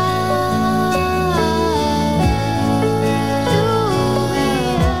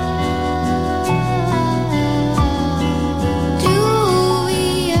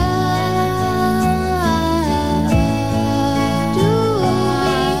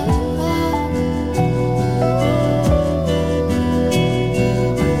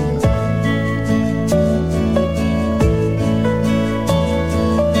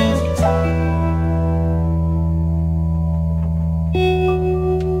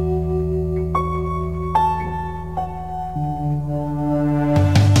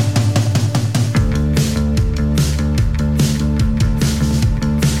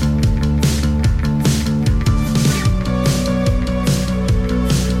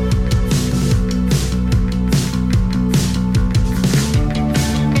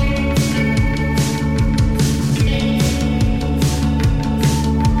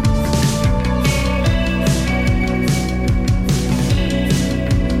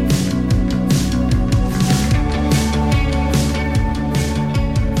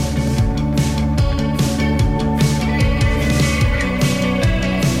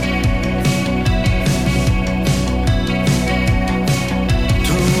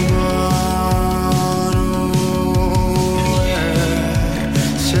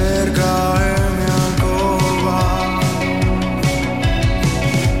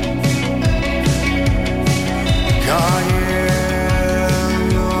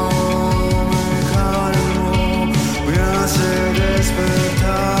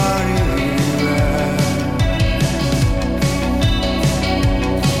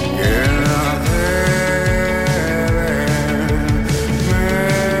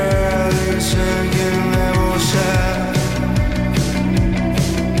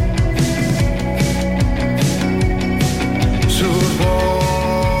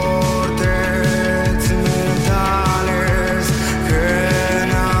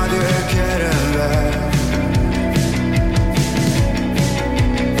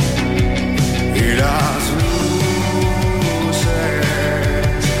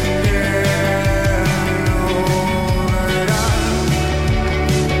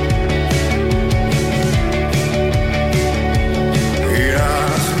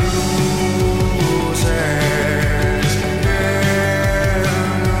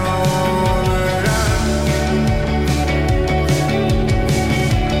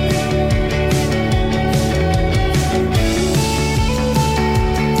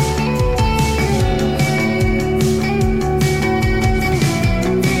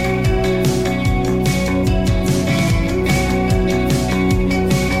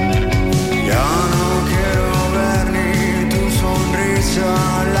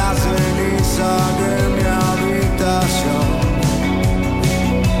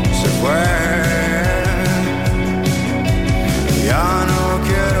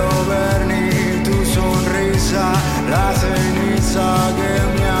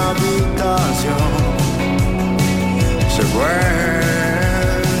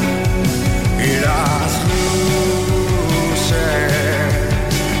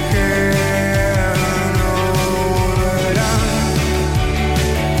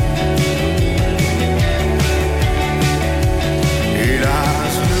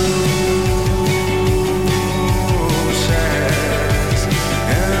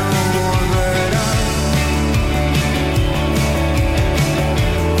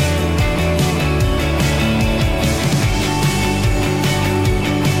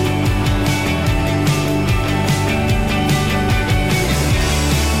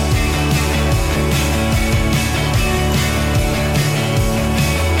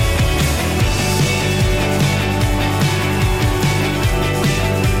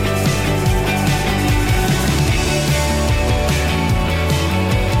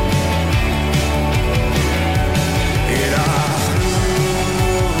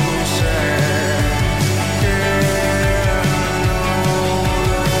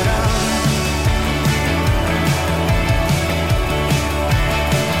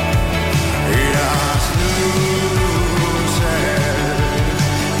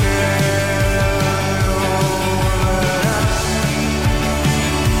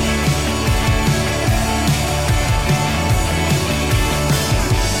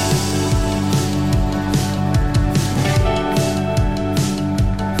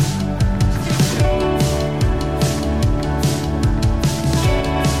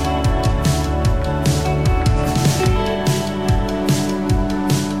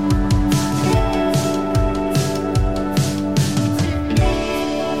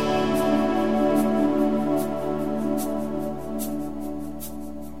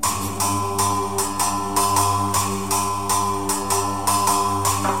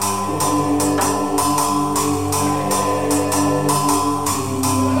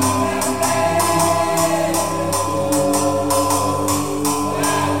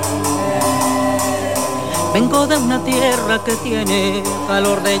 Vengo de una tierra que tiene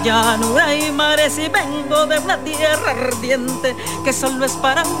calor de llanura y mares, y vengo de una tierra ardiente que solo es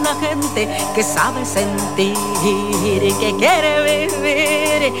para una gente que sabe sentir y que quiere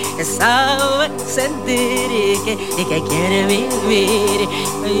vivir, que sabe sentir y que quiere vivir.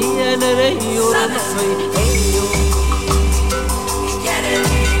 Yo no soy ello.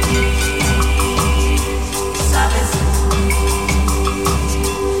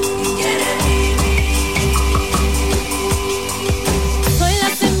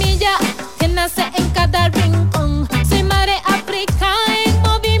 Nace en cada rincón, soy madre África en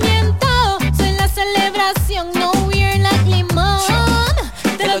movimiento, soy la celebración, no we're like limón.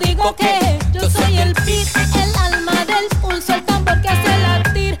 Te lo digo que yo soy el beat, el alma del pulso, el tambor que hace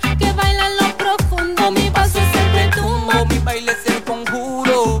latir, que baila en lo profundo, mi paso es el retumbo, mi baile es el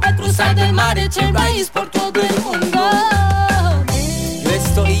conjuro, al cruzar del mar echa el raíz por todo el mundo. Yo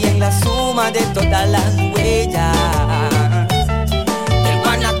estoy en la suma de todas las huellas,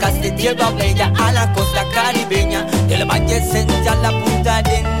 de tierra bella a la costa caribeña, del valle central a Punta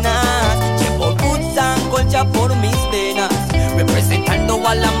Arenas. Llevo roots and culture por mis venas, representando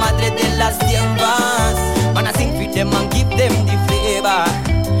a la madre de las tierras. Man, I sing for them and give them the flavor.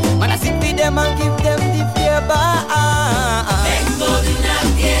 Man, I sing for them and give them the flavor. Vengo de una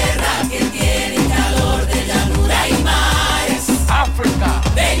tierra que tiene calor de llanura y mares, África.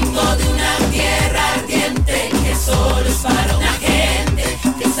 Vengo de una tierra ardiente que solo es para una gente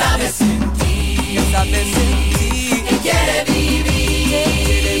que sabe sentir, que quiere vivir,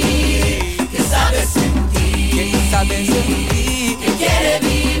 que sabe sentir, que quiere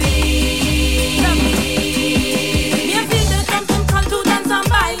vivir. Me feel the drum come to dance and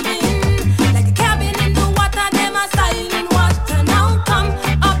vibing, like a cabin in the water, them a styling. Water now come,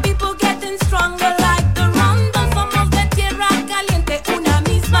 our people getting stronger like the Rondo. Somos de tierra caliente, una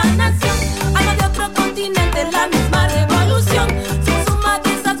misma nación, alma de otro continente, la misma revolución.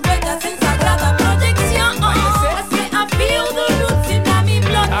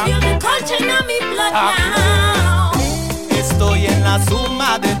 Estoy en la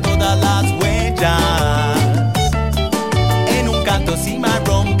suma de todas las huellas, en un canto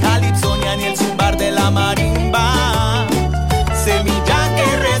cimarrón, calipsonia y el zumbar de la marimba. Semilla que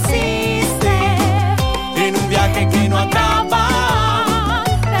resiste en un viaje que no acaba.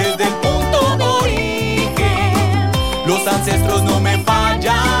 Desde el punto origen, los ancestros no me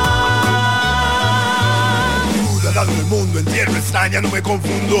fallan. El mundo en tierra extraña, no me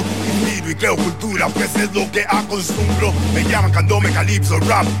confundo. Inspiro y creo cultura, pues es lo que acostumbro. Me llaman candombe, calypso,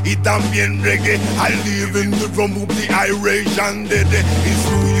 rap y también reggae. I live in the drum of the Irish and Dede.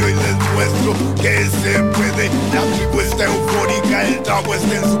 Instruyo y les muestro que se puede. La tribu está eufórica, el trago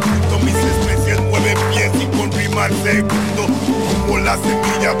está en su punto. Mis especies mueven pies y con rimar segundo. Como la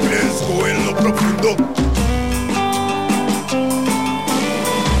semilla crezco en lo profundo.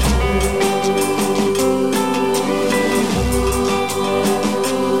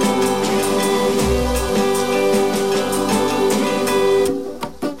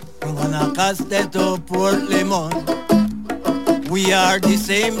 Castelto, Port Limon, we are the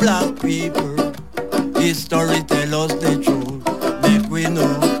same black people. History tell us the truth, make we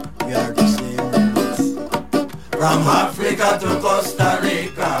know we are the same roots. From Africa to Costa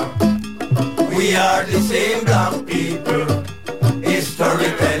Rica, we are the same black people.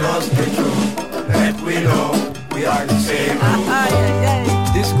 History tell us the truth, make we know we are the same roots.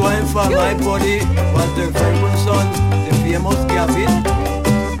 This going for my body was the famous son, the famous Gavin.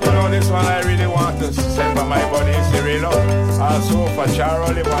 This one I really want to send for my buddy Cirilo. Also for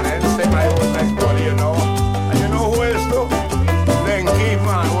Charlie Bonense, my old next buddy, you know. And you know who else too? Lenky,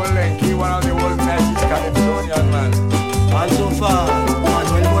 man. Old Lenky, one of the old Messi Calypsonian, man. Also for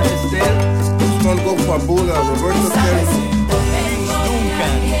Manuel Monestel. This one go for Bula, Roberto Terry.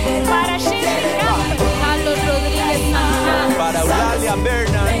 Duncan. Para Chica, Carlos Rodríguez, para Eulalia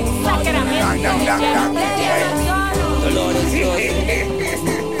Bernard. Dolores Rosas.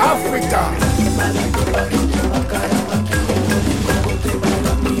 África.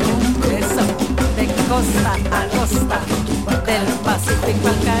 Eso, de costa a costa, del Pacífico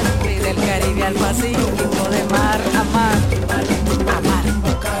al Caribe, del Caribe al Pacífico, de mar a mar, a mar.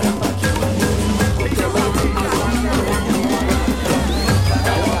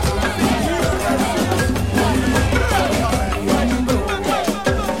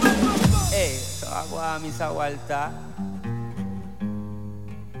 Agua, misa vuelta.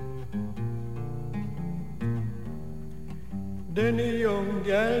 Then a young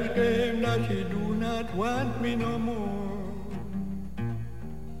girl claimed that she do not want me no more.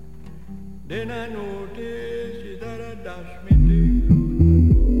 Then I noticed she that a dash me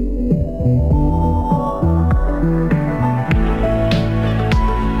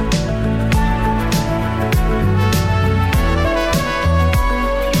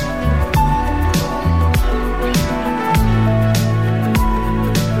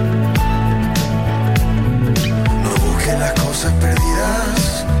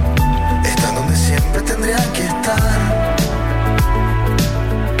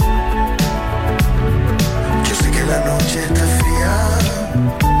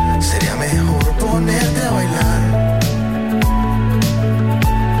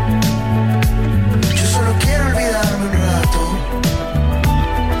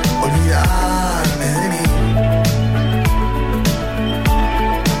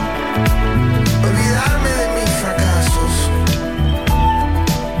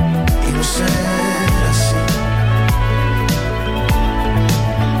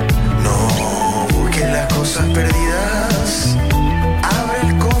perdidas, abre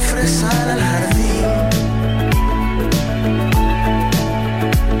el cofre, sal al jardín.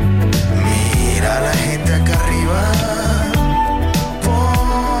 Mira a la gente acá arriba,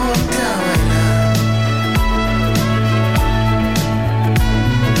 ponte a bailar.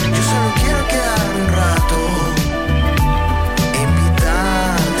 Yo solo quiero quedarme un rato,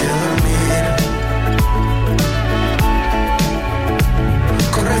 invitarte a dormir,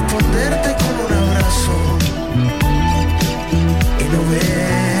 corresponderte con un abrazo y no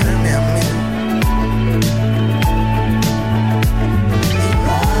verme a mí. Y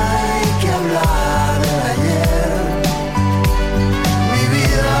no hay que hablar del ayer, mi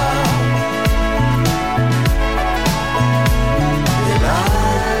vida, del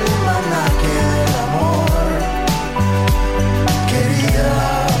almanaque del amor, querida.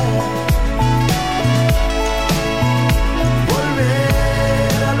 Volver al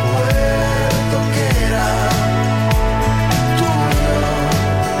puerto que era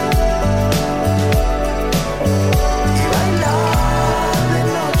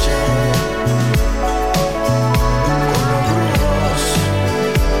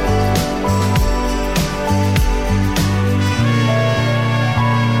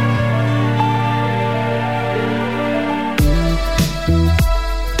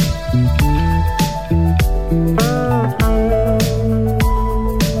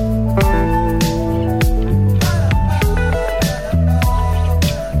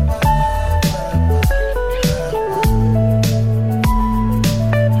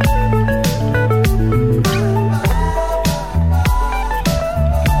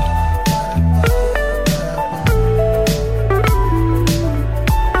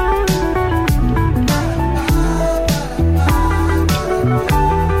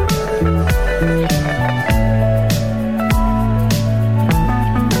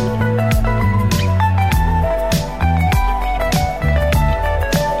tuyo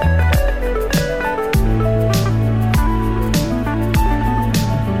y bailar de noche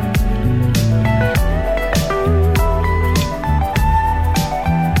con los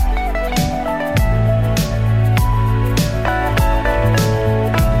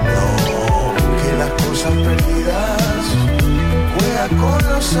brujos. Que las cosas perdidas juega con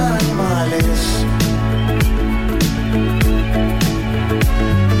los animales.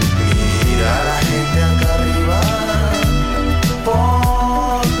 Mira a la gente acá arriba,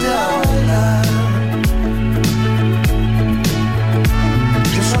 ponte a bailar.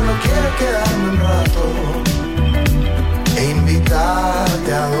 Yo solo quiero quedarme un rato e invitarte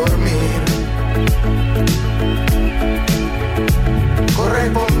a dormir,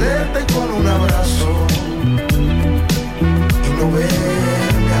 corresponderte con un abrazo y no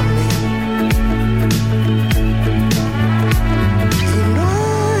verme a mí. Y no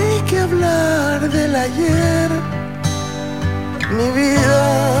hay que hablar del ayer, mi vida,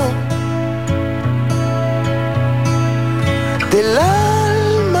 del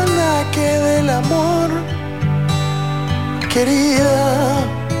almanaque del amor, querida.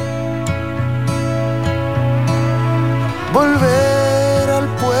 Volver al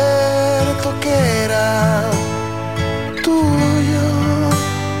puerto que era tuyo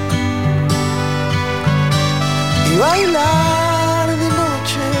y bailar de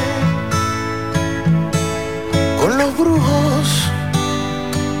noche con los brujos.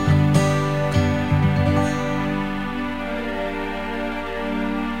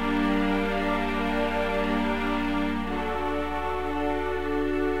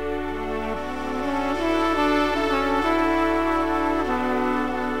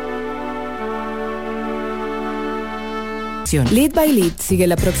 Lead by Lead sigue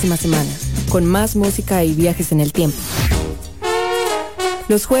la próxima semana, con más música y viajes en el tiempo.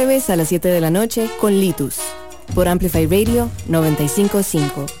 Los jueves a las 7 de la noche con Litus, por Amplify Radio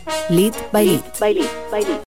 95.5. Lead by Lead.